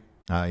injury.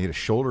 He had a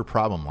shoulder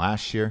problem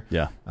last year.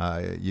 Yeah.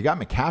 You got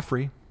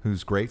McCaffrey,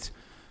 who's great.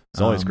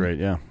 It's always great,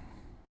 yeah.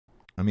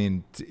 I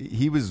mean,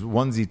 he was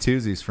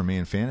onesie-twosies for me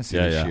in fantasy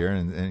this year,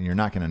 and you're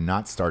not going to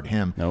not start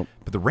him. Nope.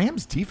 But the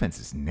Rams' defense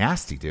is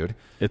nasty, dude.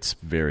 It's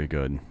very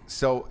good.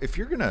 So if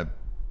you're gonna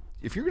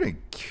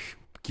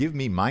give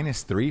me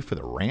 -3 for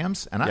the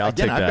Rams, and I've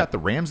got the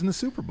Rams in the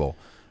Super Bowl.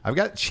 I've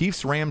got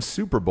Chiefs-Rams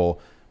Super Bowl.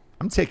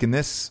 I'm taking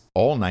this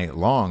all night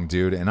long,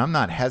 dude, and I'm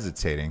not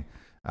hesitating.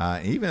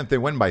 Even if they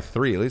win by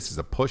 3, at least it's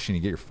a push and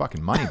you get your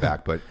fucking money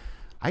back. But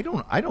I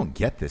don't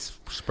get this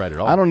spread at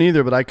all. I don't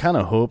either, but I kind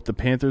of hope the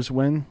Panthers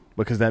win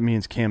because that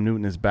means Cam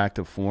Newton is back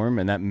to form,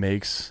 and that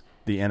makes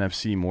the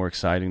NFC more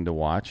exciting to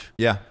watch.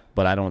 Yeah,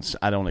 but I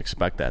don't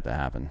expect that to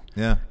happen.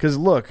 Yeah, because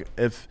look,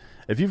 if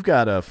you've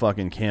got a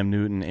fucking Cam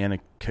Newton and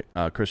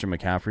a Christian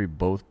McCaffrey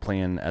both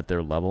playing at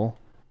their level,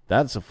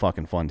 that's a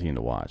fucking fun team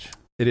to watch.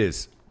 It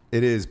is.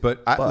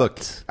 But look,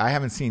 I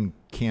haven't seen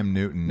Cam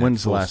Newton.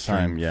 When's the last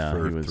time? Yeah,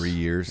 for 3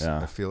 years. Yeah.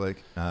 I feel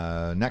like.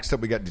 Next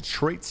up, we got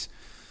Detroit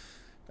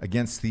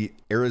against the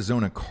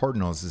Arizona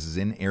Cardinals. This is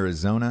in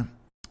Arizona,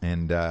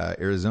 and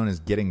Arizona is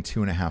getting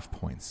 2.5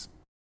 points.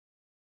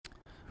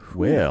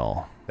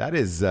 Well, that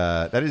is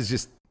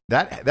just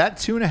that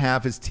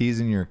 2.5 is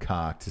teasing your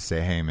cock to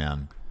say, hey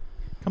man,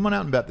 come on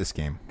out and bet this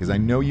game because I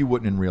know you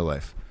wouldn't in real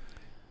life.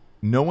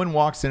 No one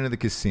walks into the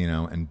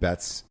casino and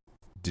bets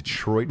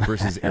Detroit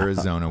versus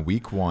Arizona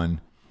week 1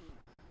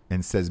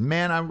 and says,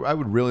 man, I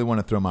would really want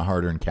to throw my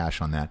hard-earned cash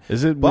on that.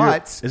 Is it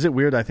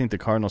weird? I think the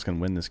Cardinals can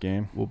win this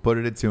game. We'll put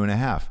it at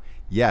 2.5.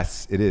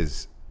 Yes, it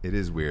is. It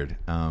is weird.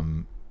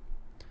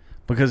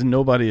 Because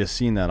nobody has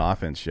seen that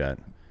offense yet.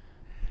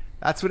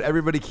 That's what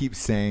everybody keeps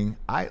saying.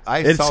 I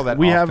saw that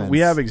offense. We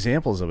have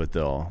examples of it,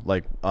 though.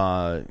 Like,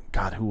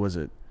 God, who was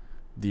it?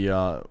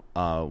 The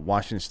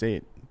Washington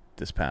State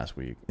this past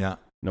week. Yeah.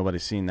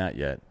 Nobody's seen that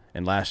yet.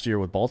 And last year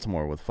with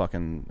Baltimore, with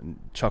fucking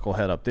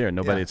Chucklehead up there,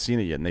 nobody had seen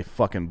it yet, and they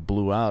fucking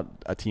blew out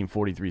a team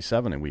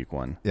 43-7 in week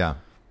 1. Yeah.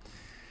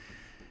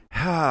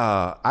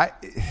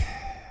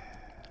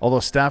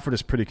 Although Stafford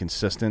is pretty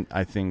consistent,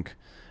 I think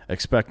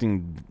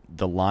expecting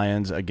the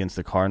Lions against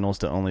the Cardinals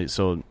to only...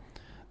 So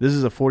this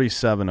is a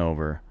 47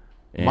 over.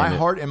 My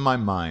heart and my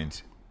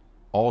mind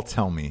all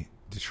tell me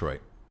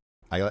Detroit.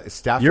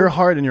 Stafford. Your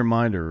heart and your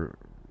mind are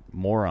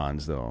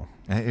morons, though.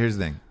 Here's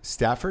the thing.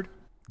 Stafford...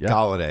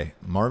 Galladay,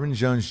 Marvin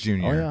Jones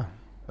Jr.,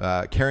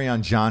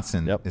 Kerryon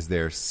Johnson is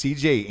there.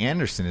 C.J.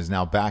 Anderson is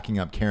now backing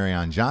up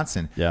Kerryon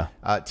Johnson. Yeah.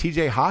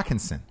 T.J.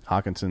 Hawkinson.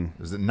 It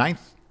was the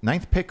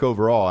ninth pick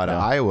overall out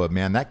of Iowa.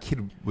 Man, that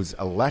kid was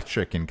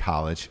electric in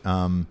college.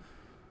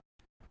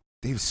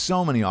 They have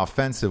so many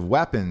offensive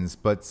weapons,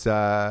 but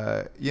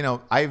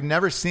I've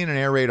never seen an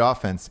air raid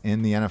offense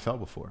in the NFL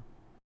before.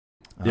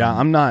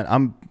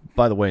 I'm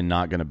by the way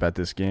not going to bet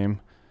this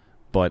game.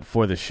 But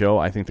for the show,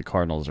 I think the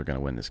Cardinals are going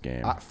to win this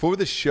game. For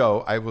the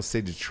show, I will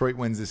say Detroit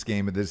wins this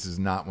game, but this is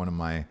not one of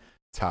my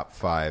top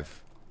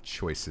 5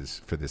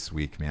 choices for this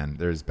week, man.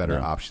 There's better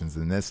options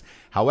than this.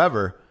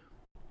 However,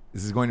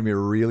 this is going to be a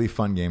really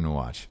fun game to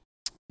watch.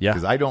 Yeah,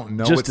 because I don't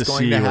know just what's to going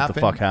see to what happen.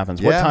 the fuck happens.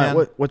 Yeah,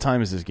 what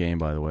time is this game,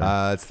 by the way?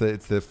 It's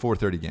the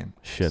 4:30 game.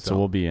 Shit, so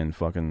we'll be in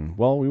fucking.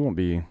 Well, we won't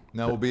be.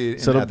 No, we'll be at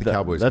the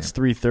Cowboys. That's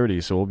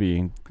 3:30, so we'll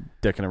be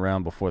dicking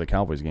around before the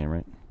Cowboys game,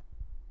 right?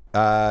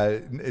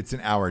 It's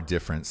an hour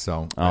difference,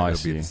 so it'll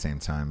be at the same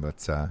time.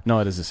 But no,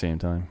 it is the same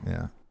time.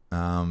 Yeah.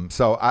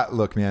 So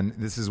look, man,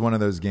 this is one of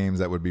those games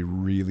that would be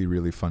really,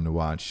 really fun to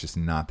watch. Just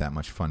not that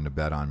much fun to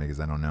bet on because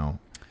I don't know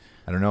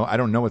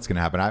what's going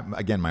to happen.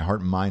 Again, my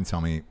heart and mind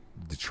tell me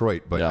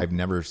Detroit, but I've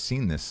never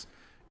seen this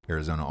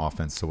Arizona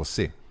offense, so we'll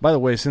see. By the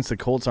way, since the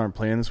Colts aren't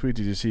playing this week,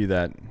 did you see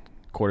that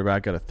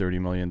quarterback got a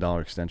 $30 million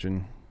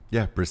extension?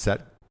 Yeah,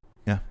 Brissett.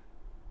 Yeah,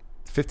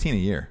 15 a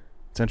year.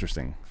 It's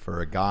interesting for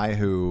a guy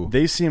who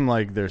they seem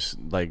like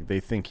they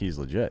think he's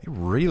legit. They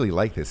really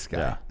like this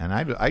guy, and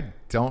I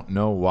don't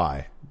know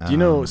why. Do you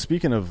know?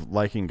 Speaking of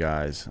liking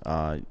guys,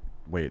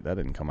 wait, that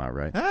didn't come out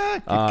right.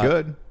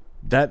 Good.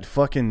 That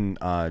fucking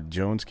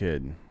Jones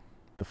kid,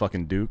 the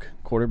fucking Duke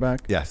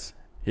quarterback. Yes.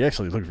 He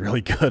actually looked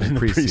really good in the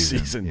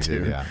preseason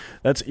too. Yeah.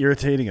 That's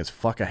irritating as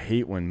fuck. I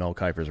hate when Mel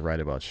Kiper's right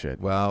about shit.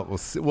 Well, we'll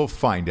see. We'll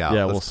find out.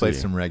 Yeah, Let's play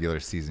some regular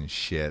season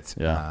shit.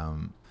 Yeah.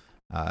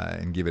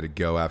 And give it a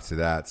go after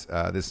that.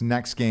 This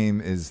next game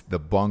is the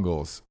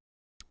Bungles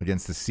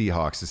against the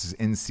Seahawks. This is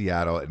in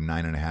Seattle at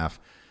 9.5.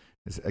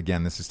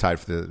 This is tied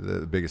for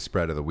the biggest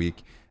spread of the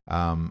week.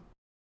 I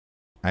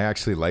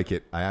actually like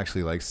it. I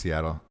actually like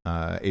Seattle.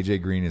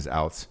 AJ Green is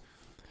out.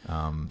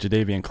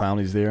 Jadeveon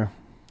Clowney's there.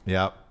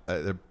 Yeah.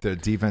 The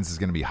defense is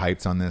going to be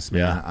hyped on this,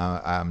 man.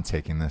 Yeah. I'm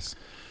taking this.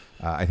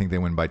 I think they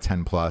win by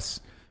 10 plus.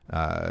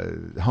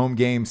 Home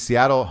games,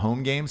 Seattle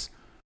home games.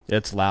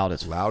 It's loud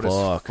as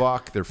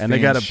fuck. Their fans and they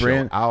got a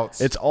brand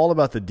out. It's all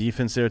about the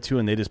defense there too,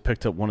 and they just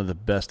picked up one of the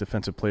best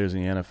defensive players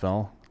in the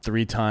NFL.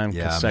 3-time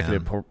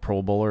consecutive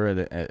Pro Bowler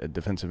at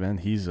defensive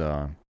end. He's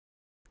a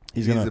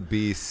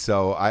beast.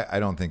 So I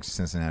don't think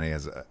Cincinnati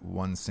has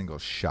one single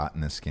shot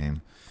in this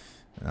game.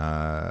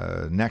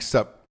 Next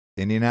up,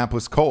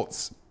 Indianapolis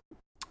Colts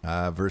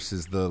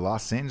versus the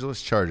Los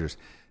Angeles Chargers.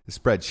 The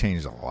spread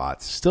changed a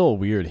lot. Still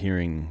weird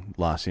hearing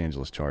Los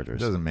Angeles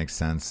Chargers. It doesn't make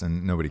sense,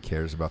 and nobody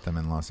cares about them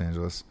in Los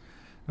Angeles.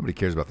 Nobody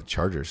cares about the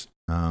Chargers.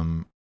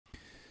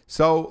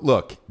 So,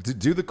 look,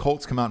 do the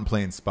Colts come out and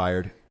play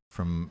inspired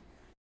from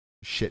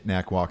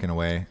Shitneck walking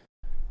away?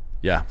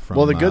 Yeah.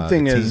 Well, the good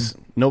thing is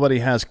nobody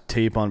has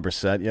tape on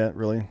Brissett yet,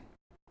 really.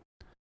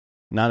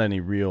 Not any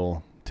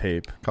real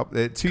tape.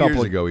 2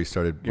 years ago, he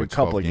started a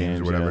couple of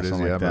games or whatever it is.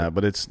 Like that.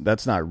 But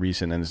that's not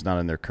recent, and it's not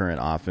in their current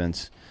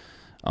offense.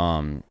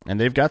 And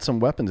they've got some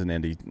weapons in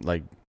Indy,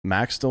 like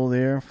Mac's still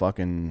there.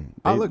 Fucking.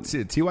 Look,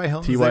 T.Y.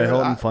 Hilton. T.Y.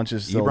 Hilton,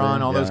 Funchess still Ebron,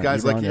 there. all those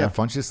guys.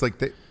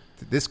 Funchess.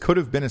 This could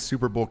have been a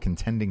Super Bowl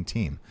contending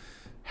team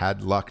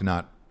had Luck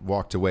not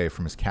walked away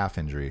from his calf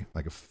injury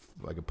like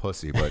a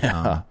pussy.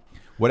 But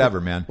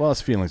whatever, man. Well,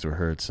 his feelings were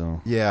hurt,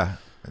 so. Yeah.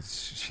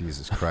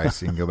 Jesus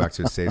Christ. He can go back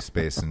to a safe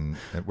space. And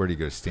where do you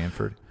go?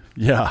 Stanford?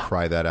 Yeah.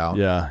 Cry that out.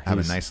 Yeah. Have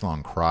a nice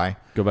long cry.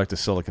 Go back to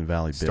Silicon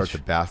Valley, bitch. Start the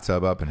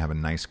bathtub up and have a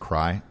nice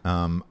cry.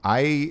 I'm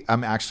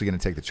actually going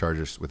to take the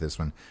Chargers with this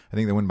one. I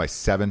think they win by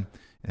 7,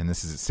 and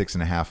this is at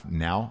 6.5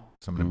 now.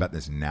 So I'm going to bet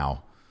this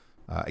now.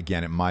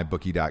 Again, at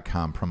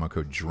mybookie.com, promo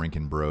code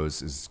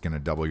DrinkinBros is going to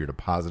double your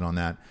deposit on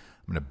that.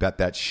 I'm going to bet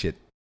that shit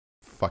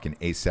fucking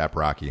ASAP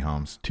Rocky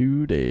Holmes.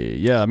 Today.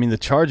 Yeah, I mean, the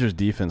Chargers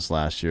defense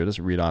last year, just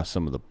read off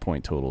some of the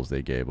point totals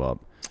they gave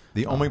up.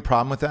 The only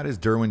problem with that is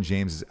Derwin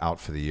James is out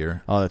for the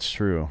year. Oh, that's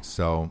true.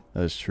 So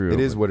that's true. It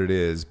is what it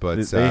is. But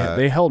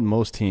they held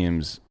most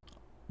teams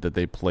that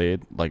they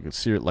played, like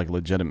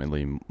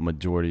legitimately,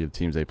 majority of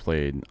teams they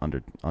played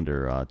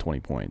under 20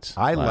 points.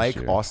 I like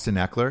year. Austin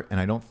Eckler, and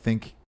I don't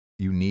think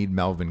you need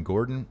Melvin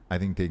Gordon. I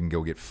think they can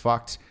go get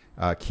fucked.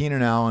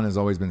 Keenan Allen has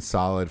always been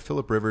solid.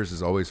 Phillip Rivers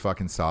is always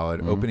fucking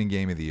solid. Mm-hmm. Opening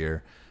game of the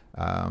year.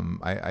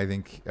 I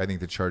think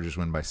the Chargers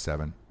win by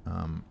 7.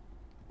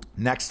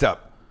 Next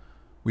up.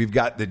 We've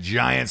got the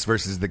Giants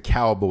versus the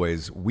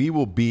Cowboys. We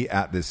will be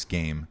at this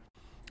game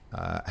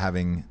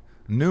having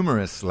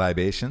numerous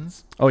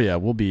libations. Oh, yeah.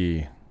 We'll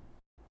be,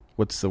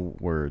 what's the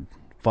word?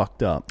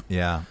 Fucked up.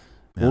 Yeah.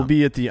 We'll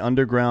be at the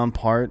underground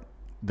part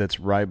that's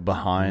right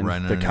behind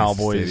the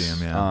Cowboys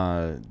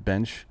stadium,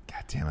 bench.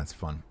 God damn, that's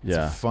fun.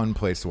 Yeah. It's a fun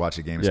place to watch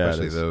a game,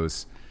 especially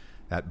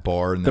that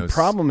bar. And the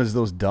problem is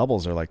those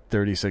doubles are like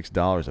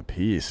 $36 a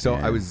piece. So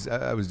man. I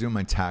was doing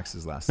my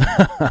taxes last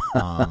night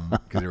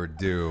because they were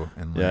due.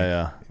 And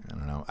I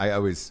don't know. I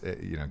always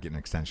get an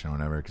extension or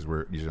whatever because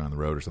we're usually on the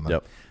road or something.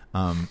 Yep.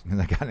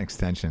 And I got an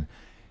extension.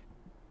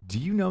 Do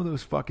you know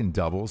those fucking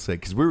doubles?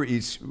 Because we were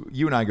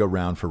you and I go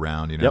round for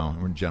round. Yep.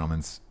 We're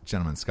gentlemen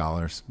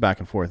scholars. Back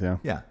and forth. Yeah.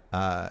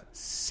 Yeah.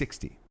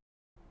 60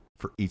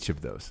 for each of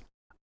those.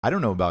 I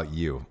don't know about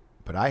you,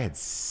 but I had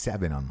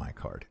 7 on my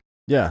card.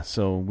 Yeah,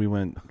 so we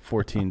went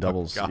 14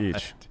 doubles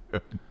each.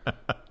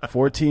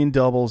 14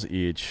 doubles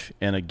each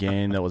in a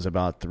game that was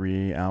about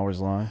 3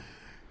 hours long.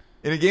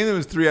 In a game that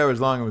was 3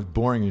 hours long, it was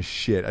boring as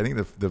shit. I think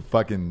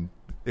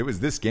it was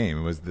this game.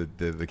 It was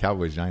the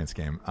Cowboys-Giants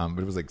game. But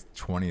it was like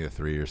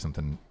 20-3 or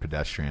something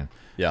pedestrian.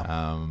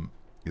 Yeah.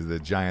 Because the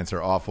Giants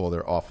are awful.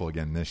 They're awful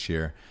again this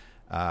year.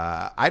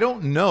 I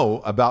don't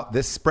know about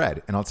this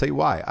spread, and I'll tell you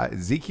why.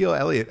 Ezekiel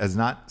Elliott has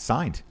not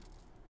signed.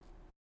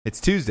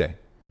 It's Tuesday.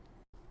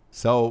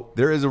 So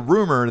there is a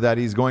rumor that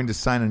he's going to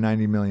sign a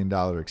 $90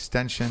 million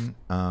extension.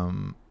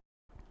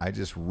 I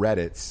just read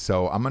it,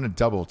 so I'm going to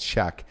double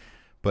check.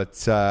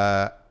 But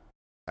I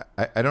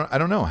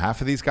don't know.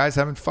 Half of these guys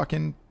haven't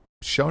fucking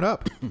shown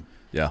up.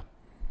 Yeah.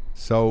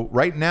 So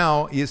right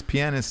now,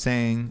 ESPN is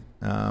saying,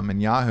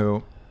 and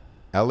Yahoo,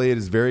 Elliott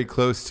is very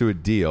close to a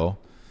deal.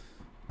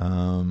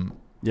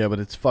 Yeah, but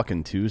it's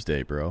fucking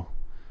Tuesday, bro.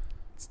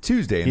 It's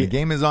Tuesday, and the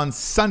game is on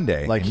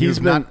Sunday. Like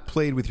he's not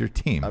played with your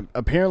team.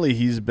 Apparently,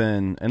 he's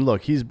been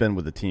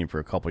with the team for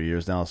a couple of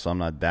years now, so I'm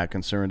not that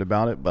concerned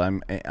about it. But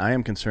I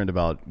am concerned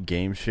about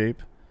game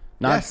shape.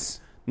 Not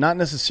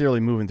necessarily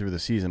moving through the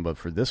season, but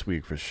for this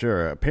week for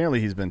sure. Apparently,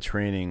 he's been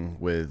training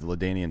with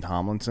LaDainian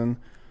Tomlinson.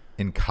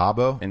 In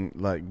Cabo? And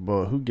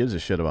well, who gives a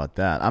shit about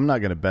that? I'm not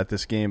going to bet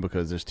this game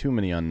because there's too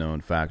many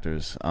unknown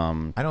factors.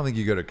 I don't think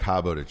you go to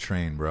Cabo to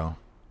train, bro.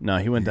 No,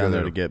 he went down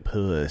there to get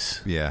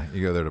puss. Yeah,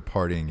 you go there to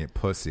party and get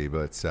pussy,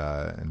 but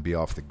and be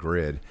off the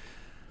grid.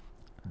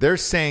 They're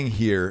saying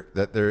here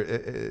that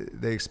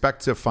they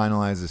expect to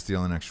finalize this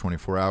deal in the next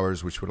 24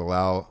 hours, which would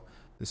allow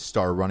the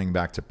star running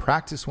back to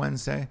practice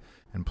Wednesday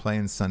and play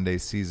in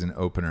Sunday's season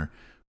opener.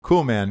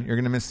 Cool, man. You're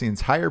going to miss the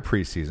entire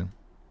preseason,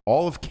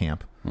 all of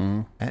camp,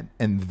 and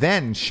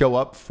then show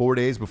up 4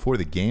 days before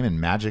the game and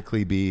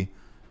magically be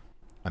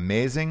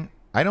amazing.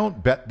 I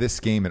don't bet this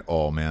game at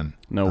all, man.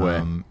 No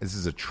way. This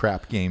is a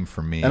trap game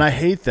for me. And I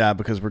hate that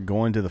because we're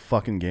going to the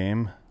fucking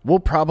game. We'll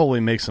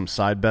probably make some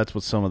side bets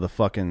with some of the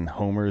fucking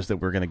homers that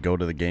we're going to go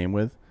to the game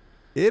with.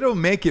 It'll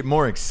make it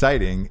more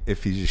exciting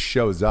if he just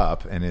shows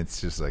up and it's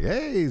just like,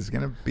 hey, he's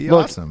going to be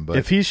awesome. But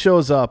if he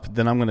shows up,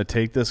 then I'm going to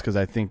take this because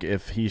I think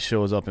if he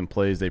shows up and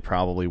plays, they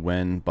probably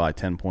win by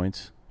 10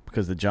 points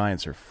because the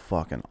Giants are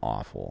fucking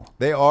awful.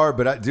 They are,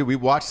 but dude, we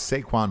watched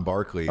Saquon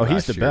Barkley. Oh,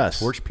 he's the best.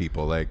 Torch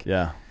people. Like,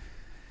 yeah.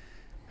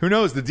 Who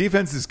knows? The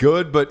defense is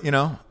good, but,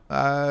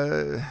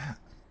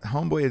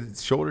 homeboy had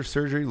shoulder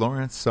surgery,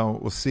 Lawrence, so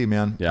we'll see,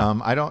 man.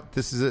 Yeah.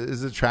 This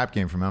is a trap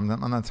game for me. I'm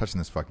not touching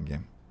this fucking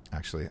game,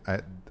 actually.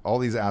 All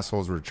these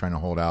assholes were trying to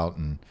hold out,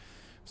 and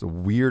it's a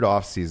weird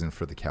offseason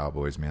for the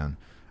Cowboys, man.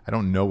 I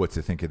don't know what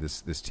to think of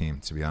this team,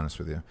 to be honest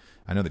with you.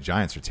 I know the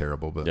Giants are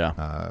terrible, but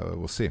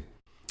we'll see.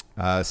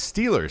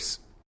 Steelers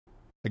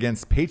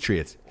against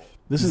Patriots.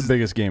 This is the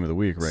biggest game of the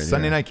week, right?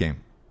 Sunday night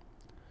game.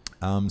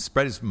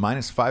 Spread is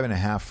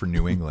 -5.5 for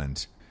New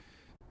England.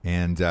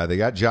 And they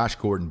got Josh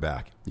Gordon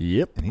back.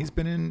 Yep. And he's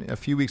been in a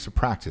few weeks of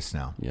practice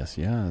now. Yes,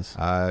 he has.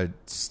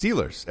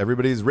 Steelers,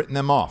 everybody's written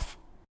them off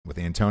with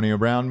Antonio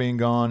Brown being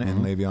gone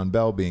and Le'Veon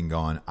Bell being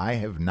gone. I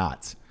have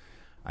not.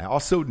 I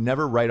also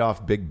never write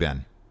off Big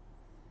Ben.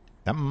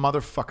 That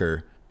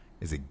motherfucker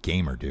is a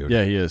gamer, dude.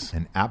 Yeah, he is.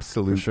 An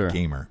absolute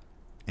gamer.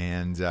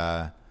 And,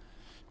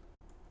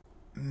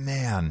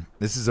 man,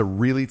 this is a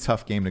really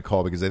tough game to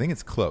call because I think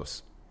it's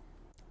close.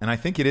 And I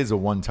think it is a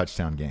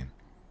one-touchdown game.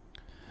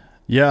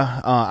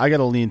 Yeah, I got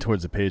to lean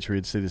towards the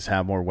Patriots. They just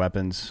have more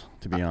weapons,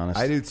 to be honest.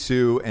 I do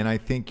too, and I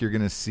think you're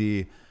going to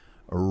see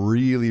a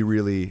really,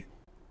 really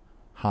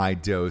high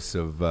dose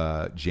of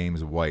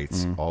James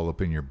White all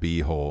up in your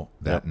b-hole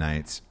that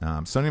night.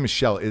 Sonny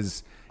Michel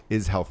is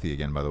healthy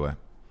again, by the way.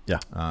 Yeah.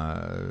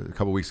 A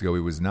couple weeks ago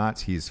he was not.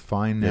 He's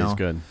fine now. Yeah, he's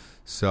good.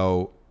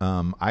 So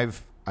I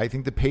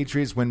think the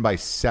Patriots win by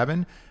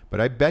 7,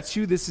 but I bet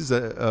you this is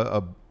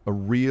a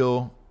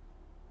real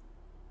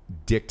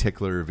dick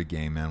tickler of a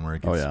game, man,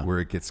 where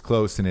it gets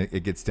close and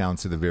it gets down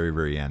to the very,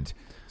 very end.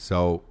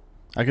 So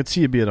I could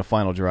see it being a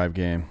final drive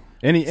game.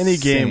 Any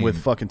game with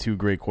fucking two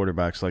great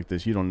quarterbacks like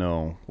this, you don't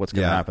know what's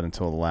going to happen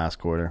until the last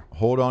quarter.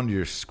 Hold on to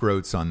your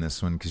scrotes on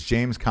this one because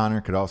James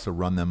Conner could also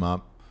run them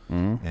up.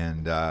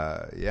 And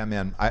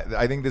man,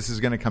 I think this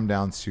is going to come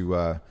down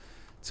to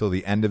till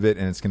the end of it,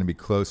 and it's going to be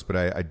close. But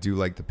I do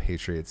like the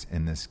Patriots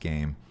in this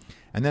game.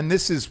 And then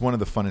this is one of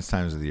the funnest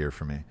times of the year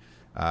for me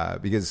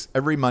because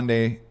every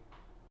Monday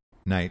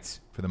nights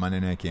for the Monday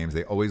night games,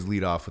 they always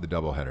lead off with a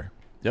doubleheader.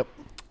 Yep.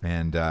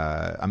 And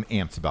I'm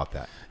amped about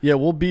that. Yeah,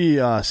 we'll be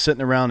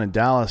sitting around in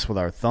Dallas with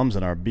our thumbs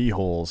in our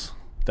b-holes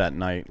that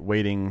night,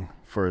 waiting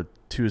for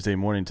Tuesday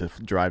morning to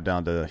drive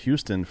down to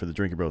Houston for the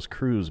Drinking Bros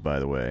cruise, by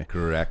the way.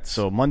 Correct.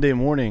 So Monday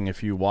morning,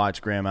 if you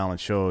watch Graham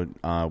Allen's show,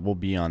 we'll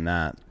be on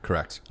that.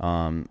 Correct.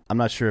 I'm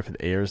not sure if it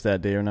airs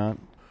that day or not.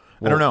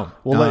 I don't know.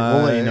 We'll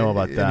let you know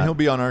about that. And he'll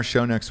be on our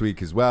show next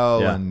week as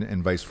well,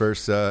 and vice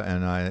versa.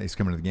 And he's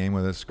coming to the game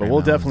with us. But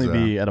we'll definitely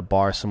be at a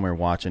bar somewhere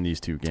watching these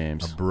two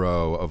games. A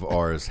bro of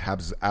ours,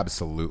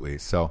 absolutely.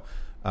 So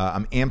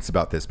I'm amped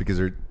about this because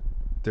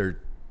the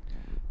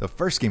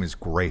first game is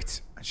great,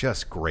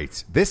 just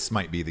great. This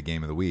might be the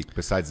game of the week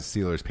besides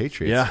the Steelers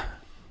Patriots. Yeah,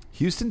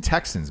 Houston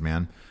Texans,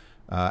 man,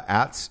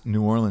 at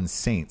New Orleans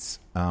Saints.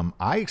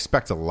 I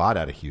expect a lot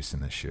out of Houston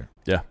this year.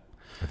 Yeah,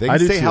 if they can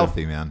stay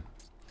healthy, man.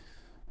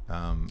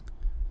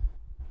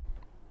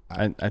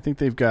 I think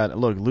they've got.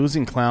 Look,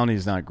 losing Clowney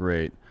is not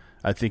great.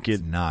 I think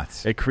it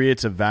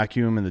creates a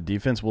vacuum in the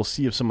defense. We'll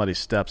see if somebody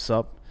steps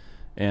up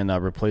and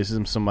replaces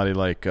him. Somebody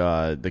like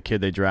the kid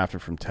they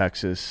drafted from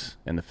Texas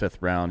in the 5th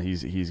round.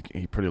 He's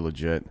pretty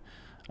legit.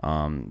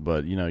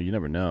 But you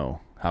never know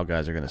how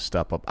guys are going to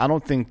step up. I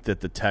don't think that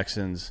the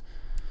Texans.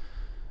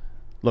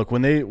 Look,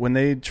 when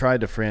they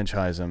tried to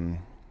franchise him,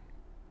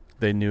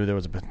 they knew there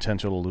was a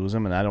potential to lose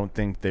him, and I don't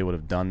think they would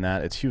have done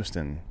that. It's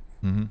Houston.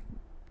 Mm-hmm.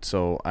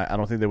 So I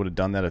don't think they would have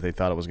done that if they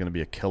thought it was going to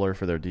be a killer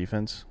for their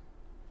defense,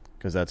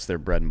 because that's their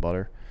bread and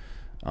butter.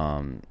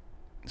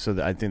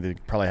 So I think they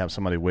probably have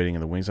somebody waiting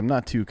in the wings. I'm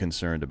not too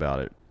concerned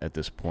about it at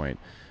this point.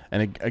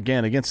 And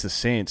again, against the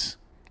Saints,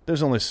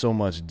 there's only so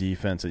much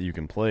defense that you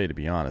can play, to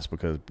be honest,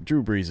 because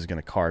Drew Brees is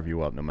going to carve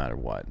you up no matter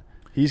what.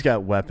 He's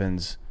got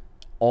weapons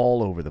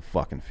all over the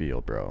fucking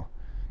field, bro.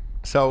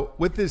 So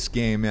with this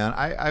game, man,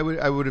 I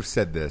would have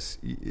said this.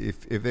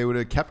 If they would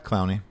have kept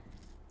Clowney,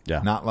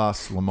 not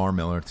lost Lamar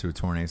Miller to a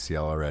torn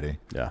ACL already.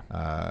 Yeah.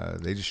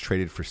 They just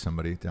traded for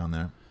somebody down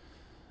there.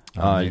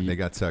 They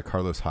got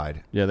Carlos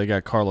Hyde. Yeah, they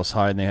got Carlos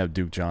Hyde, and they have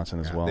Duke Johnson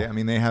as well.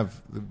 They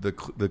have the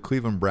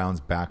Cleveland Browns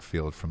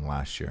backfield from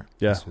last year.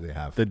 Yeah, that's who they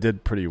have. They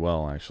did pretty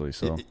well, actually.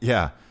 So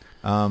yeah,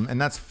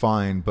 and that's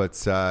fine. But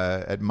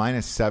at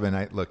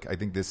 -7,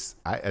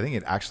 I think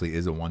it actually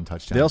is a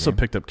 1-touchdown. They also game.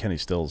 picked up Kenny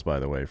Stills, by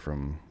the way,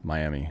 from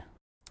Miami.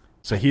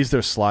 So he's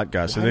their slot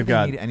guy. So they've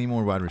got need any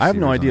more wide receivers. I have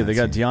no idea. They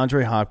got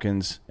DeAndre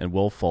Hopkins and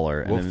Will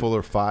Fuller.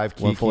 Fuller 5,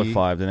 Kiki. Will Fuller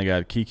 5. Then they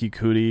got Kiki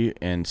Cootie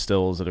and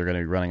Stills that are going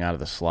to be running out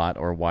of the slot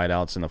or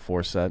wideouts in the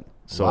 4 set.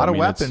 So a lot of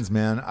weapons,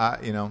 man.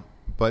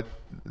 But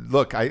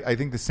look, I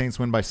think the Saints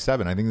win by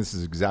 7. I think this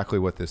is exactly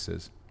what this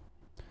is.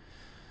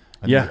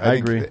 I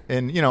agree.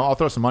 And I'll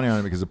throw some money on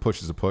it because a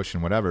push is a push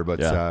and whatever.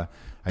 But I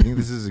think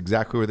this is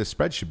exactly where the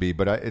spread should be.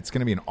 But it's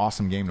going to be an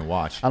awesome game to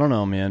watch. I don't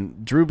know,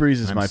 man. Drew Brees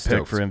is my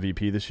pick for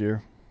MVP this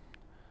year.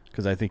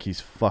 Because I think he's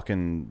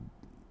fucking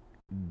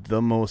the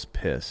most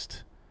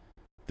pissed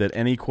that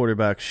any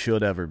quarterback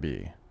should ever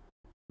be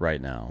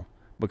right now.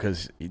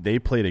 Because they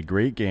played a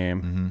great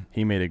game. Mm-hmm.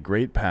 He made a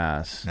great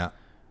pass. Yeah.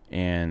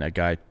 And a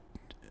guy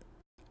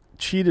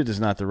cheated is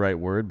not the right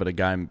word, but a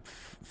guy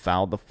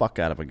fouled the fuck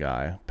out of a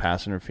guy.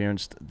 Pass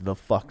interference the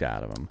fuck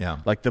out of him. Yeah.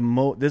 Like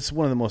this is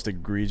one of the most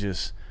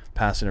egregious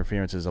pass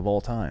interferences of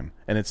all time.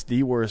 And it's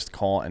the worst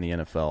call in the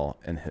NFL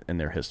in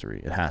their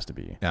history. It has to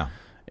be. Yeah.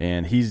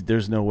 And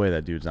there's no way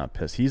that dude's not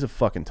pissed. He's a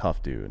fucking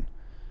tough dude.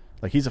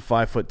 Like, he's a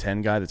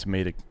 5'10" guy that's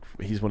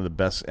he's one of the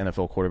best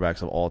NFL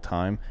quarterbacks of all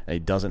time, and he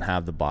doesn't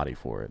have the body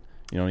for it.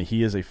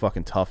 He is a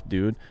fucking tough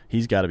dude.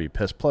 He's got to be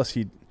pissed. Plus,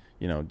 he,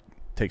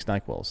 takes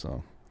NyQuil,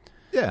 so.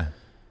 Yeah.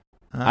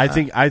 I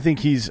think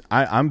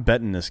I'm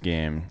betting this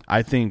game.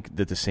 I think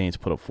that the Saints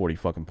put up 40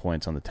 fucking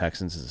points on the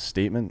Texans as a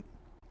statement.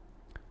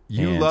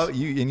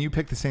 You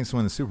picked the Saints to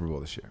win the Super Bowl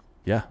this year.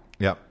 Yeah.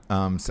 Yep.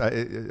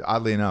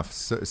 Oddly enough,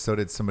 so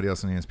did somebody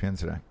else on ESPN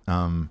today.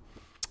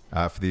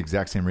 For the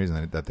exact same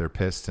reason that they're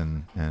pissed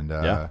and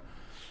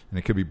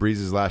it could be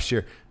Breeze's last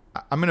year.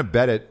 I'm going to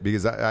bet it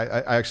because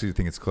I actually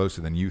think it's closer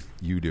than you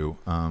do.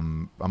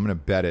 I'm going to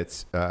bet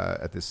it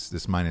at this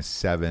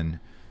 -7.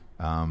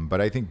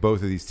 But I think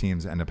both of these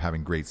teams end up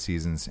having great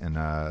seasons, and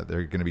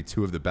they're going to be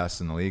 2 of the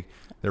best in the league.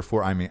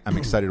 Therefore, I'm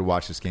excited to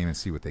watch this game and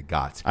see what they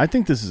got. I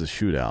think this is a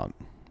shootout.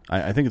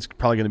 I think it's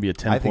probably going to be a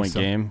 10-point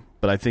game.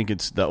 But I think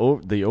it's the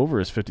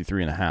over is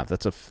 53.5.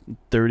 That's a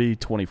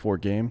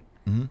 30-24 game.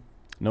 Mm-hmm.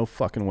 No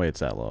fucking way it's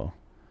that low.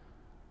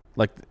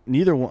 Like,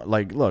 neither one.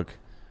 Like, look,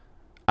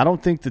 I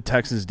don't think the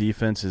Texans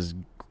defense is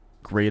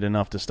great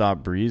enough to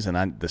stop Breeze,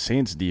 and the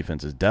Saints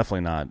defense is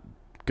definitely not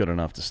good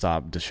enough to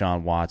stop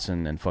Deshaun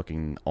Watson and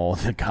fucking all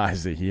the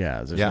guys that he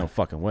has. There's no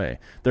fucking way.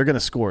 They're going to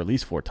score at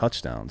least 4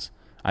 touchdowns.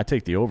 I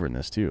take the over in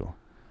this too.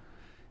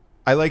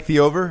 I like the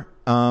over.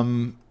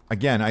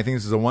 Again, I think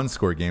this is a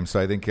 1-score game, so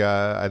I think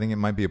it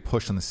might be a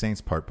push on the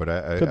Saints' part, but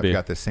I've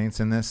got the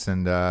Saints in this,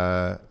 and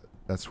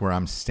that's where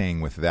I'm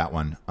staying with that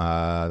one.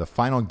 The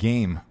final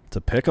game, it's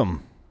a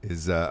pick'em,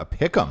 is a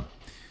pick'em.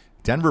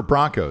 Denver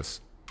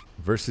Broncos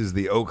versus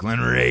the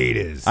Oakland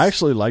Raiders. I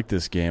actually like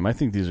this game. I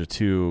think these are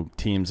 2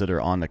 teams that are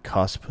on the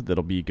cusp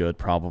that'll be good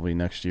probably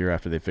next year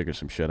after they figure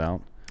some shit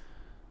out.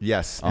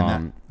 Yes,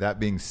 and that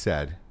being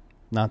said,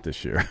 not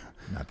this year.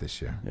 Not this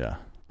year. Yeah.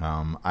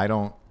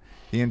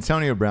 The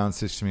Antonio Brown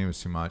situation to me was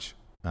too much.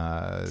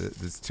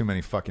 There's too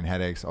many fucking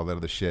headaches, all that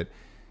other shit.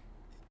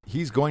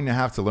 He's going to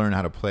have to learn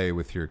how to play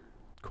with your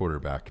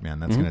quarterback, man.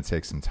 That's going to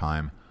take some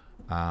time.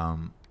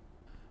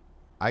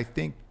 I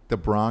think the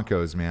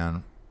Broncos,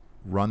 man,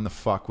 run the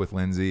fuck with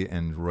Lindsey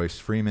and Royce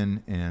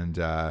Freeman, and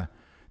their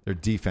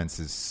defense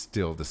is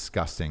still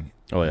disgusting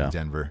in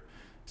Denver.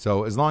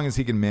 So as long as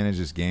he can manage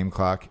his game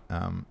clock.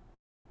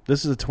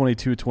 This is a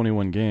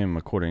 22-21 game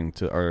according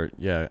to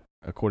the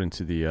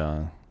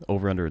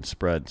over-under and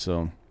spread.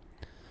 So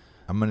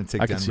I'm going to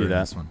take Denver in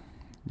this one.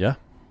 Yeah.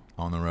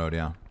 On the road,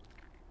 yeah.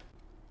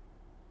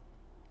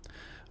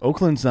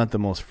 Oakland's not the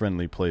most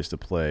friendly place to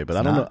play, but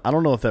I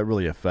don't know if that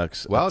really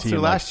affects. Well, it's their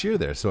last year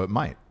there, so it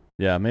might.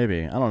 Yeah,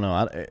 maybe. I don't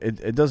know.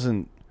 It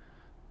doesn't.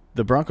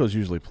 The Broncos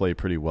usually play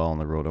pretty well on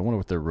the road. I wonder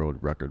what their road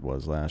record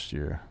was last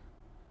year.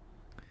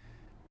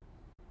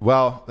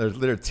 Well,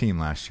 their team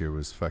last year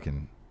was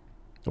fucking.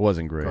 It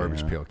wasn't great.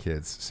 Garbage pail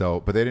kids. So,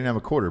 but they didn't have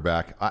a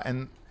quarterback.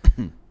 And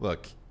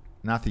look,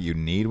 not that you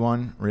need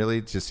one really.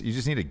 You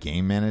just need a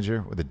game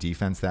manager with a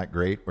defense that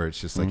great, where it's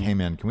just like, hey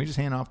man, can we just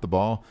hand off the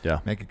ball? Yeah.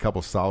 Make a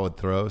couple solid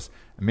throws.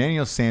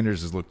 Emmanuel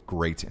Sanders has looked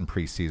great in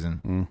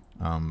preseason.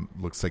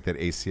 Looks like that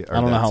ACL. I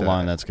don't know how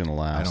long that's going to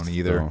last. I don't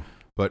either. So.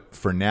 But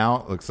for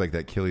now, it looks like that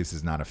Achilles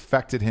has not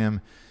affected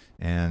him.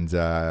 And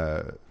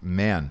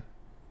man,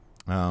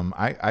 I'm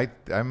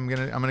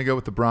gonna go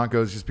with the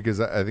Broncos just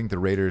because I think the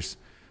Raiders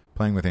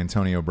playing with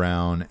Antonio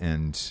Brown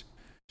and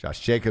Josh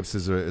Jacobs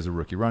is a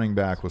rookie running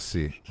back. We'll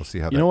see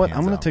how. You know what?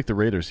 I'm going to take the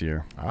Raiders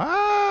here.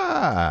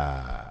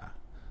 I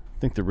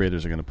think the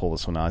Raiders are going to pull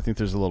this one out. I think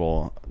there's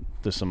going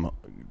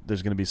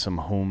to be some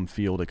home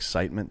field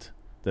excitement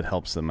that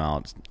helps them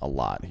out a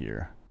lot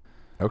here.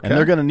 Okay. And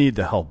they're going to need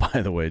the help,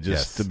 by the way.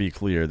 Just to be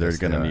clear, they're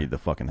going to need the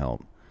fucking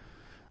help.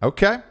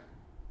 Okay.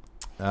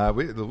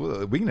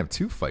 We can have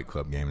 2 Fight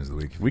Club games of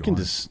the week. We can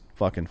just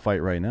fucking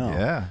fight right now.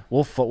 Yeah.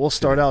 We'll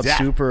start out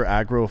super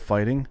aggro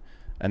fighting,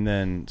 and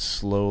then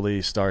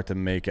slowly start to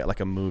make it like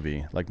a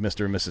movie, like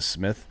Mr. and Mrs.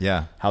 Smith.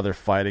 Yeah. How they're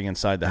fighting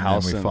inside the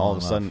house, and all of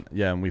a sudden,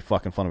 and we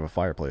fuck in front of a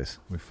fireplace.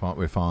 We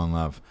fall in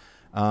love.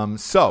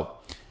 So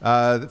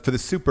for the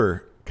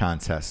Super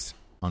Contest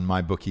on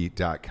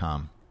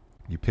mybookie.com,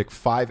 you pick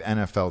 5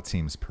 NFL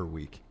teams per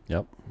week.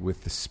 Yep.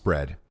 With the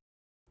spread.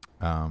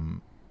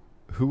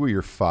 Who are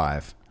your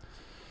 5?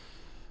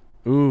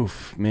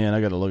 Oof, man,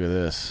 I got to look at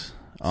this.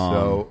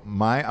 I'm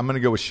going to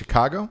go with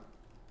Chicago.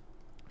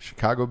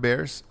 Chicago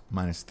Bears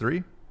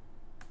 -3.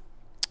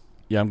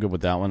 Yeah, I'm good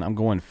with that one. I'm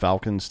going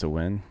Falcons to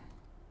win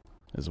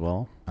as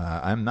well.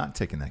 I'm not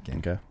taking that game.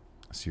 Okay.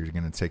 So you're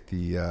going to take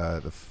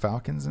the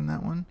Falcons in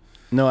that one?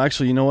 No,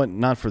 actually, you know what?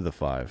 Not for the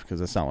 5, because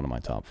that's not one of my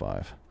top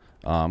 5.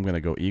 I'm going to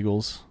go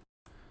Eagles.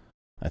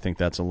 I think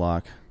that's a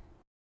lock.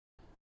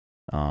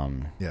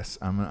 Yes,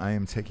 I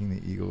am taking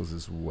the Eagles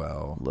as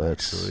well.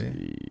 Let's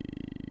see.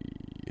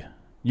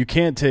 You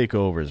can't take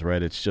overs,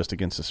 right? It's just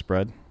against the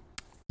spread?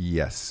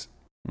 Yes.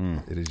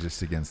 It is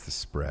just against the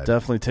spread.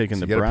 Definitely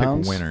taking the Browns. You got to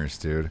pick winners,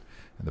 dude.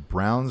 And the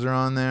Browns are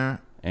on there.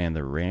 And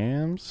the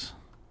Rams.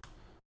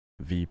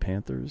 V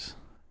Panthers.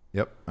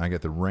 Yep, I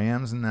got the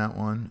Rams in that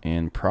one.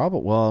 And I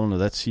don't know.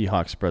 That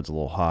Seahawks spread's a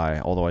little high,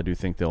 although I do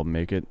think they'll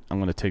make it. I'm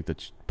going to take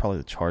probably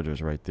the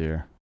Chargers right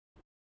there.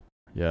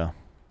 Yeah.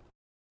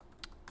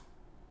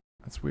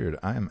 That's weird.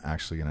 I am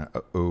actually going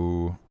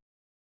to...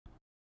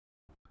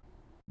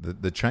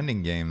 The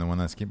trending game, the one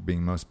that's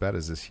being most bet,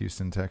 is this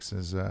Houston,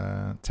 Texans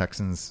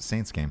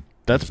Saints game.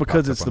 That's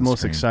because it's the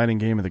most exciting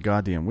game of the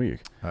goddamn week.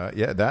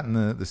 Yeah, that and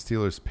the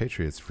Steelers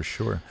Patriots for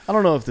sure. I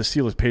don't know if the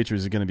Steelers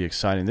Patriots is going to be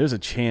exciting. There's a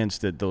chance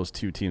that those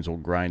two teams will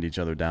grind each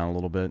other down a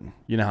little bit.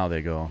 You know how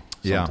they go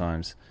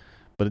sometimes. Yeah.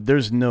 But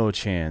there's no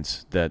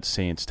chance that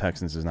Saints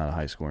Texans is not a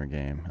high scoring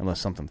game unless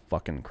something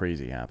fucking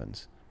crazy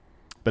happens.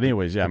 But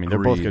anyways, yeah, I mean, they're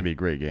both going to be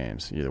great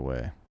games either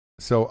way.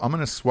 So I'm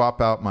going to swap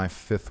out my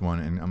 5th one,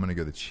 and I'm going to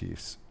go the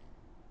Chiefs.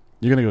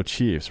 You're going to go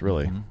Chiefs,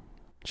 really? Mm-hmm.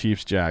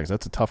 Chiefs, Jags.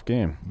 That's a tough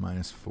game.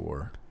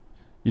 -4.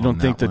 You don't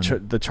think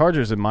the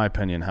Chargers, in my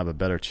opinion, have a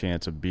better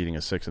chance of beating a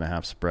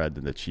 6.5 spread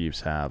than the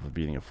Chiefs have of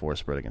beating a 4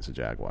 spread against the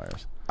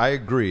Jaguars? I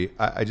agree.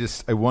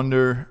 I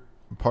wonder,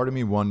 part of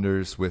me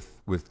wonders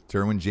with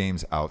Derwin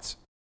James out,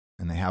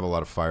 and they have a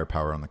lot of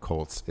firepower on the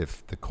Colts,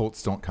 if the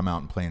Colts don't come out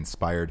and play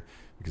inspired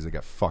because they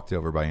got fucked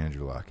over by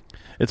Andrew Luck.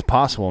 It's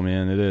possible,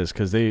 man. It is,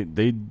 because they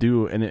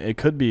do, and it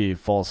could be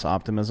false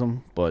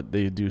optimism, but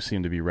they do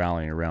seem to be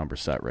rallying around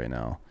Brissett right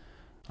now.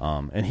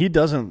 And he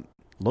doesn't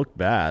look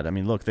bad. I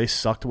mean, look, they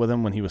sucked with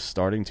him when he was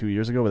starting 2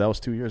 years ago, but that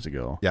was 2 years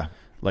ago. Yeah.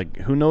 Like,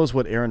 who knows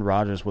what Aaron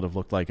Rodgers would have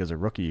looked like as a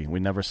rookie? We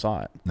never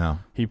saw it. No.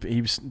 He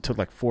took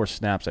like 4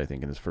 snaps, I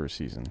think, in his first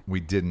season.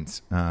 We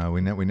didn't.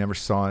 We never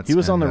saw it. He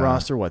was on the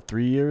roster,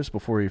 3 years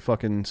before he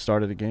fucking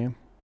started a game?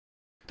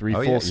 3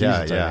 full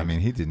seasons. Yeah. I mean,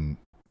 he didn't.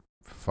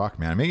 Fuck,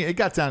 man. I mean, it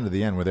got down to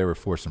the end where they were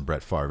forcing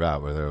Brett Favre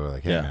out, where they were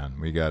like, hey, man,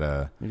 you got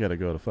to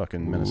go to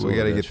fucking Minnesota. We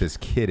got to get this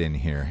kid in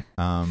here.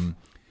 A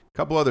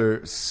couple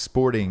other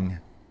sporting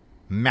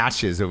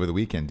matches over the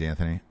weekend,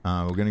 Anthony.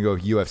 We're going to go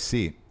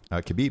UFC.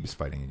 Khabib's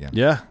fighting again.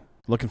 Yeah,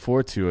 looking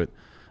forward to it.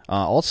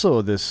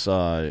 Also, this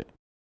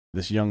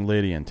young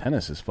lady in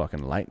tennis is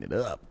fucking lighting it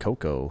up.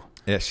 Coco.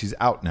 Yeah, she's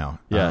out now.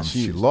 Yeah,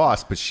 she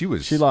lost, but she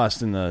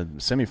lost in the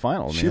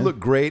semifinal. She looked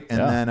great, and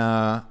then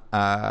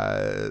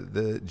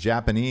the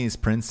Japanese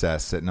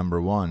princess at number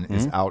 1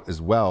 is out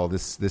as well.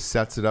 This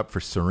sets it up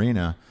for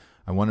Serena.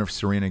 I wonder if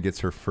Serena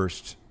gets her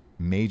first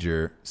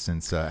major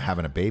since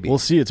having a baby. We'll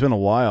see. It's been a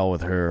while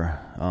with her.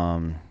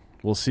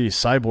 We'll see.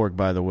 Cyborg,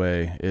 by the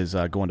way, is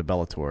going to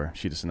Bellator.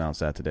 She just announced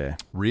that today.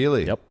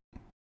 Really? Yep.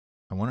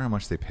 I wonder how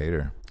much they paid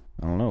her.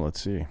 I don't know. Let's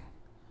see.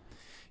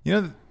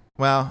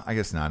 Well, I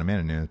guess not.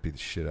 Amanda Nunes beat the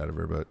shit out of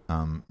her, but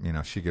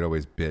she could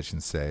always bitch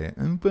and say,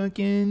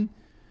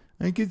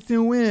 I could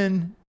still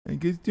win.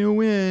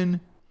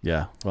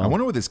 Yeah. Well, I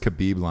wonder what this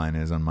Khabib line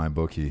is on my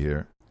bookie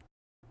here.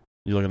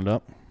 You looking it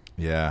up?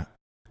 Yeah.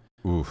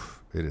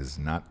 Oof. It is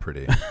not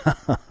pretty.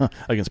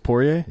 Against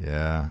Poirier?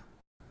 Yeah.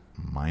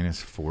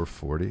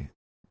 -440.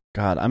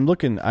 God, I'm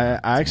looking. I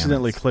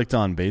accidentally clicked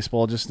on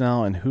baseball just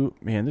now, and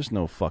there's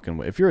no fucking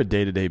way. If you're a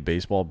day-to-day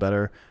baseball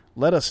bettor,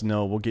 let us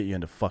know. We'll get you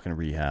into fucking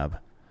rehab.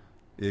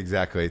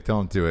 Exactly.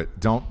 Don't do it.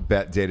 Don't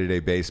bet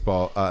day-to-day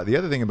baseball. The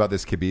other thing about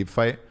this Khabib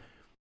fight,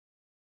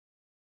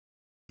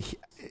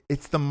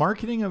 it's the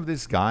marketing of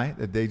this guy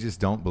that they just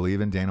don't believe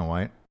in, Dana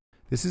White.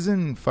 This is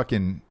in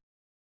fucking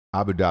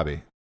Abu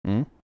Dhabi,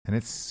 and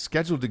it's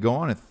scheduled to go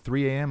on at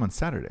 3 a.m. on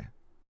Saturday.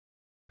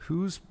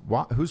 Who's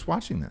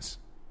watching this?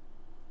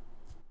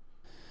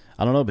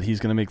 I don't know, but he's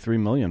going to make $3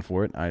 million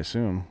for it, I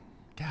assume.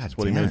 God, that's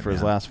what he made for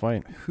his last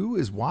fight. Who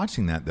is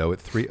watching that though?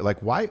 At 3, like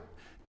why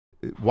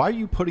are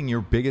you putting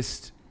your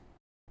biggest?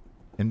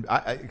 And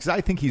because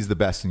I think he's the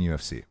best in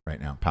UFC right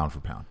now, pound for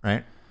pound,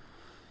 right?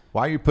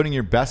 Why are you putting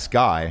your best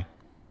guy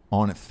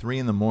on at 3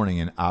 a.m.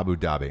 in Abu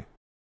Dhabi?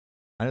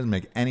 That doesn't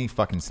make any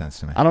fucking sense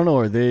to me. I don't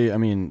know.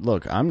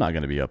 Look, I'm not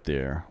going to be up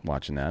there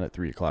watching that at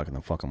 3 o'clock in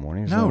the fucking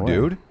morning. No,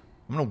 dude.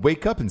 I'm going to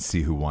wake up and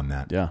see who won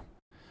that. Yeah.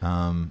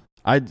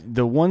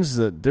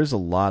 There's a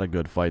lot of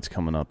good fights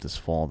coming up this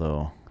fall,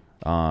 though.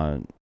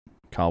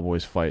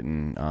 Cowboys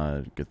fighting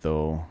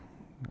Githoji,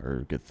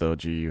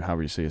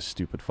 however you say his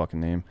stupid fucking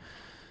name.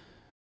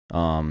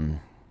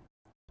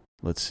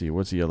 Let's see,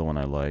 what's the other one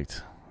I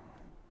liked?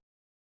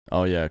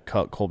 Oh yeah,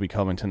 Colby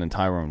Covington and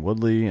Tyron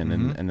Woodley, and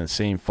then in the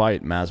same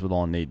fight,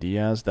 Masvidal and Nate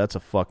Diaz. That's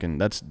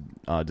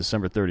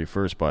December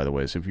 31st, by the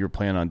way. So if you're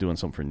planning on doing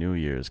something for New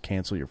Year's,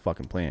 cancel your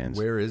fucking plans.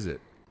 Where is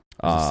it?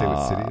 Does it say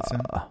what city it's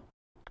in?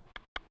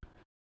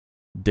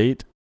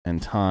 Date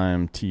and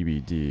time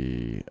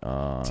TBD.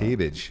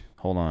 Tabage.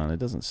 Hold on, it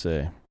doesn't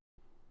say.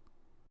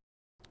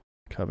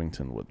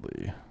 Covington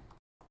Woodley.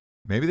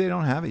 Maybe they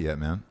don't have it yet,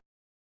 man.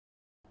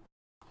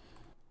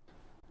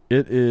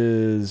 It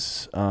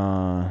is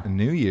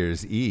New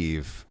Year's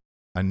Eve.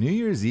 A New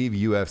Year's Eve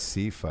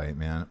UFC fight,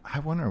 man. I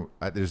wonder.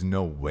 There's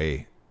no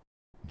way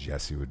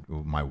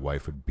my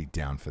wife would be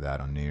down for that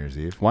on New Year's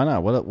Eve. Why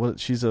not? What?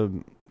 She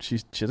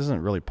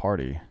doesn't really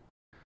party.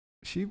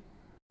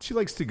 She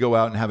likes to go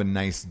out and have a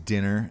nice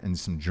dinner and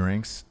some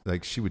drinks.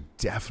 Like, she would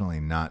definitely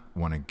not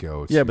want to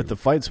go. Yeah, but the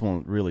fights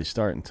won't really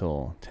start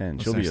until 10.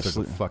 She'll be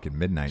asleep. Fucking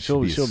midnight.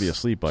 She'll be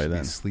asleep by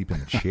then. Be asleep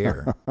in the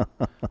chair.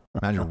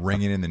 Imagine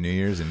ringing in the New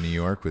Year's in New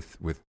York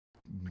with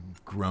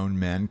grown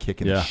men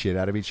kicking the shit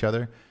out of each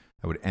other.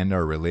 That would end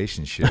our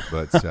relationship.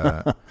 But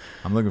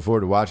I'm looking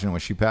forward to watching it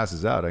when she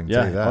passes out. I can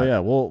tell you that. Oh yeah,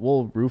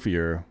 we'll roofie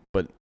her,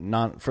 but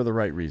not for the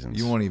right reasons.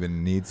 You won't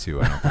even need to,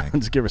 I don't think.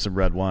 Just give her some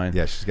red wine.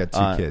 Yeah, she's got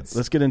 2 kids.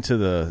 Let's get into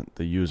the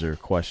user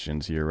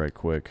questions here right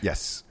quick.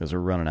 Yes. Because we're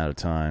running out of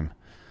time.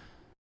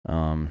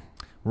 We're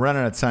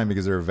running out of time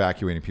because they're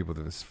evacuating people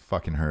to this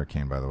fucking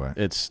hurricane, by the way.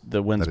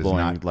 The wind's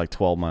blowing like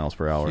 12 miles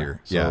per hour.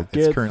 Here. So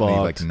it's currently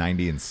like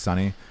 90 and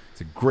sunny.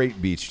 It's a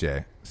great beach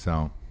day.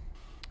 So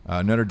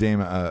Notre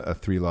Dame, a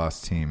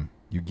 3-loss team.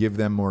 You give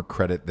them more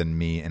credit than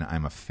me, and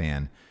I'm a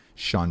fan.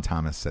 Sean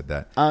Thomas said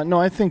that. No,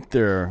 I think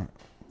they're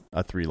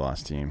a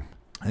 3-loss team.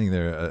 I think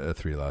they're a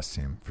 3-loss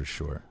team for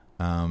sure.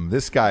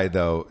 This guy,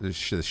 though,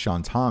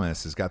 Sean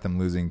Thomas, has got them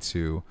losing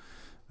to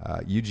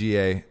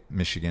UGA,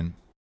 Michigan,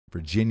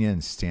 Virginia,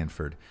 and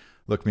Stanford.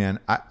 Look, man,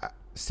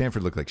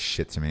 Stanford looked like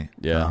shit to me.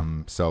 Yeah.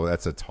 So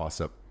that's a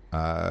toss-up.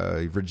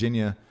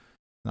 Virginia,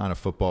 not a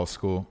football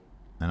school,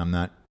 and I'm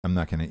not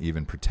going to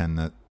even pretend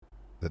that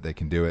they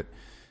can do it.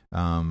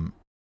 And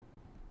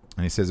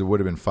he says it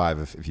would have been 5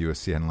 if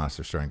USC hadn't lost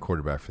their starting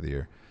quarterback for the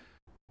year.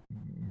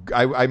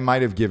 I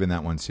might have given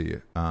that one to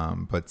you,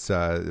 but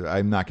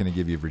I'm not going to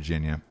give you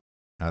Virginia.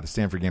 The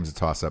Stanford game's a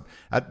toss-up.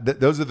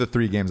 Those are the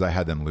 3 games I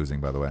had them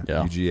losing, by the way.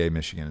 Yeah. UGA,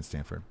 Michigan, and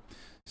Stanford.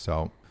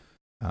 So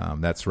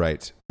that's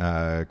right.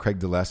 Craig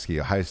Dulesky,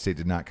 Ohio State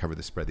did not cover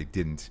the spread. They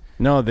didn't.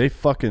 No, they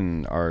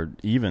fucking are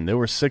even. They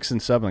were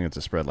 6-7 against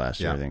the spread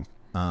last year, I think.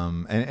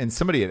 And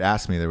somebody had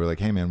asked me, they were like,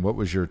 hey, man, what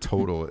was your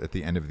total at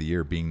the end of the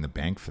year being the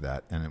bank for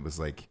that? And it was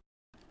like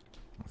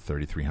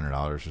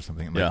 $3,300 or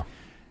something. I'm like,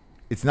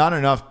 it's not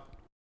enough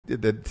to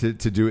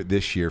do it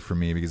this year for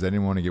me because I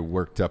didn't want to get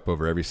worked up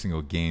over every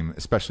single game,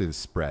 especially the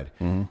spread.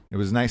 Mm-hmm. It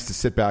was nice to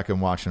sit back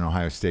and watch an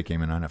Ohio State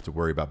game and not have to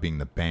worry about being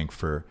the bank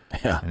for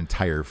an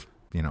entire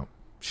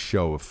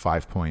show of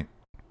 5 point.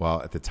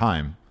 Well, at the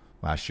time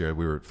last year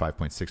we were at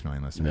 5.6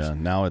 million listeners. Yeah,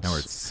 now we're at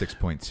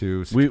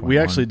 6.2. We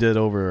actually did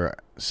over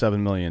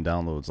 7 million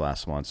downloads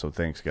last month. So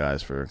thanks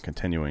guys for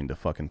continuing to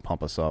fucking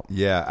pump us up.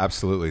 Yeah,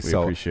 absolutely. We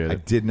appreciate it. I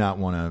did not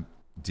want to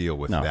deal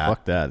with that.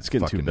 Fuck that. It's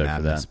getting too big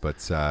madness, for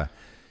that. But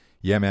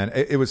yeah, man,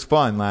 it was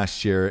fun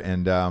last year,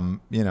 and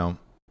it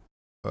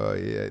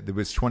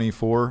was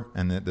 24,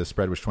 and the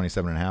spread was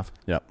 27.5.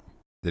 Yep,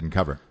 didn't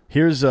cover.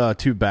 Here's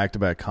 2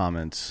 back-to-back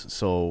comments.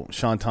 So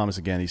Sean Thomas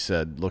again, he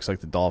said, looks like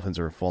the Dolphins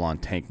are full on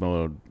tank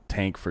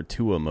for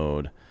Tua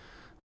mode.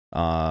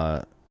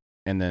 And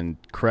then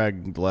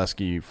Craig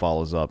Dulesky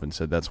follows up and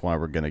said that's why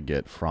we're gonna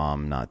get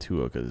Fromm, not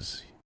Tua,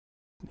 because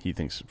he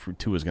thinks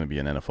Tua is going to be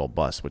an NFL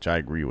bust, which I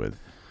agree with.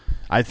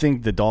 I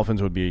think the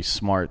Dolphins would be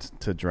smart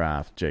to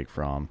draft Jake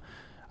Fromm.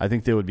 I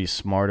think they would be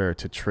smarter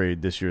to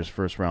trade this year's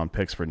first-round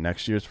picks for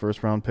next year's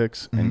first-round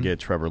picks and get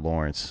Trevor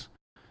Lawrence.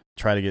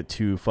 Try to get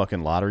 2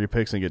 fucking lottery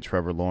picks and get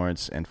Trevor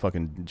Lawrence and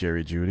fucking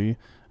Jerry Jeudy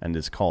and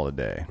just call it a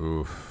day.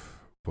 Oof,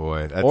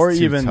 boy, that's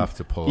too tough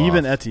to pull off.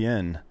 Even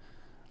Etienne.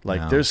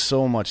 There's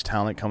so much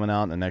talent coming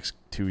out in the next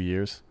 2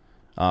 years.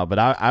 But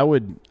I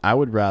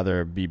would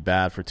rather be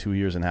bad for 2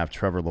 years and have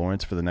Trevor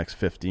Lawrence for the next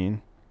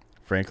 15,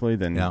 frankly,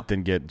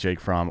 than get Jake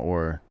Fromm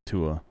or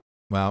Tua.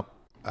 Well,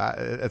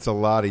 it's a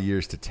lot of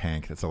years to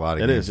tank. That's a lot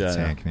of years to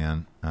tank,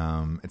 man.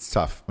 It's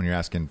tough when you're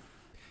asking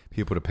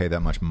people to pay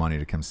that much money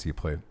to come see you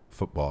play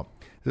football.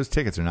 Those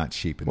tickets are not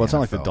cheap. Well, it's not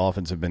like the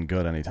Dolphins have been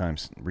good anytime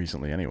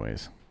recently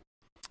anyways.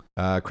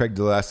 Craig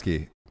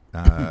Dulesky,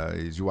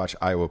 as you watch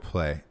Iowa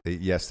play,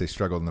 they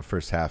struggled in the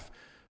first half,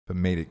 but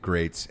made it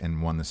great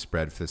and won the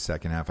spread for the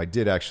second half. I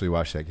did actually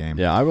watch that game.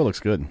 Yeah, Iowa looks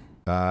good.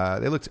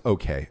 They looked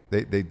okay.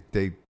 They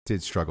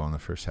did struggle in the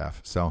first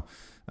half. So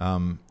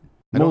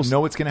I don't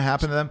know what's going to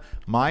happen to them.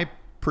 My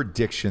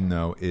prediction,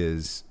 though,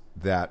 is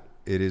that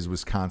it is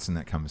Wisconsin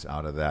that comes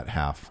out of that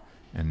half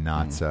and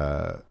not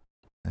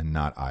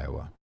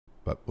Iowa.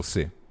 But we'll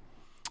see.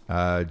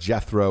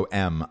 Jethro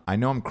M. I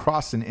know I'm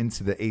crossing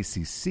into the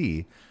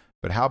ACC,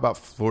 but how about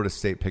Florida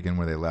State picking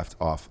where they left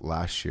off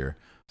last year,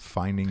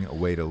 finding a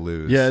way to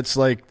lose? Yeah, it's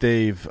like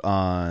they've.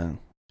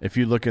 If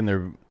you look in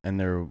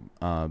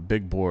their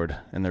big board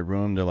in their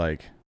room, they're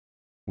like,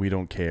 we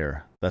don't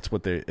care. That's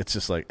what they. It's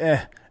just like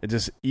It's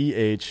just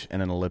EH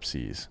and an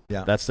ellipses.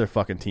 Yeah, that's their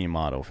fucking team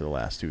motto for the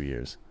last 2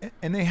 years.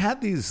 And they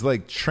had these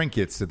like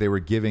trinkets that they were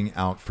giving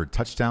out for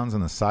touchdowns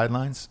on the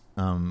sidelines,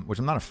 which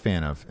I'm not a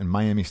fan of. And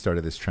Miami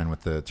started this trend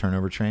with the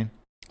turnover train.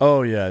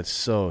 Oh yeah, it's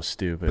so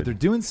stupid. But they're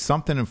doing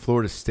something in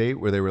Florida State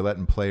where they were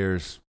letting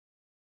players.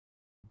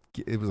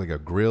 It was like a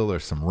grill or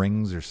some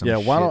rings or some. Yeah,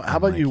 shit. how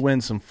about you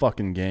win some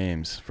fucking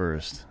games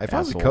first? If I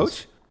was a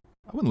coach,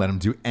 I wouldn't let him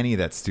do any of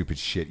that stupid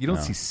shit. You don't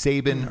see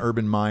Saban,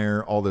 Urban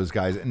Meyer, all those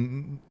guys,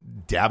 and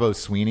Dabo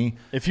Sweeney.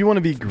 If you want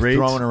to be great,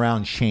 throwing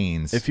around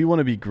chains. If you want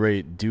to be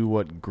great, do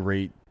what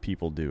great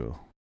people do.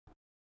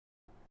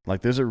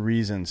 Like, there's a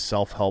reason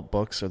self-help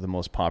books are the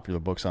most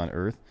popular books on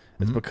earth.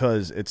 It's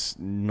because it's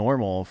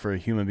normal for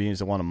human beings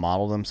to want to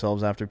model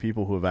themselves after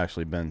people who have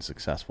actually been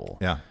successful.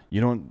 Yeah, you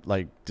don't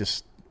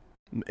just.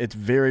 It's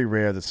very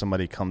rare that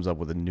somebody comes up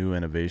with a new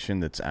innovation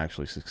that's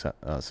actually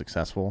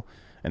successful,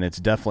 and it's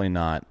definitely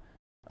not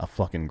a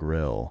fucking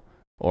grill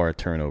or a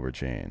turnover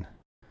chain.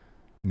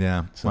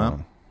 Yeah, so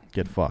well,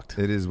 get fucked.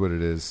 It is what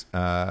it is.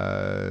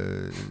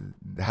 How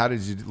did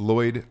you,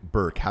 Lloyd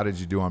Burke? How did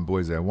you do on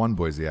Boise? I won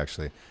Boise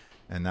actually,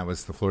 and that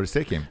was the Florida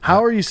State game.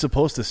 How are you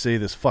supposed to say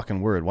this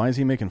fucking word? Why is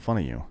he making fun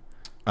of you?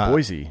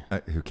 Boise.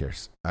 Who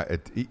cares?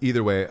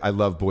 Either way, I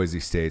love Boise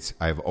State.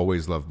 I've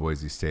always loved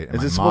Boise State. And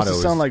is it supposed to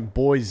sound like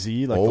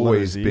Boise? Like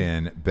always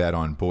been bet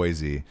on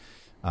Boise.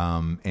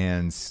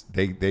 And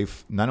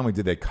they've not only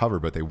did they cover,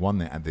 but they won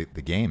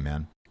the game,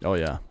 man. Oh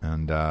yeah.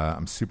 And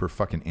I'm super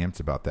fucking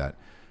amped about that.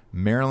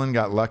 Maryland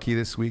got lucky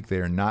this week. They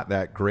are not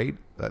that great.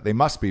 They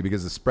must be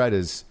because the spread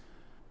is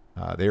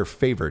they are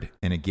favored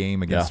in a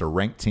game against a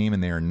ranked team,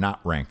 and they are not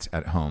ranked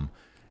at home.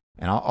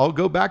 And I'll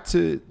go back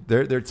to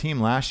their team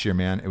last year,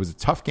 man. It was a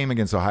tough game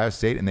against Ohio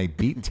State, and they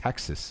beat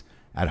Texas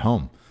at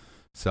home.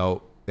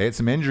 So they had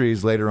some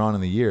injuries later on in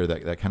the year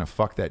that kind of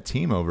fucked that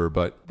team over,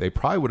 but they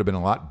probably would have been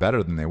a lot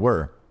better than they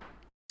were.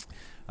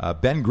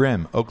 Ben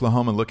Grimm,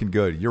 Oklahoma looking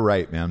good. You're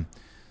right, man.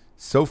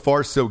 So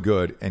far, so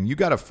good. And you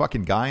got a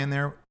fucking guy in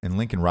there in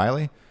Lincoln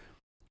Riley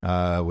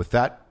with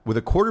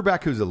a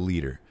quarterback who's a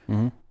leader.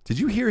 Mm-hmm. Did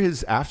you hear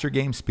his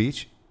after-game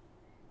speech?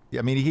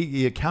 I mean,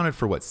 he accounted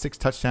for, 6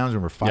 touchdowns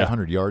over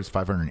 500 yards,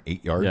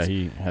 508 yards. Yeah,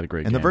 he had a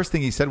great game. And the first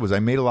thing he said was, I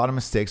made a lot of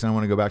mistakes, and I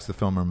want to go back to the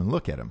film room and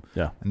look at them.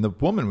 Yeah. And the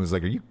woman was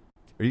like, are you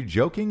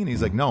joking? And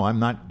he's like, no, I'm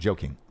not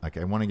joking. Like,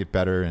 I want to get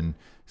better, and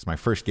it's my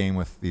first game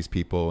with these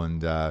people.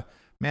 And,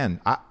 man,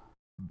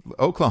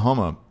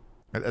 Oklahoma,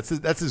 that's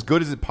as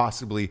good as it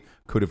possibly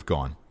could have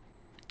gone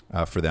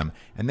for them.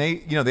 And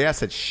they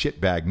asked that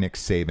shitbag Nick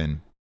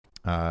Saban,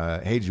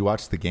 hey, did you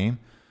watch the game?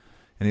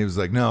 And he was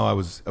like, no, I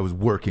was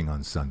working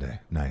on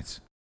Sunday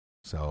nights.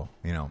 So,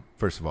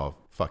 first of all,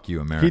 fuck you,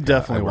 America. He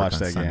definitely watched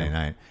that Sunday game.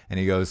 night. And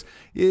he goes,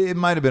 it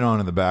might have been on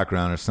in the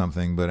background or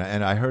something,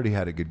 and I heard he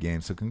had a good game,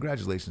 so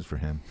congratulations for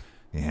him.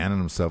 He handled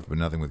himself but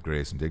nothing with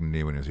grace and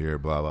dignity when he was here,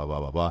 blah, blah, blah,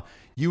 blah, blah.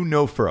 You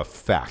know for a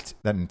fact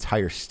that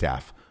entire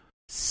staff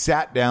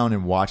sat down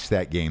and watched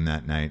that game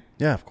that night.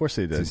 Yeah, of course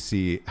they did. To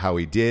see how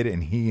he did,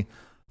 and he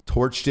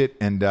torched it,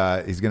 and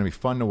he's going to be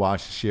fun to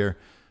watch this year.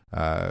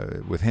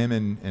 With him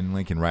and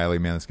Lincoln Riley,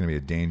 man, it's going to be a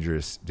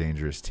dangerous,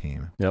 dangerous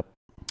team. Yep.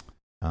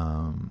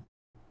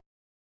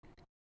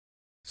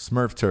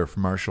 Smurf Turf,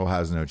 Marshall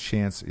has no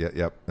chance.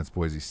 Yep, that's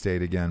Boise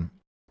State again.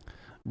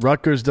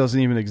 Rutgers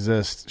doesn't even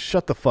exist.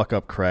 Shut the fuck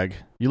up, Craig.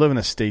 You live in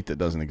a state that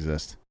doesn't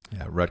exist.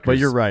 Yeah, Rutgers. But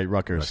you're right,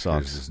 Rutgers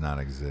sucks. Does not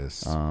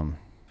exist. Sean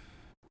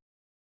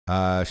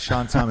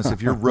Thomas,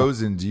 if you're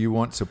Rosen, do you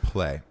want to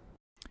play?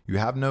 You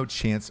have no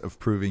chance of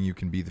proving you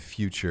can be the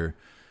future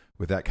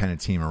with that kind of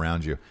team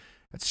around you.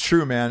 That's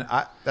true, man.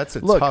 That's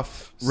a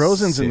tough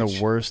Rosen's sitch. in the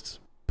worst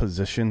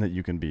position that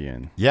you can be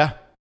in. Yeah.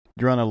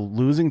 You're on a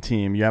losing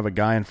team. You have a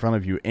guy in front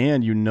of you,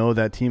 and you know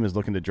that team is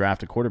looking to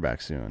draft a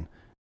quarterback soon.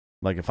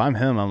 Like, if I'm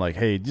him, I'm like,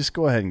 hey, just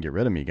go ahead and get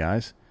rid of me,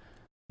 guys.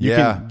 You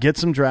can get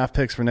some draft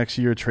picks for next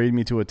year, trade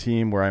me to a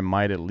team where I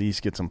might at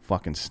least get some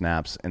fucking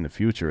snaps in the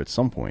future at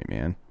some point,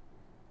 man.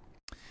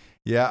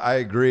 Yeah, I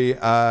agree.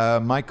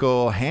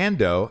 Michael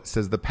Hando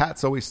says the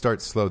Pats always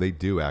start slow. They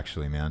do,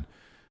 actually, man.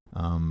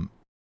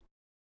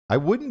 I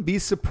wouldn't be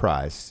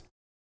surprised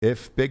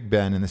if Big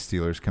Ben and the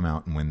Steelers come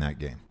out and win that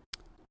game.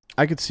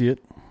 I could see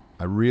it.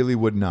 I really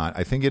would not.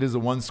 I think it is a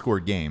one-score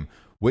game.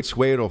 Which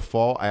way it'll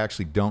fall, I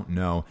actually don't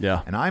know.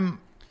 Yeah. And I'm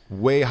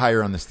way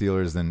higher on the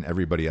Steelers than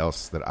everybody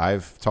else that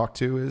I've talked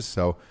to is.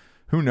 So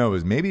who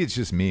knows? Maybe it's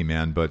just me,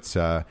 man. But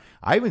I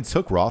even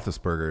took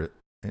Roethlisberger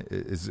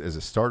as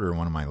a starter in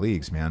one of my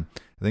leagues, man.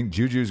 I think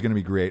Juju's going to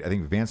be great. I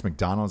think Vance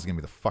McDonald's going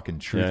to be the fucking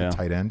truth at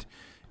tight end.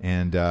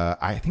 And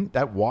I think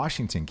that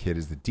Washington kid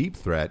is the deep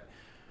threat.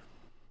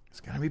 It's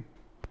going to be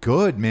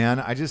good, man.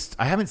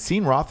 I haven't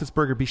seen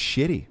Roethlisberger be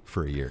shitty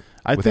for a year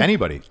with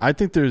anybody. I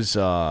think there's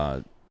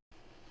going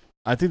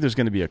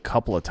to be a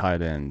couple of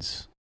tight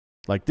ends.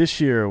 Like this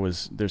year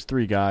there's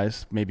 3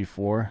 guys, maybe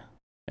 4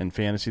 in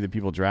fantasy that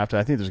people drafted.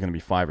 I think there's going to be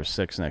 5 or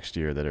 6 next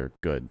year that are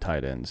good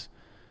tight ends.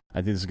 I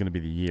think this is going to be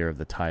the year of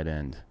the tight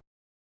end.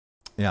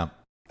 Yeah.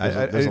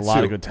 There's a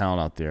lot of good talent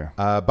out there.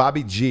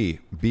 Bobby G,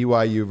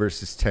 BYU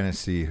versus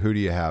Tennessee. Who do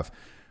you have?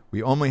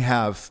 We only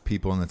have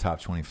people in the top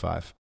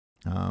 25.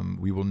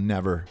 We will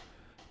never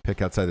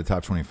pick outside the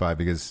top 25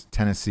 because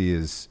Tennessee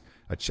is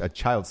a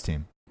child's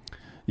team.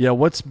 Yeah,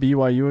 what's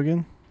BYU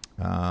again?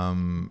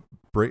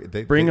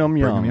 Brigham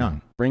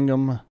Young.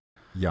 Brigham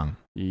Young.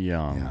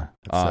 Yeah.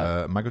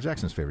 It's Michael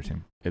Jackson's favorite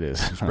team. It is.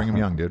 Just Brigham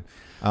Young, dude.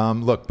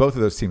 Look, both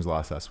of those teams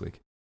lost last week.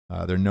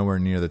 They're nowhere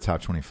near the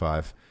top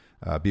 25.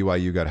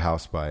 BYU got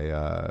housed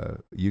by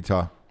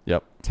Utah.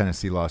 Yep.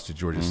 Tennessee lost to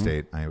Georgia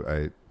State.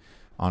 I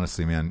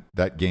honestly, man,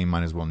 that game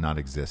might as well not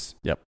exist.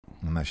 Yep.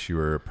 Unless you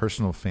were a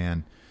personal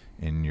fan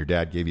and your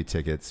dad gave you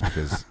tickets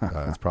because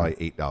it's probably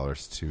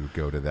 $8 to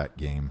go to that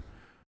game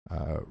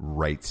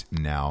right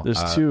now.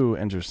 There's 2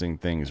 interesting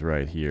things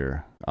right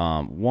here.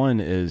 One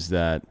is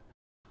that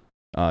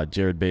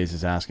Jared Bays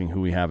is asking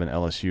who we have in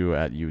LSU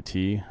at UT.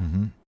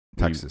 Mm-hmm.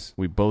 Texas.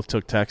 We both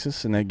took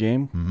Texas in that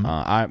game.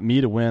 Mm-hmm.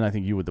 Me to win, I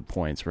think you with the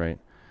points, right?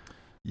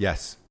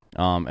 Yes.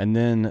 And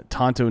then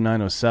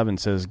Tonto907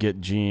 says, get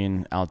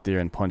Gene out there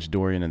and punch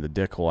Dorian in the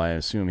dick hole. I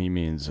assume he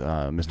means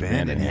Mr.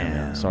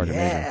 Vandenham. Sergeant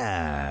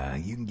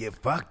Major. You can get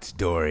fucked,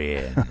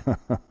 Dorian.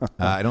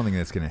 I don't think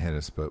that's going to hit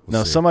us, but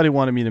we'll see. Somebody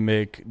wanted me to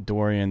make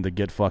Dorian the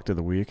get fucked of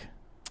the week,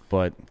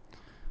 but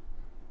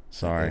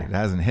sorry. It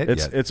hasn't hit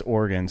yet. It's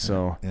Oregon,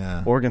 so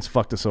Oregon's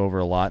fucked us over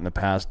a lot in the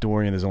past.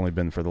 Dorian has only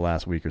been for the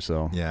last week or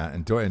so. Yeah,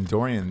 and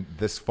Dorian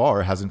this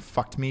far hasn't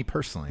fucked me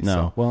personally. No,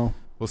 so. Well...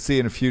 We'll see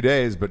in a few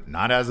days, but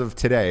not as of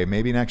today.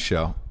 Maybe next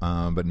show,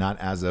 but not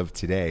as of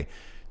today.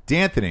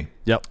 D'Anthony.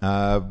 Yep.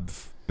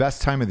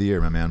 Best time of the year,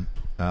 my man.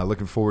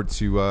 Looking forward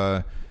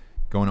to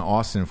going to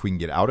Austin if we can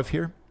get out of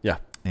here. Yeah.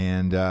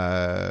 And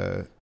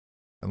I'm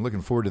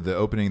looking forward to the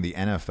opening of the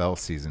NFL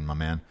season, my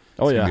man. It's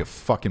going to be a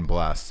fucking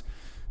blast.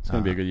 It's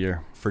going to be a good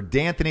year. For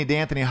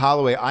D'Anthony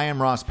Hollaway, I am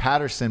Ross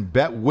Patterson.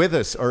 Bet with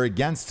us or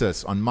against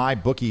us on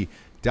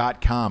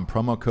mybookie.com.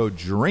 Promo code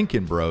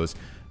DrinkinBros.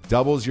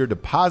 Doubles your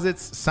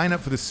deposits. Sign up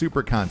for the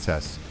super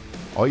contest.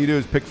 All you do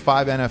is pick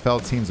 5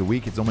 NFL teams a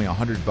week. It's only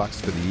 $100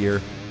 for the year.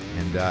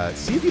 And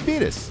see if you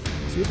beat us.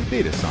 See if you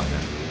beat us on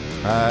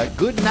that.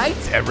 Good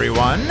night,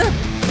 everyone.